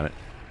think we got it.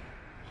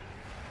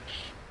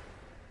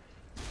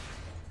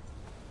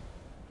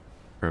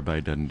 Everybody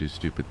doesn't do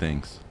stupid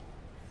things.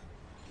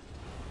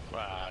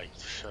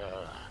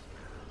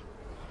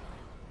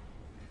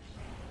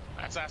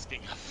 That's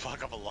asking a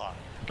fuck of a lot.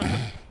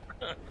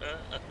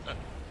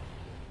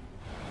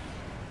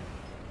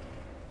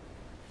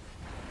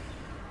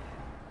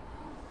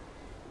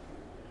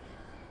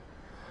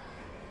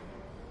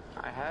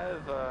 I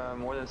have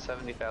more than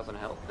 70,000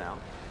 health now.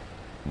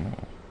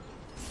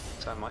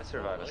 So I might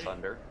survive a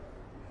thunder.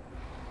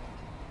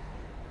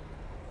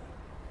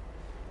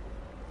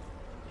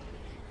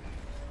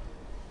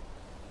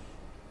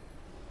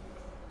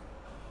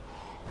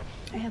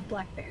 I have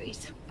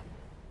blackberries.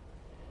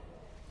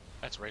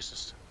 That's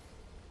racist.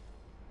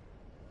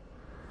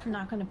 I'm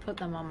not going to put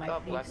them on my face.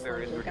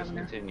 Blackberries like were the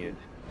governor. discontinued.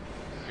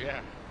 Yeah.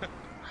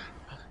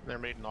 They're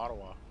made in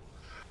Ottawa.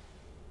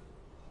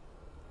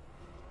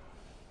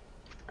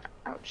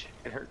 Ouch,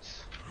 it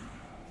hurts.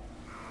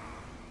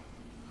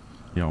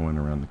 Y'all went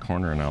around the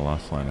corner and I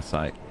lost line of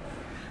sight.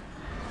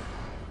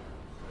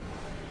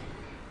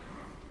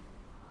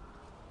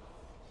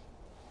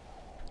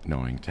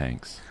 Knowing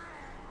tanks.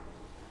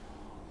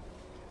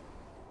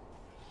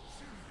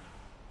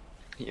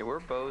 Yeah,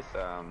 we're both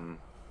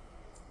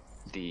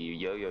the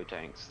yo-yo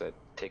tanks that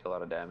take a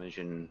lot of damage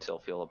and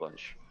self-heal a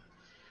bunch.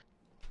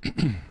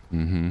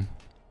 Mm-hmm.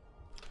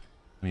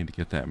 We need to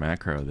get that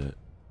macro that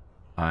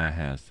Aya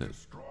has that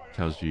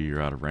tells you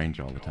you're out of range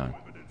all the time.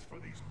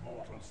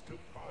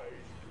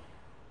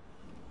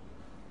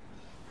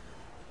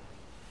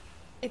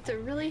 It's a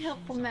really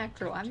helpful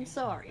macro. I'm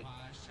sorry.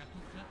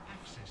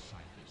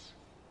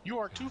 You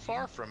are too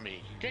far from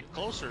me. Get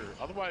closer,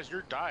 otherwise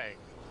you're dying.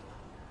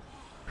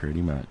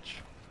 Pretty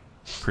much.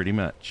 Pretty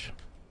much.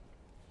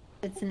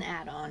 It's an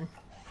add-on.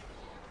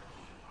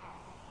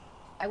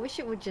 I wish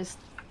it would just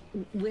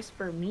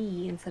whisper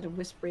me instead of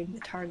whispering the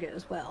target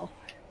as well.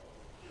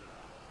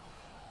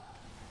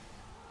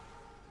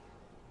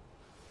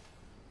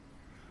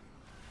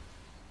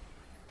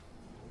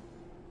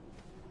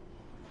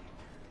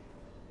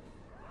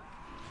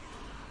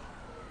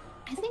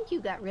 I think you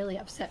got really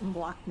upset and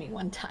blocked me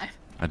one time.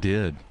 I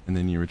did, and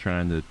then you were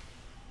trying to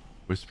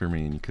whisper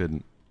me and you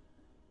couldn't.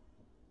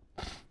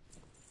 I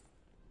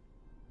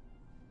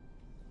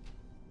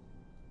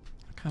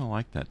kind of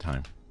like that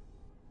time.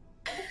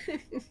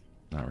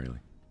 Not really.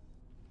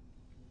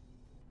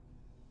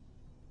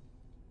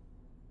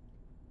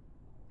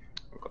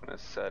 We're gonna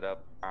set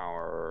up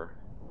our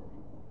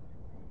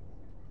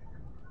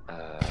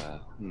where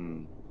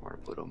to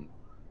put them?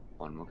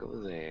 One will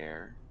go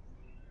there,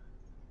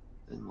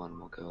 then one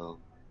will go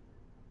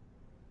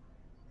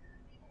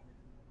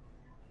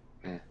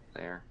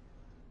there.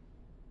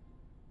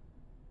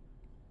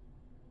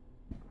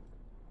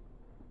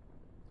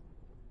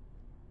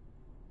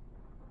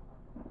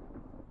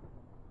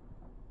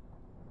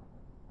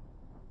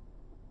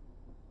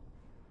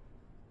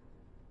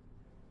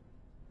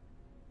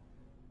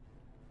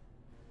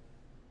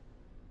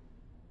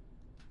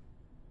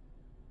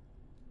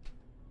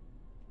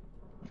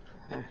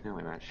 Now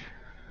we match.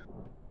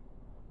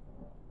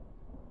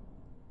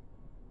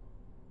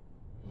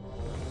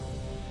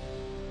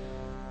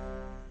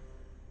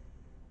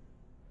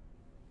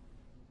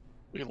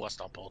 We can less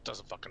stumble, it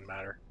doesn't fucking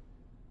matter.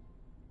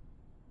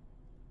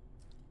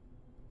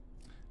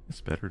 It's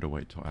better to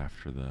wait till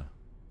after the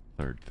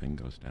third thing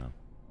goes down.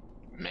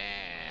 Meh.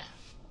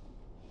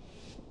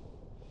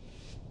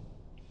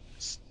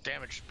 It's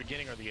damage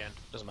beginning or the end,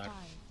 doesn't matter.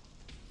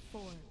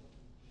 5, 4,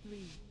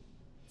 3,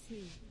 2,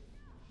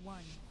 1.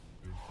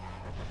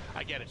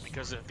 I get it,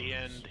 because at the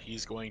end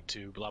he's going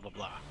to blah blah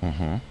blah.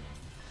 Mm-hmm.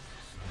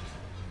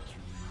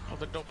 Oh,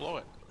 then don't blow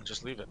it.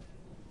 Just leave it.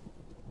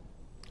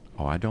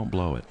 Oh, I don't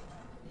blow it.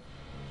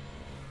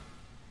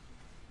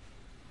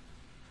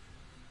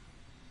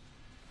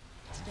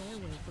 Stay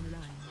away from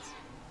lines.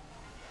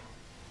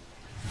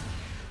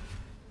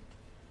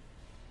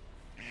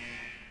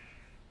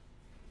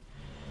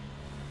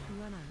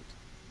 Run out.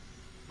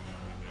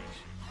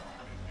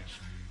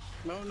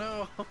 No,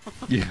 no.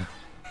 Yeah.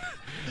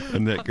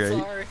 Isn't that I'm great?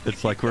 sorry.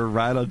 It's like we're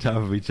right on top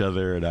of each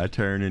other, and I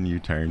turn and you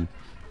turn.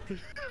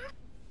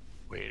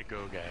 Way to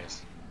go,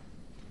 guys.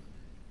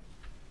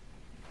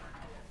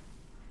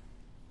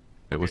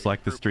 It was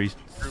like the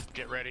Group,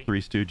 get ready.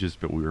 Three Stooges,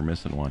 but we were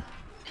missing one.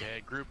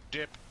 Okay, group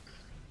dip.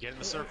 Get in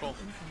the circle.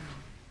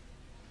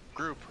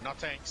 Group, not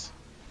tanks.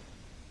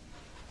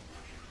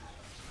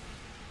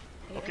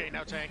 Okay,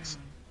 now tanks.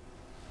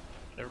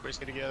 Everybody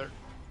stay together.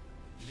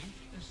 Link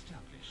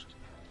established.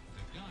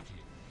 The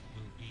Guardian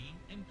will be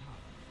empowered.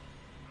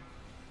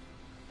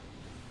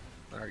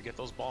 Alright, get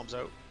those bombs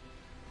out.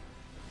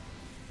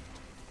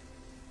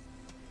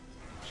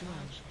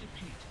 Charge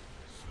depleted.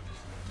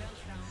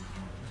 Meltdown in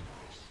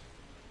progress.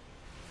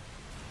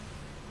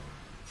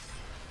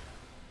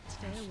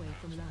 Stay away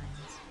from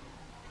lines.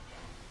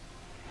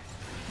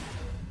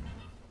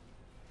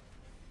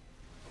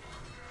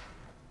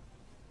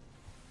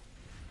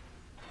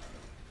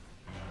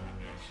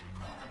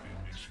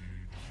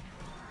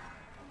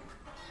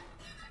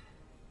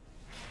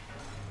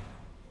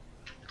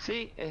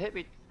 See, it hit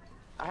me.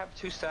 I have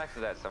 2 stacks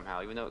of that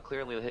somehow, even though it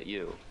clearly hit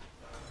you.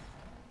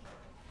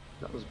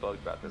 That was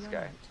bugged about this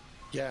guy.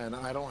 Yeah, and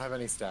I don't have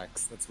any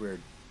stacks. That's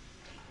weird.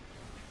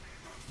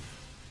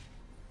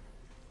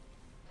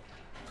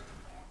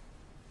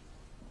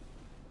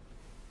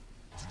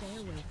 Stay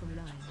away from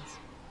lines.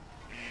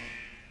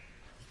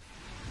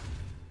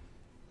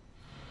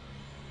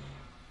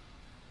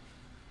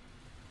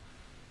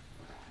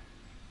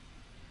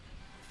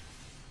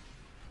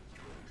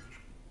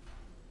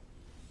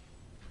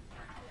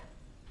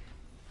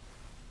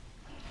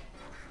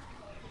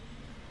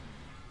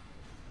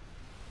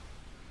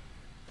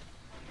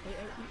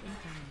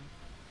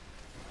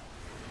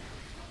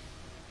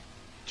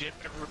 Dip,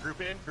 everyone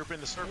group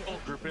in the circle,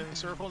 group in the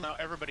circle. Now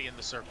everybody in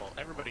the circle,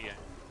 everybody in.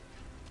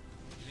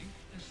 Link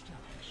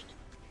established.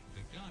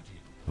 The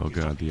Guardian. Oh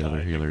god, the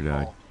other healer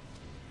died.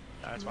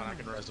 That's fine, I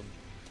can res him.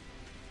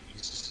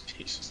 He's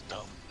just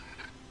dumb.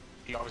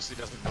 He obviously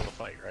doesn't know the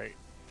fight, right?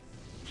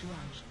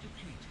 Charge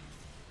depleted.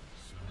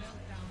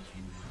 Meltdown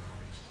in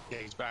progress. Yeah,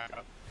 he's back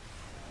up.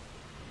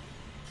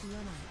 Run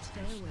out.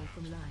 Stay away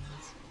from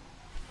lines.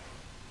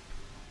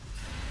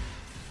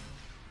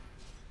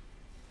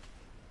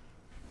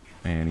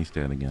 And he's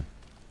dead again.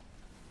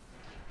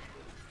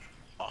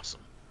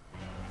 Awesome.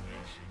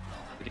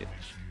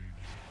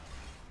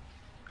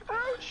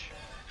 Ouch!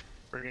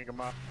 Bringing him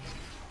up.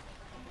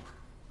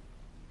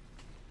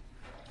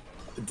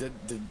 Did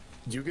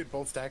you get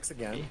both stacks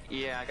again?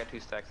 Yeah, I got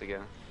 2 stacks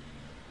again.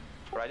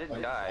 But I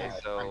didn't die,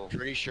 so... I'm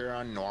pretty sure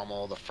on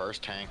normal, the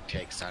first tank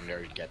takes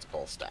Sunder gets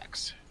both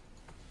stacks.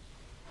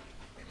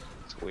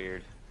 It's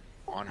weird.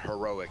 On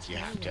heroic, you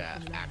have to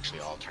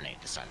actually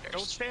alternate the Sunders.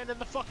 Don't stand in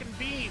the fucking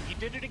beam. He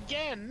did it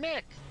again,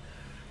 Nick.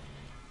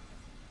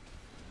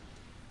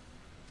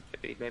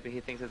 Maybe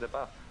he thinks it's a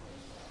buff.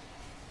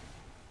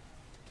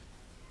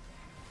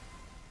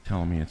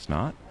 Telling me it's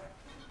not?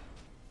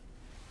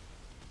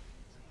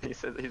 He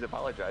says he's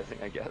apologizing,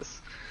 I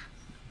guess.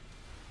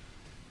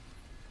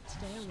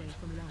 Stay away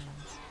from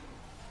lines.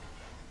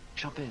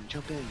 Jump in,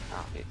 jump in.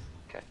 Oh, okay.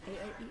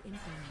 AOE incoming.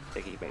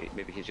 Think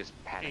maybe he's just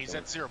panicking. Hey, he's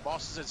at 0.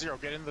 Boss is at 0.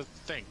 Get in the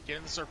thing. Get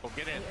in the circle.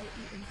 Get in.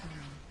 AOE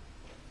incoming.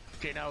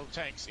 Okay, now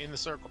tanks in the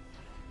circle.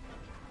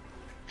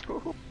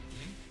 Link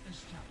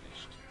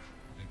established.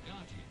 The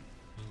Guardian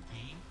will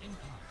be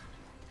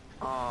empowered.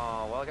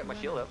 Oh, well, I got my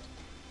shield up.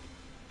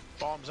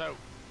 Bombs out.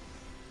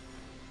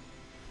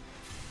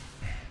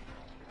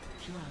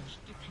 Charge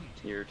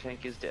depleted. Your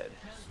tank is dead.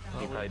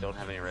 You probably don't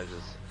have any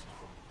reses.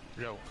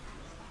 Go.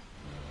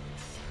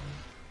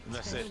 And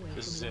that's it.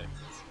 This is it.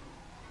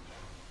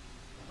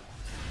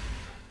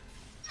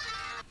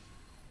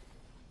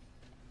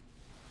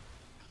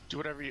 Do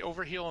whatever you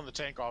overheal on the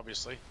tank,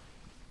 obviously.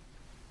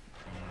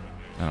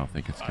 I don't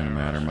think it's gonna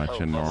matter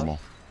much in normal.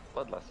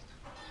 Bloodlust.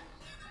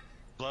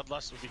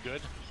 Bloodlust would be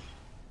good.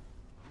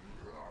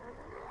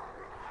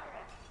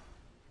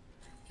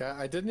 Yeah,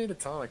 I did need a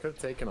ton. I could have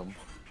taken them.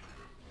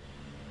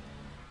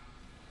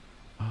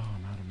 Oh,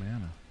 I'm out of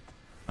mana.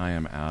 I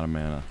am out of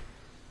mana.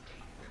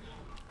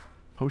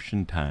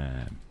 Potion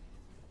time.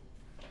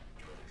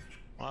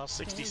 Well,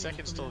 60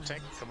 seconds till the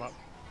tank can come up.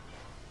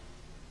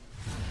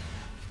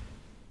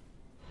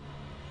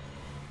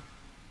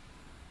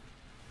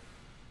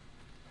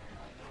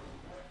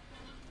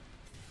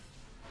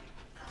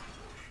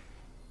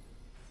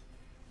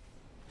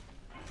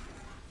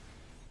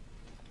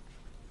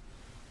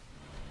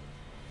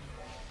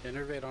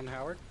 Innervate on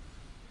Howard.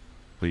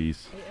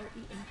 Please.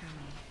 AOE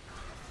incoming.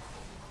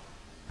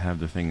 Have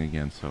the thing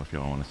again, so if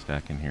y'all want to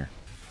stack in here.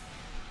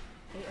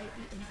 AOE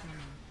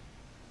incoming.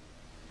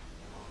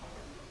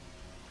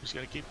 Just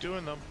gotta keep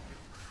doing them.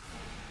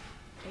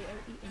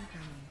 AOE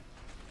incoming.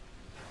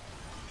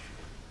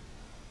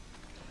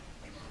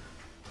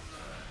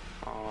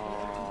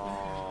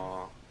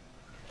 Aww.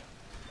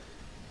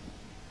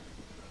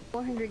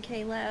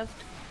 400k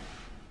left.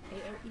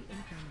 AOE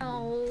incoming.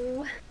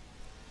 Oh.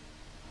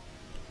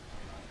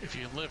 If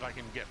you live, I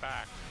can get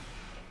back.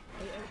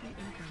 AOE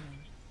incoming.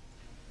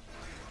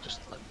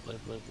 Just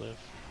live.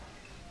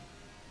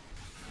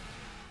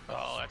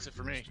 Oh, that's it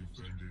for me.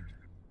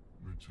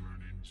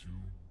 Returning to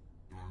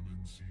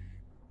dormancy.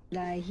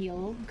 I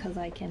heal because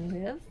I can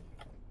live.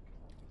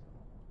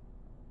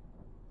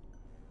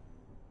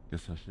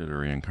 Guess I should have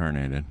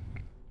reincarnated.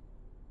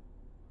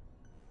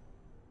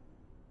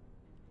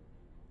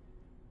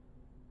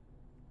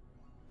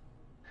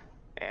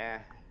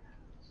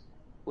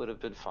 Would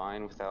have been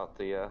fine without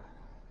the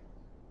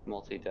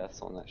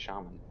multi-deaths on that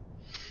shaman.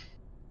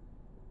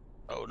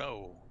 Oh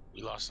no,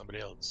 we lost somebody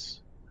else.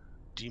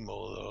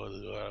 Demo,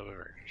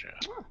 whatever.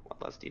 One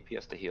less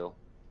DPS to heal.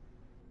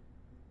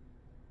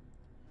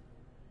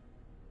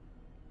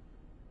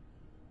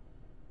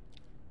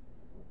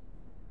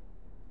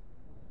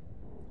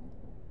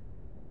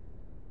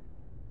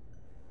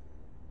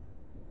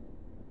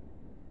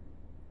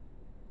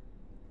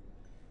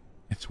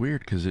 It's weird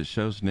because it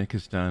shows Nick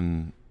has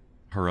done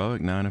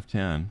heroic 9 of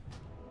 10.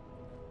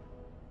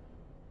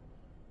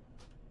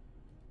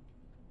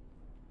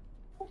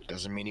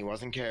 Doesn't mean he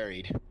wasn't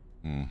carried.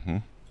 Mm-hmm.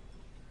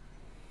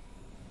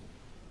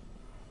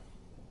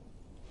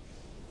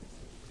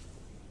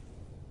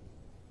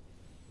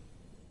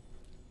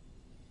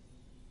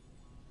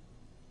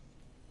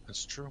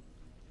 That's true.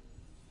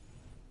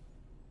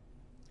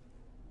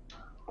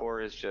 Or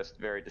is just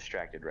very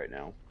distracted right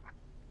now.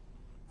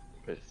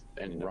 With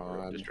any number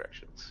of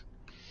distractions.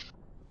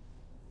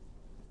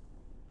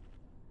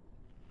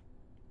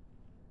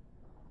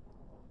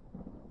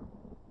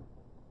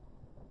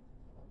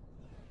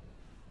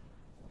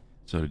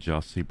 So did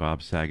y'all see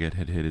Bob Saget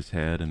had hit his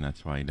head and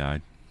that's why he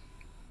died?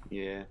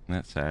 Yeah.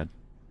 That's sad.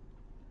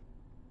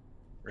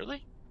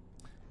 Really?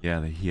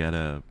 Yeah, he had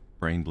a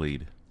brain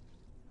bleed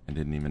and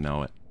didn't even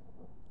know it.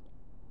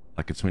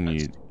 Like it's when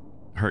you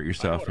hurt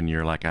yourself and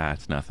you're like,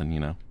 it's nothing, you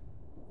know?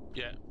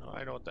 Yeah, no,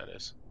 I know what that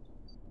is.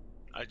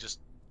 It's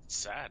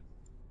sad.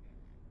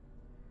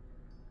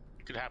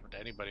 It could happen to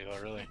anybody though,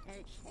 really.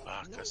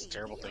 That's a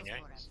terrible thing, eh?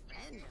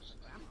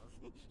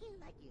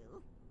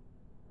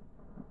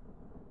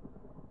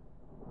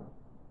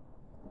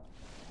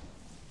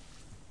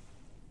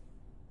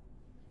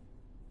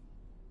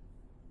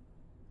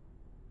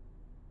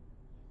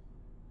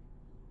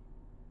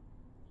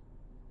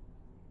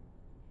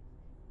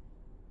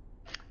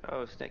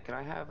 Oh, Snake, can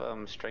I have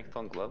strength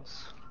on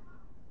gloves?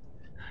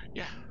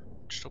 Yeah,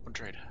 just open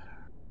trade.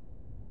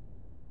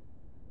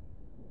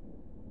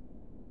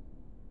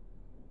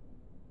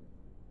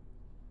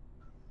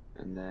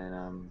 And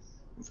then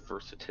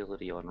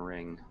versatility on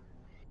ring.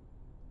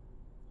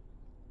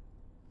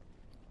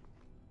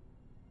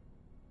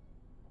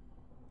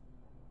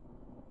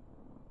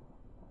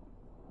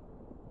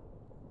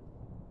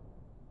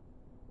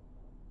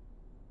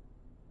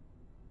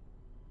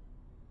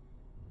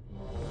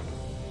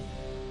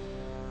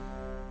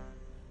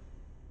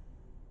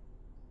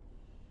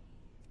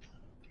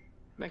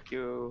 Thank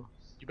you.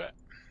 You bet.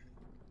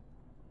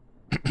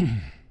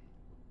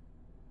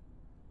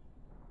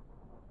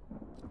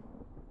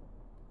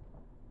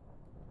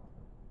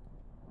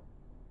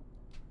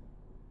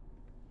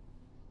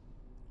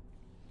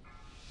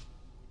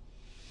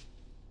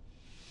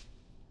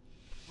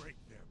 Break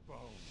their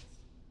bones.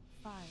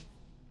 5,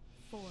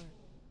 4,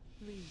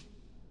 3,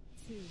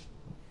 2,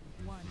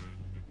 1.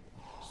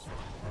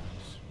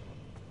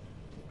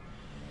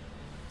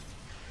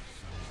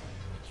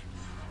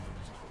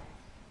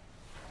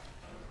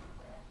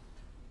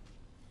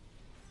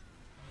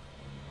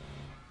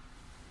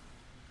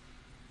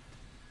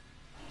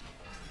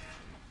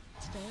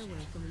 Stay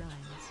away from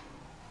lines.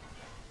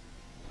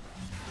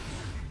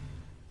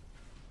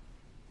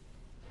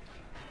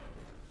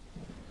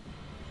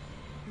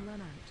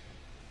 Run out.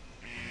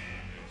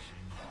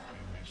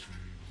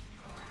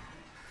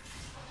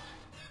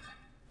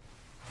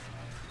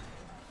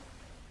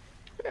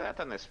 Yeah, that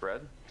time they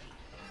spread.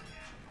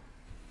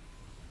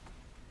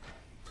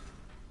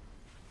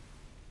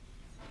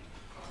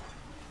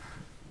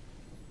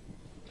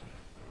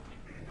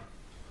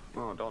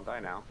 Oh, don't die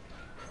now.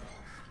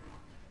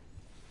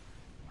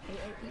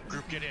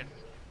 Group, get in.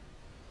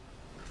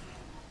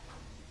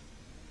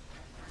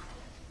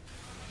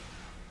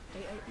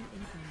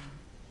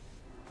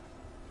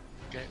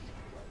 Okay.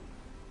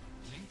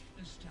 Link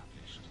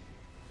established.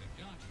 The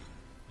Guardian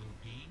will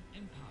be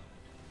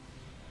empowered.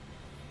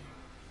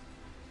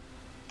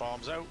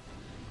 Bombs out.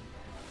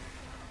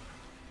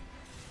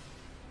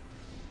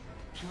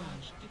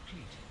 Charge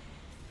depleted.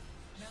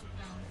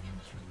 Meltdown in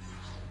 3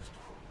 minutes.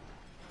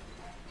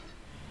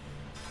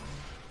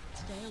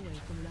 Stay away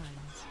from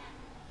lines.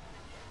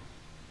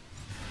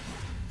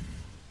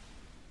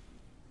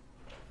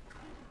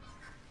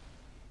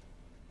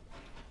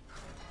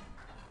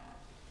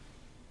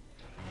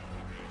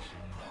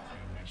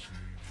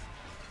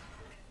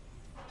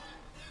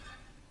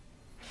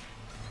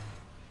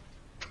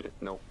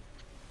 Nope.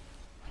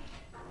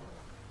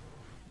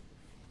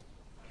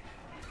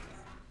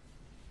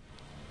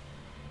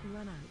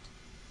 Run out.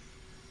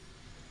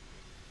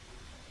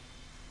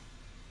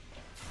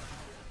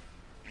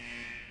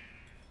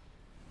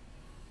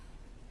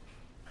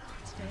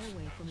 Stay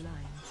away from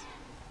lines.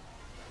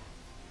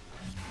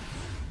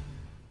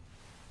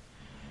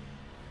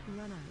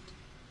 Run out.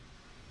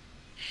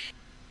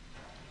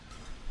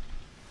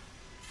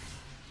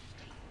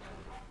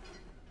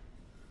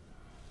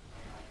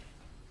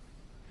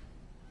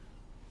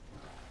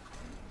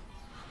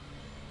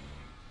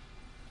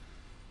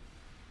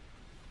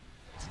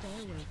 Stay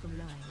away from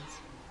lines.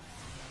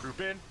 Group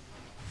in.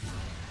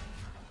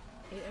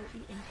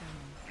 AOE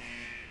incoming.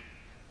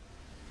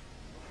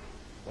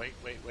 Wait.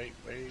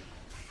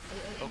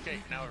 Okay,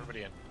 now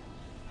everybody in.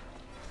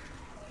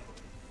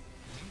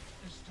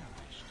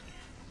 Established.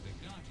 The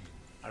Guardian.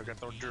 I've got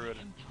the druid.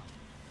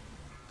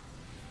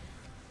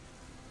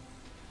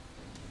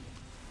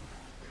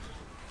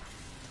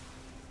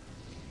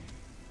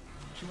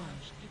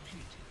 Charge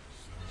depleted.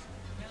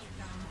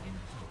 Meltdown in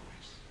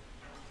progress.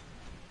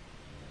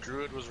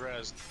 Druid was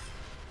rezzed.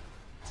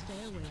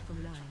 Stay away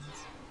from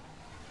lines.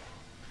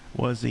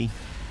 Was he?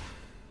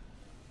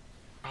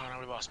 Oh, now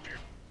we lost Beard.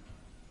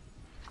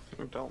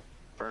 Don't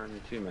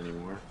burn too many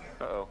more.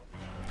 Uh-oh.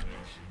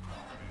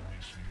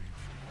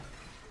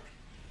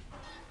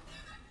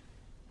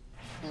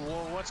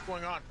 Whoa, what's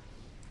going on?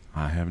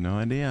 I have no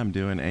idea. I'm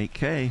doing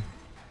 8K.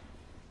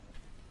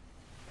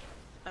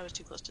 I was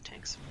too close to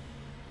tanks.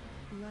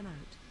 Run out.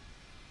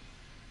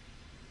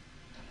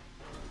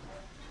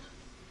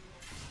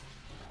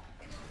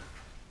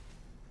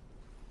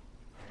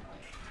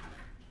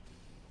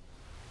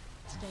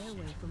 Stay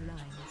away from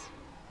lines.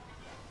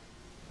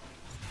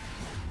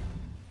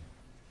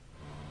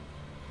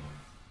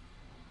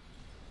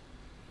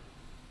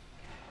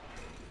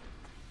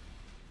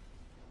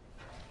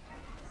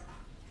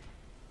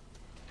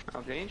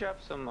 Oh, can you drop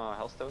some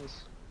hellstones?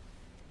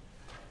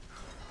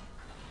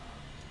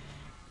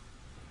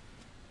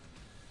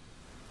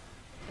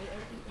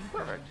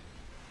 Perfect.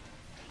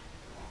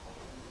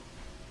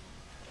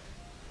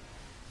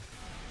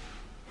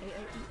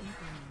 AOE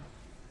incoming.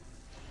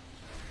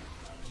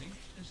 Link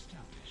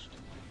established.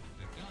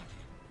 The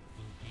Guardian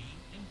will be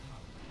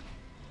empowered.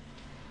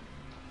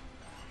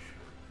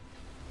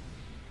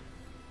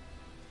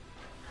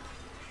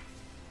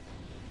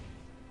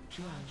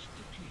 Charge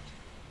depleted.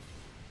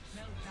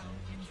 Meltdown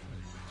in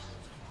progress.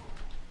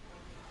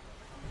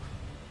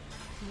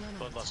 Run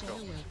But out. let's Stay go.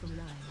 away from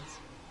lines.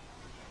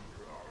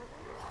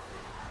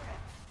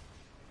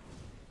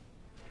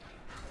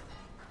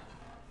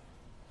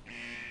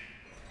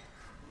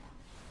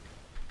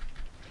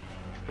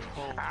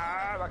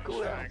 Ah, my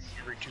cooldowns. Back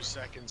every 2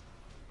 seconds.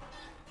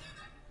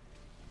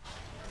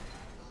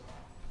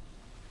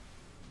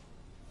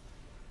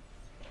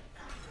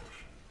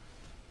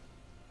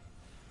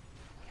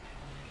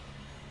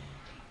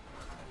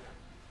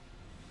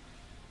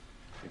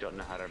 I don't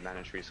know how to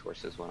manage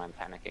resources when I'm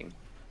panicking.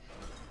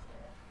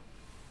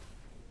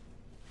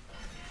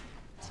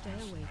 Stay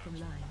away from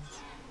lines.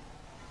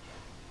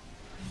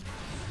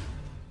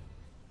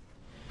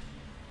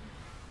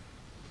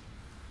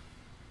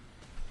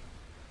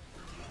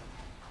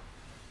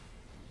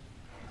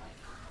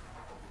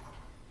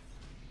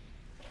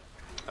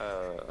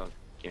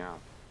 Yeah.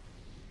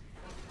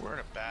 We're in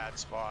a bad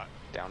spot.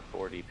 Down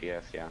 4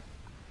 DPS, yeah.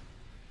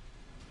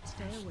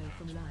 Stay away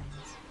from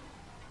lines.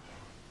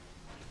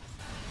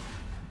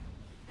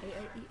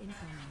 AOE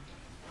incoming.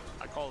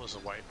 I call this a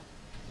wipe.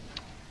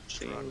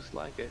 Seems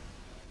like it.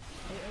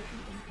 AOE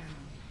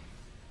incoming.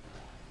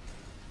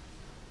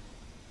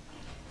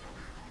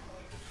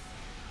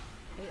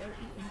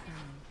 AOE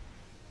incoming.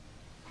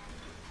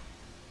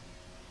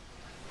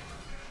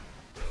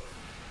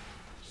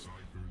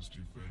 Ciphers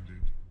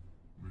defended.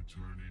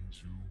 Returning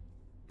to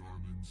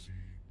dormancy.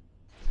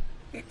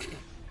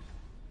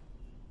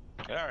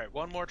 Alright,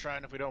 one more try,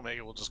 and if we don't make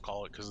it, we'll just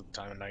call it because of the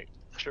time of night.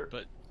 Sure.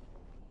 But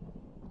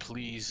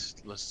please,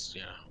 let's,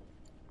 yeah.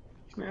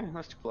 Yeah,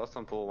 let's do plus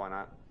on pool, why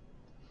not?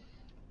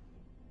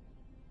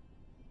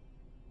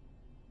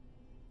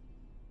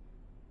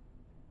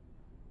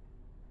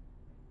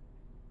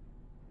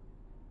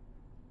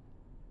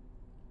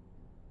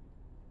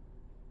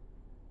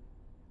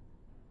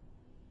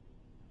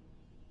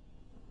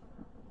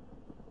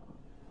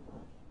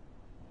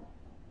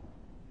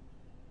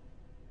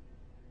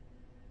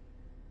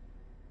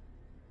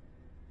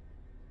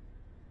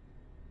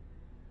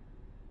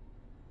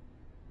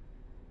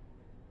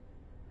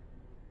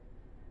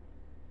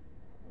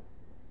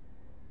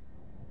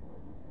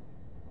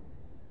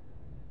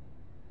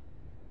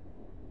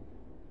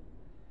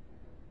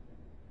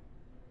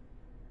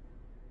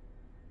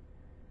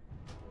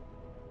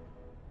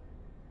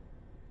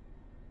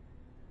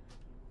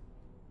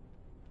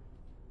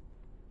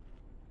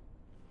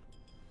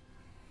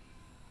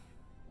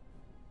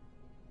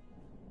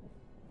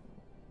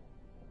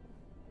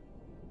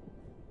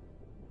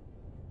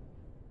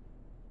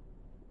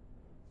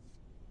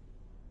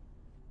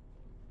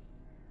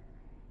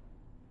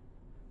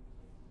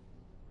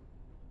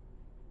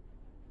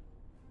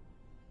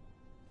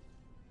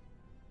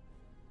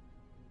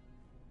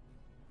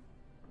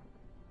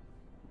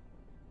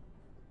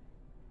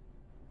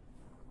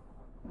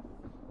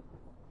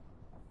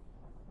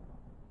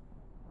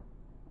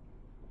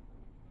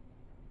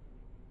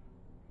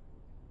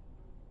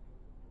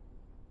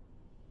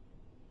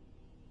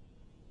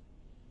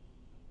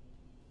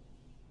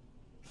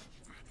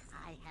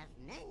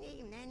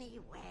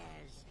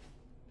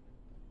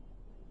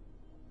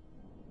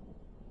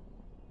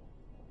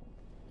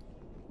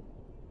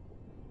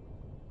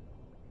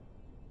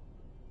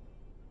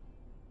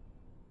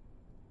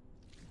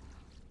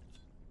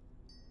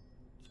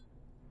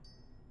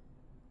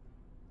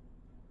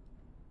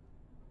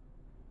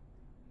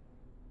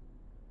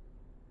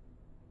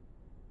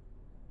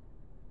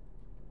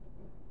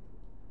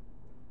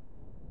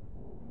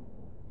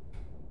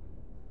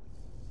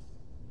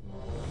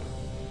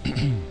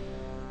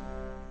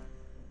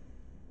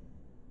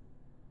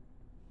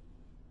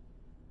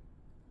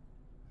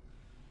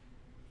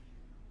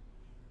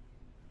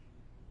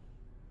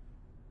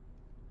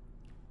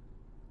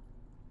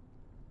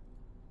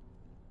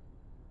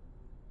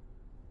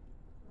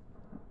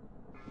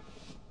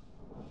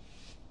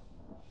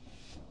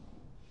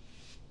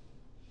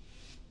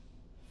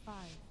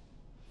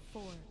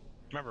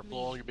 Remember, blow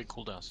all your big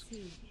cooldowns.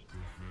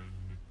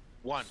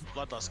 1,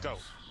 bloodlust, go.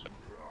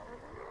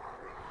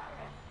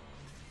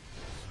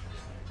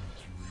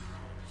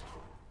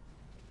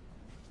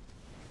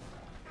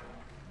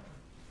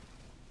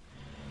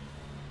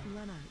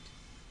 Run out.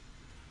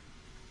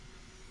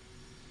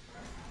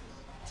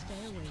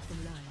 Stay away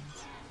from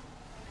lions.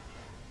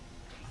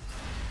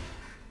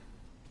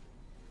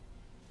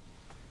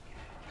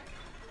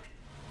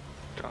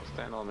 Don't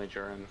stand on me,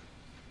 Jaren.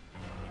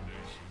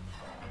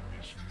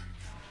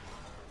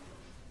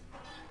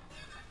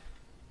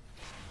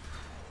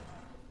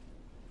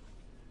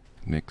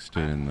 Nick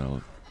stood in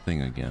the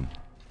thing again.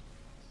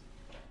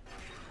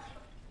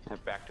 I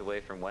backed away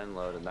from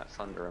Wenload and that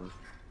Sunder him.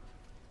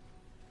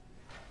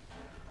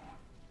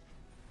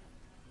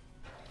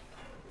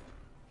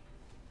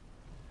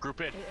 Group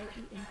in.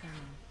 AoE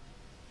incoming.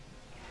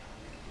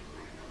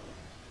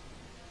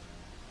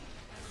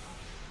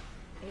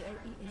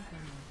 AoE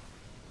incoming.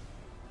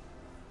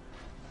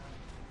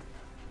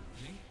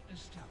 Link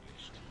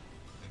established.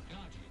 The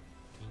Guardian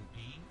will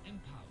be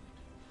empowered.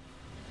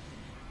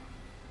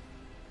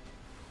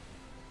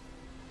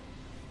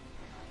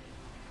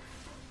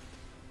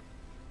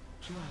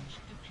 Charge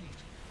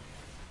depleted.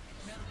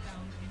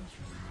 Meltdown in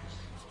progress.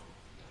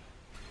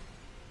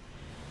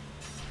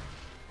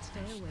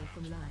 Stay away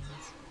from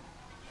lions.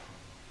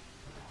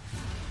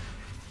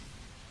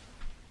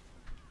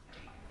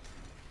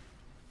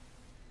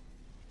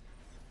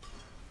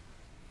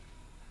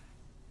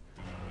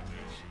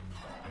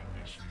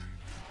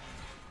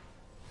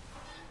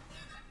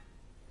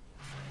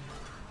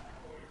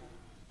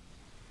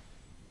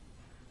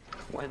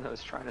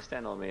 Wenlo's trying to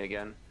stand on me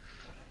again.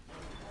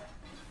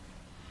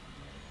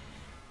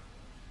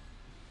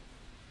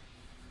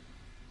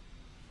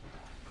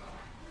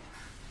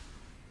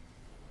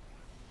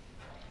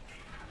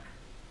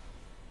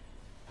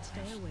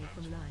 Stay away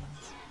from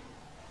lions.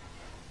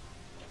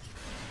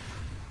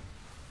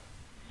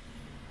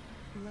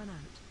 Run out.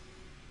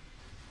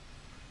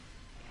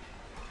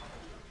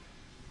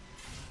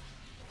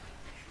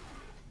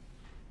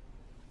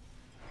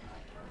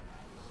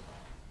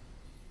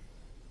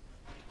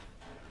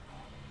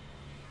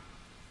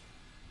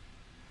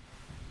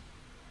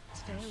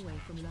 Stay away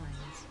from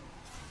lions.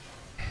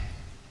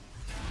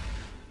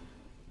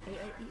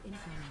 AoE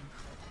incoming.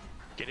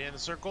 Get in the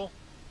circle.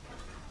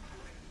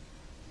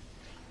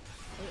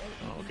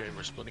 AoE Oh, okay,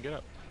 we're splitting it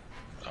up.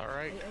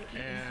 Alright,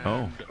 and...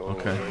 Oh,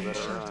 okay.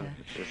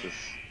 This is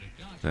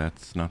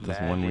That's not the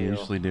bad one we deal.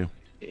 usually do.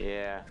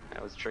 Yeah,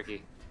 that was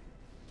tricky.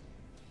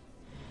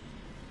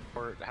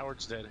 Or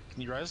Howard's dead.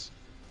 Can you rise?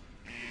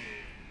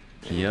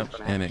 Yep,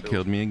 and it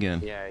killed me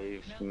again. Yeah,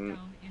 you.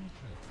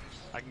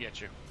 I can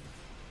get you.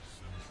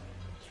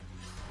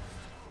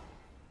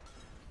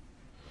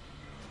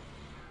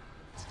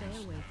 Stay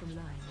away from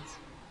lions.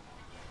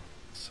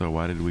 So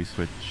why did we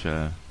switch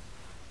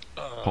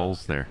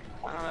poles there?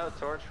 I don't know,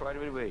 Torch. Why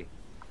did we?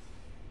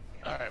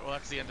 Alright, well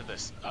that's the end of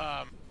this.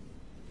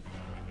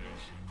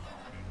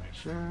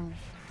 Sure.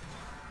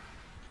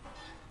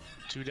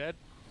 2 dead.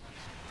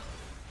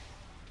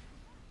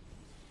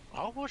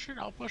 I'll push it,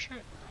 I'll push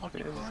it. I'll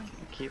keep Just going.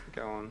 keep it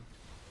going.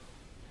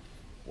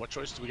 What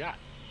choice do we got?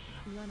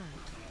 Run out.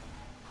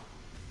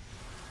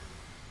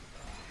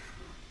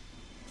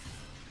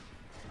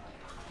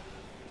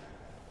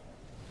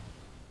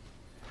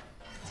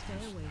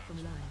 Stay away from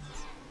lions.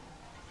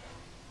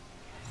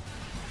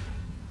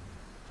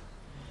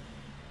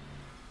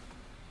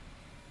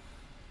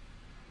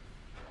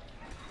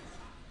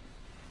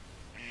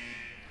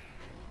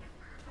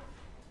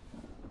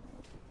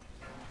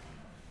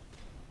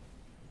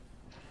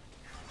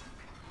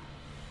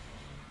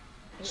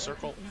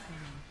 Circle.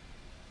 Incoming.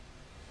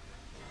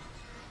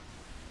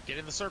 Get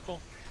in the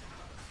circle.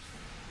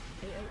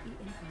 AoE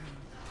incoming.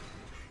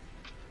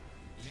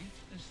 Link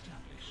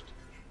established.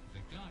 The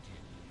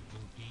Guardian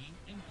will be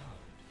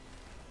empowered.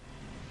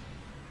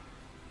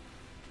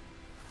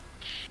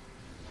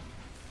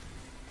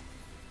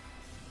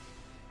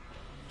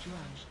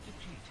 Charge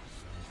depleted.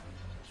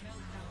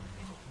 Meltdown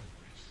in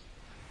progress.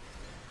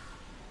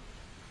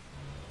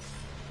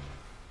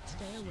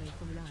 Stay away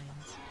from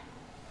lions.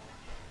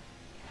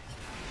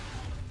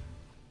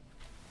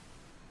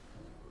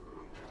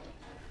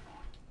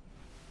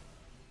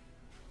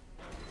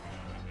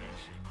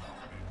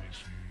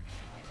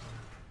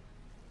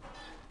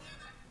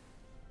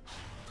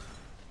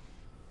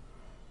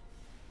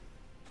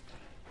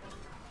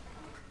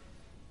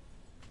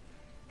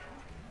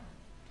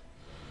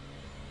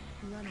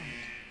 Run out.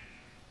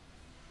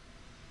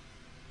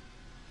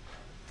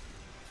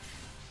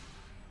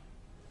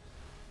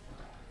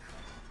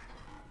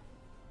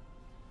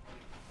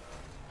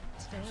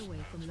 Stay away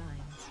from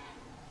lions.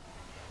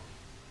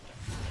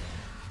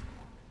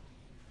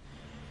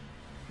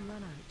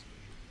 Run out.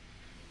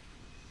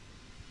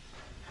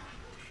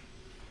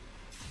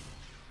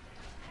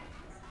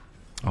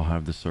 I'll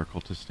have the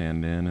circle to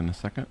stand in a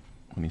second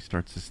when he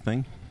starts his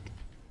thing.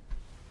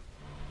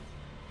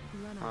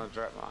 Run I'll out.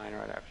 drop mine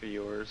right after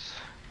yours.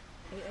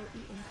 AoE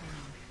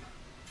incoming.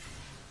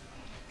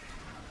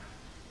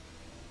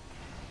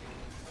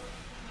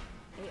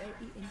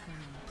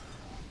 incoming.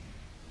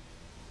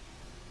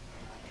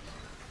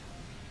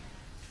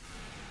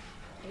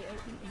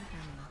 AOE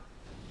incoming.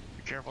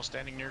 Be careful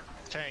standing near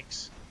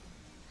tanks.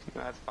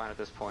 That's fine at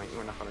this point.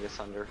 We're not going to get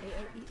asunder.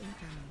 AOE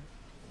incoming.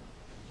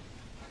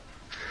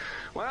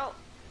 Well,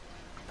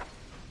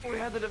 we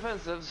had the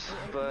defensives,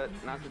 but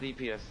not the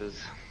DPSs.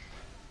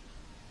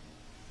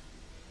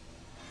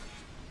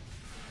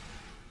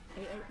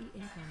 AOE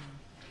incoming.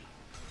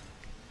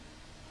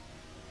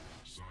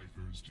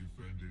 Ciphers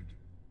defended.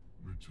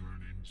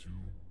 Returning to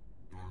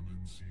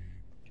dormancy.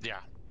 Yeah.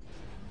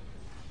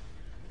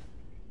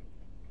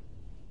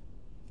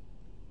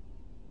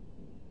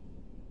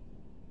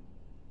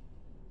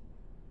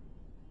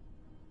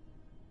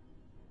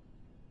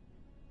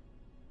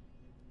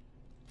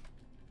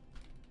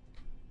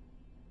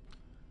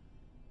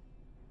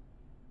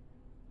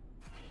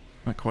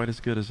 Not quite as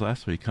good as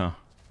last week, huh?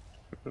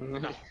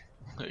 No,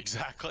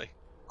 exactly.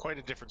 Quite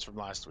a difference from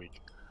last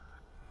week.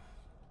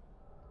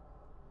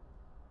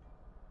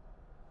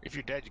 If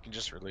you're dead, you can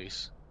just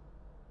release.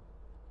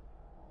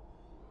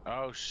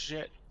 Oh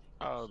shit.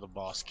 Oh, the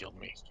boss killed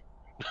me.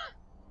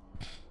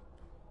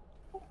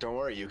 Don't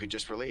worry, you could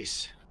just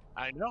release.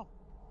 I know.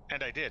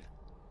 And I did.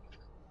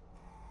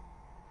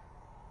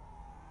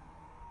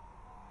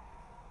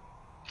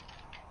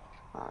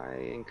 I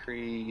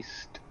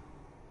increased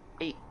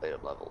 8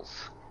 item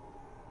levels.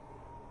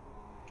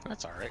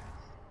 That's alright.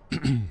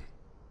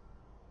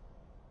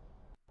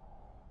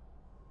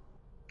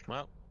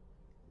 Well,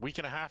 week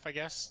and a half, I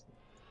guess.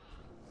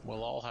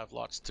 We'll all have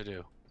lots to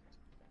do.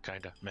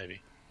 Kinda,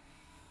 maybe.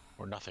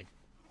 Or nothing.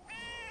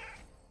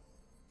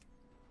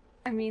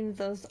 I mean,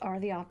 those are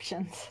the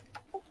options.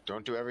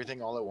 Don't do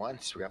everything all at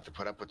once. We have to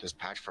put up with this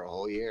patch for a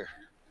whole year.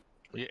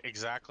 Yeah,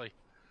 exactly.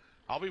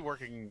 I'll be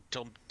working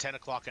till 10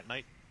 o'clock at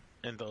night.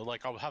 And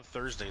I'll have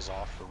Thursdays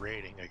off for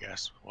raiding, I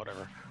guess.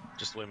 Whatever.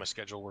 Just the way my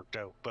schedule worked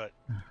out. But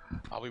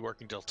I'll be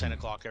working till 10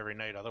 o'clock every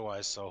night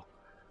otherwise, so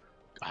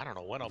I don't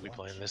know when I'll be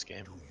playing this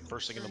game.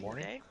 First thing in the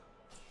morning?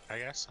 I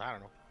guess? I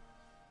don't know.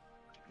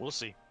 We'll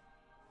see.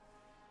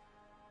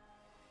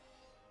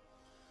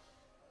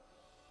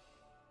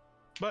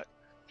 But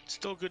it's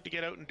still good to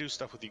get out and do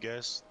stuff with you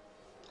guys.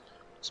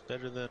 It's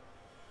better than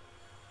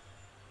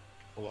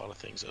a lot of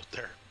things out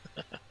there.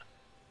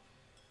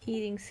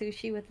 Eating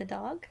sushi with the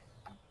dog?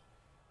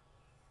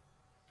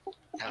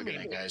 Have a good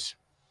night, guys.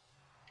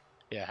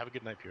 Yeah, have a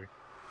good night, Fury.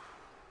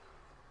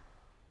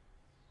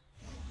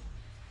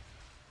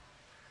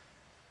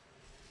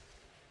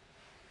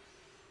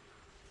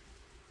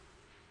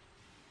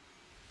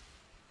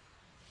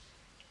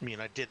 I mean,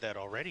 I did that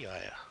already,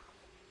 Aya.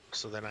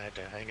 So then I had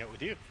to hang out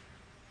with you.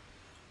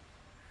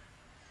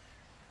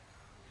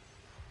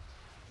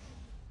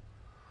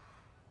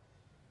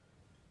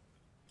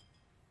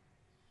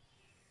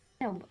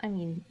 No, I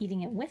mean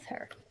eating it with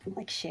her,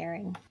 like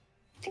sharing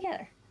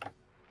together.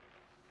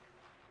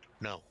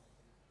 No.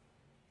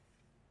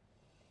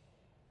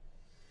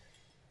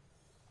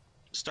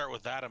 Start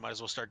with that, I might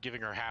as well start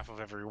giving her half of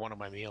every one of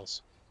my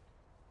meals.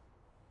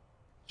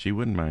 She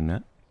wouldn't mind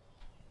that.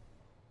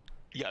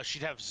 Yeah,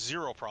 she'd have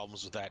zero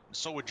problems with that.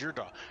 So would your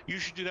dog. You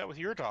should do that with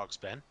your dogs,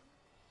 Ben.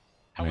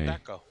 How would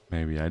that go?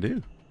 Maybe I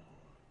do.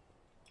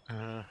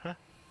 Uh-huh.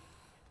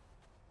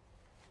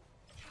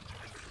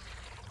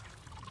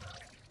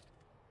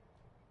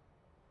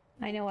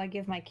 I know I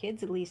give my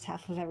kids at least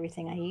half of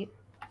everything I eat.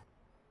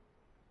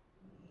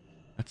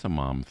 That's a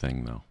mom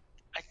thing, though.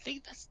 I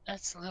think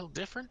that's a little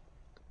different.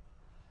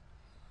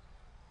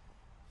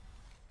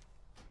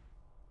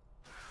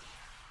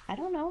 I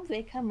don't know.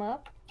 They come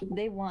up,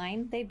 they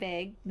whine, they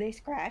beg, they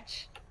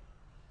scratch.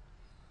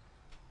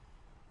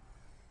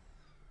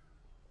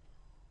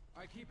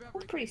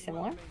 It's pretty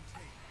similar.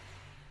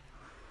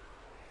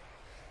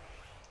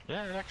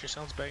 Yeah, it actually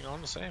sounds bang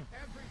on the same.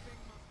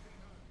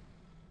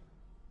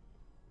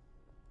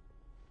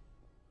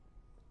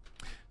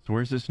 So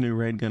where's this new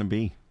raid gonna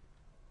be?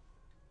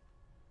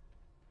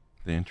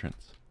 The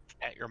entrance.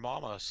 At your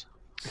mama's.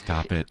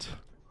 Stop it.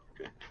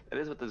 That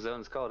is what the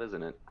zone's called,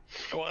 isn't it?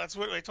 Well, that's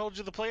what I told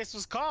you the place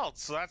was called,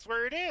 so that's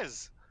where it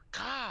is.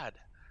 God,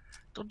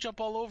 don't jump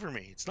all over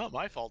me. It's not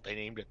my fault they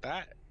named it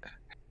that.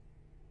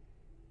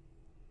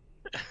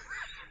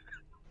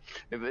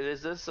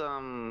 Is this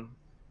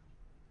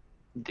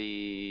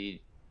the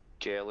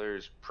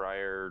jailer's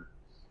prior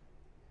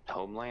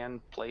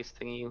homeland place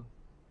thingy?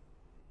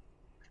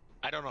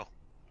 I don't know.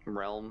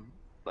 Realm,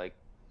 like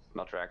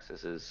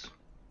Maltraxis is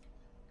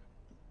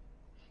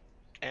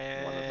one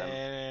of them.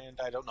 And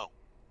I don't know.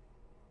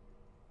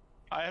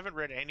 I haven't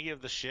read any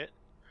of the shit.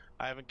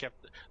 I haven't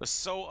kept. It's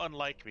so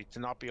unlike me to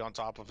not be on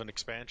top of an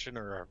expansion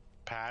or a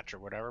patch or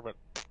whatever, but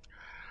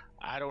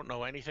I don't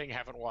know anything.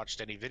 Haven't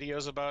watched any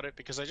videos about it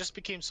because I just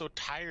became so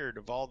tired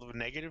of all the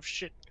negative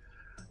shit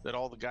that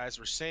all the guys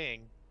were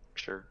saying.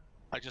 Sure.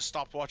 I just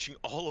stopped watching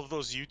all of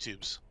those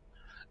YouTubes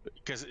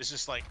because it's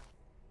just like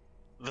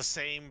the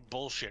same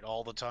bullshit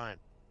all the time.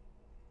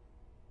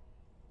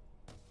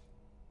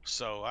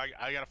 So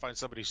I gotta find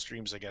somebody who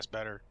streams, I guess,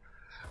 better,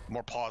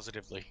 more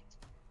positively,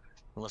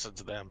 and listen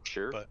to them.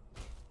 Sure. But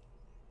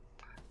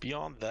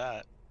Beyond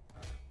that,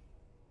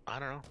 I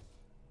don't know.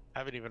 I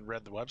haven't even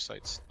read the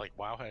websites like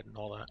Wowhead and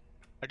all that.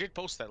 I did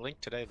post that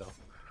link today though.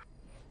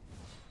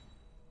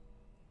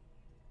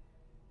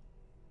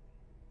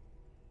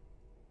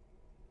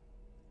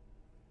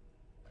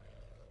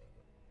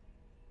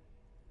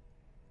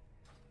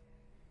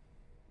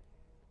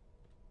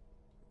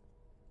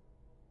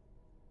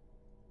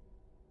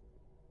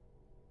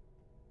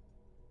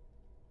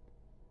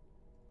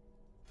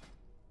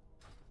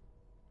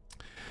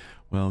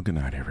 Well, good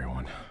night,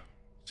 everyone.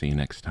 See you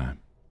next time.